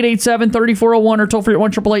 334-887-3401 or toll free at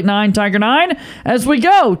 1-888-9-TIGER-9 as we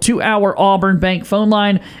go to our Auburn Bank phone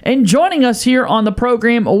line. And joining us here on the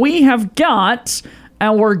program, we have got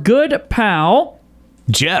our good pal,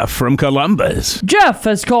 Jeff from Columbus. Jeff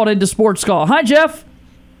has called into Sports Call. Hi, Jeff.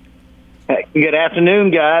 Hey, good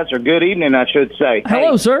afternoon, guys, or good evening, I should say.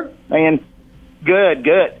 Hello, sir. Man, good.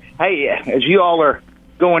 Hey, as you all are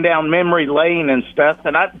going down memory lane and stuff,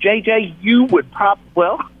 and JJ, you would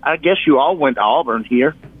I guess you all went to Auburn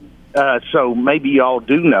here, so maybe you all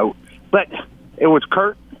do know. But it was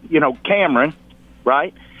Kurt, Cameron,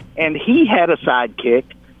 right? And he had a sidekick.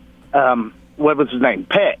 What was his name?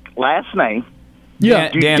 Peck. Last name. Yeah,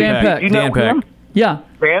 Dan Peck. Do you know him? Yeah.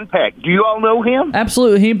 Dan Peck. Do you all know him?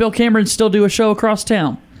 Absolutely. He and Bill Cameron still do a show across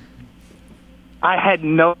town. I had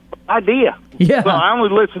no idea. Yeah. Well, I only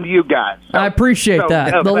listen to you guys. So, I appreciate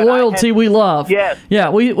that. The loyalty we love. Yes. Yeah,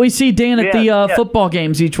 we see Dan at the yes. football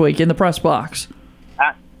games each week in the press box.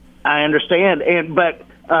 I understand. But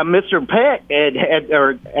Mr. Peck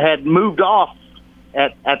had moved off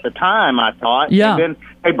at the time, I thought. Yeah. And then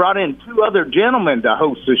they brought in two other gentlemen to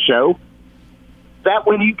host the show. Is that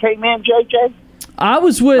when you came in, JJ? I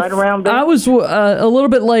was with. Right around there? I was a little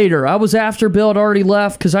bit later. I was after Bill had already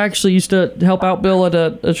left because I actually used to help out Bill at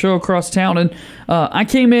a show across town, and I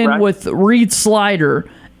came in with Reed Slider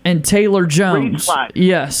and Taylor Jones. Reed Slider.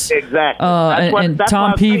 Yes, exactly. And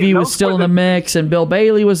Tom Peavy was still in the mix, and Bill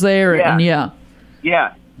Bailey was there. Yeah.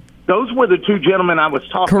 Those were the two gentlemen I was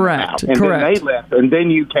talking about. And Correct. then they left, and then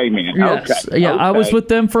you came in. Yes. Okay. Yeah, I was with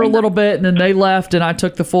them for a little bit, and then they left, and I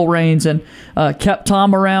took the full reins and kept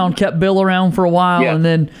Tom around, kept Bill around for a while, and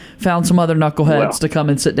then found some other knuckleheads to come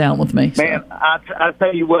and sit down with me. Man, I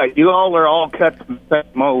tell you what, you all are all cut from the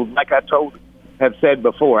same mold. Like I have said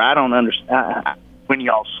before, I don't understand when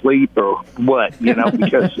y'all sleep or what,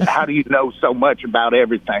 because how do you know so much about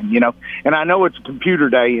everything, And I know it's computer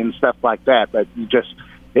day and stuff like that, but you just...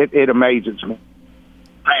 It amazes me.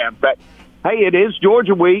 But hey, it is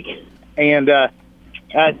Georgia Week, and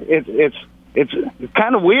it's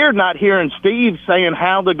kind of weird not hearing Steve saying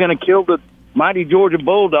how they're going to kill the mighty Georgia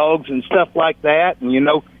Bulldogs and stuff like that. And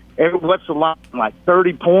what's the line, like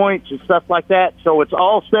 30 points and stuff like that. So it's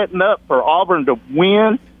all setting up for Auburn to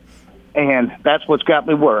win, and that's what's got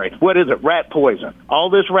me worried. What is it? Rat poison. All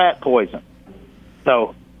this rat poison.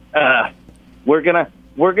 So we're gonna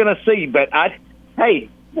see. But hey.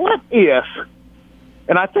 What if,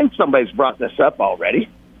 and I think somebody's brought this up already,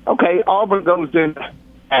 okay, Auburn goes into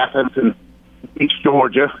Athens and beats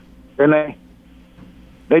Georgia, and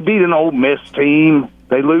they beat an Ole Miss team,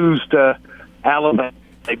 they lose to Alabama,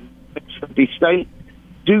 they beat Mississippi State.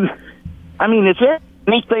 Is there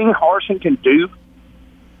anything Harsin can do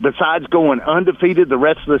besides going undefeated the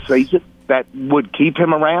rest of the season that would keep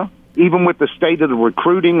him around, even with the state of the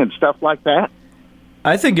recruiting and stuff like that?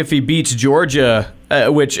 I think if he beats Georgia,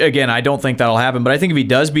 which, again, I don't think that'll happen, but I think if he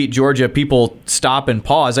does beat Georgia, people stop and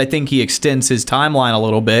pause. I think he extends his timeline a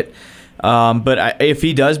little bit. But if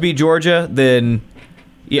he does beat Georgia, then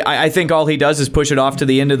I think all he does is push it off to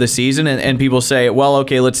the end of the season, and people say, well,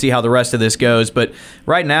 okay, let's see how the rest of this goes. But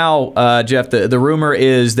right now, Jeff, the rumor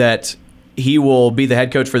is that he will be the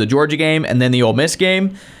head coach for the Georgia game and then the Ole Miss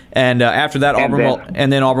game. And after that,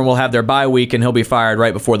 Auburn will have their bye week, and he'll be fired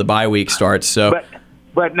right before the bye week starts. So.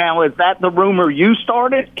 But now, is that the rumor you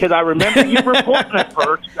started? Because I remember you reporting it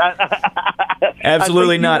first.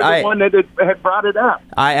 Absolutely not. I think you were the one that had brought it up.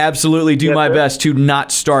 I absolutely do my best to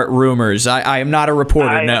not start rumors. I am not a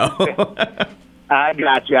reporter, no. I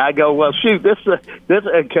got you. I go, well, shoot, this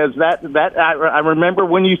because that I remember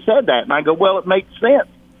when you said that, and I go, well, it makes sense.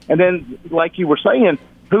 And then, like you were saying,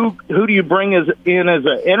 who do you bring in as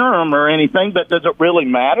an interim or anything? But does it really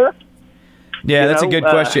matter? Yeah, that's a good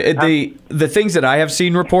question. The things that I have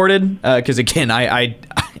seen reported, because again, I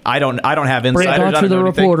don't have insiders. Brant, the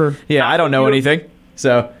reporter. Yeah, I don't know anything.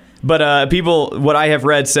 So, but people, what I have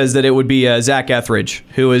read says that it would be Zach Etheridge,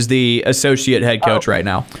 who is the associate head coach right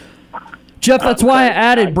now. Jeff, that's why I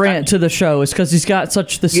added Brant to the show, is because he's got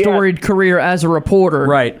such the storied career as a reporter.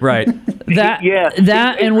 Right.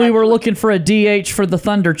 And we were looking for a DH for the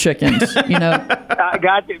Thunder Chickens, you know. I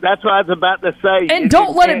got you. That's what I was about to say. And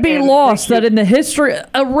don't let it be lost that in the history,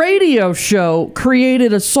 a radio show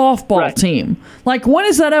created a softball team. Like, when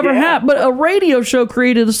has that ever happened? But a radio show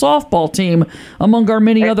created a softball team among our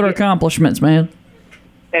many other accomplishments, man.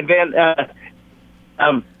 And then,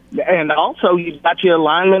 and also you got your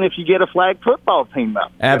alignment if you get a flag football team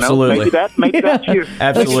up. Absolutely. You know? Maybe that's your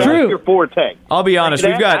Absolutely. That's your forte. I'll be honest.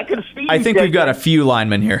 Maybe We've got. I think we've got a few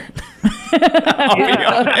linemen here. I'll be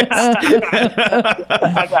honest.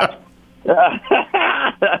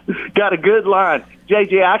 Got a good line,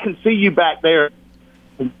 JJ. I can see you back there.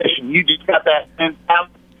 You just got that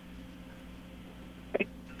mentality.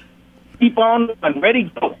 Keep on and ready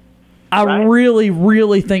to go. I really,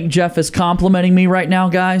 really think Jeff is complimenting me right now,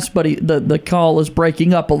 guys, but the call is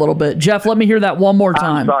breaking up a little bit. Jeff, let me hear that one more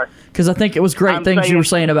time. Because I think it was great things you were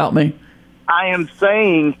saying about me. I am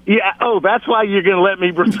saying, that's why you're going to let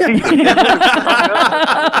me repeat.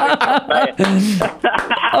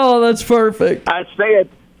 Oh, that's perfect. I said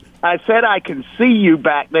I can see you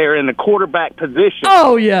back there in the quarterback position.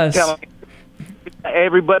 Oh, yes.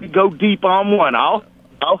 Everybody go deep on one. I'll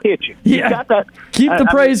hit you. Yeah. You got that. Keep the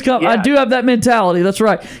praise coming. Yeah. I do have that mentality. That's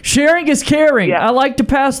right. Sharing is caring. Yeah. I like to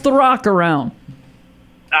pass the rock around.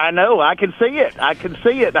 I know. I can see it. And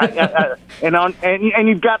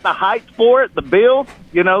you've got the height for it, the build,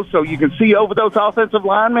 you know, so you can see over those offensive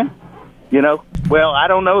linemen. You know, well, I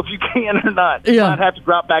don't know if you can or not. You might have to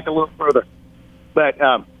drop back a little further. But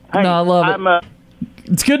hey, I love it.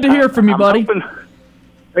 It's good to hear from you, buddy.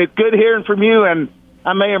 It's good hearing from you, and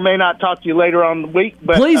I may or may not talk to you later on in the week.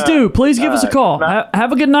 But please do. Please give us a call.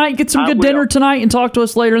 Have a good night. Get some good dinner tonight, and talk to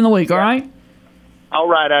us later in the week. All right. All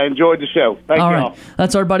right, I enjoyed the show. Thank you all.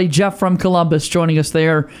 That's our buddy Jeff from Columbus joining us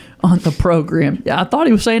there on the program. Yeah, I thought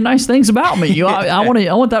he was saying nice things about me. I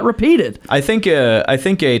want that repeated. I think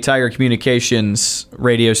a Tiger Communications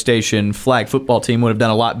radio station flag football team would have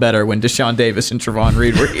done a lot better when Deshaun Davis and Trevon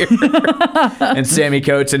Reed were here, and Sammy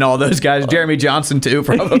Coates and all those guys. Jeremy Johnson too,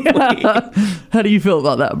 probably. Yeah. How do you feel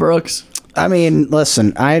about that, Brooks? I mean,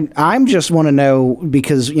 listen, I'm just want to know,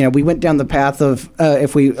 because, you know, we went down the path of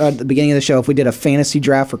if we at the beginning of the show, if we did a fantasy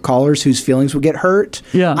draft for callers whose feelings would get hurt.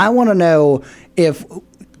 Yeah. I want to know if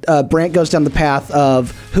Brant goes down the path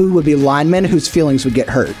of who would be linemen whose feelings would get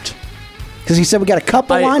hurt. Because he said we got a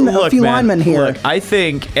couple linemen here. Look, I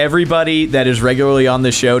think everybody that is regularly on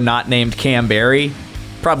the show, not named Cam Barry,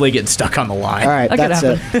 probably getting stuck on the line. All right, that's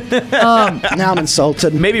it. Now I'm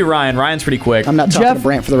insulted. Maybe Ryan. Ryan's pretty quick. I'm not talking to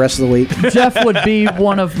Brant for the rest of the week. Jeff would be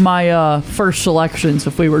one of my first selections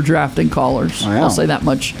if we were drafting callers. Wow. I'll say that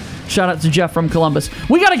much. Shout out to Jeff from Columbus.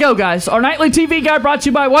 We got to go, guys. Our nightly TV guide brought to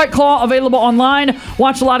you by White Claw, available online.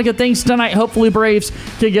 Watch a lot of good things tonight. Hopefully Braves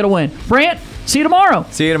can get a win. Brant, see you tomorrow.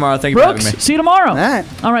 See you tomorrow. Thank you for Brooks, having me. see you tomorrow.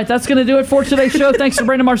 All right, that's going to do it for today's show. Thanks to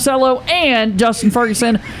Brandon Marcello and Justin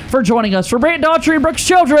Ferguson for joining us. For Brant Daughtry and Brooks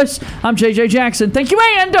Childress, I'm JJ Jackson. Thank you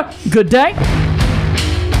and good day.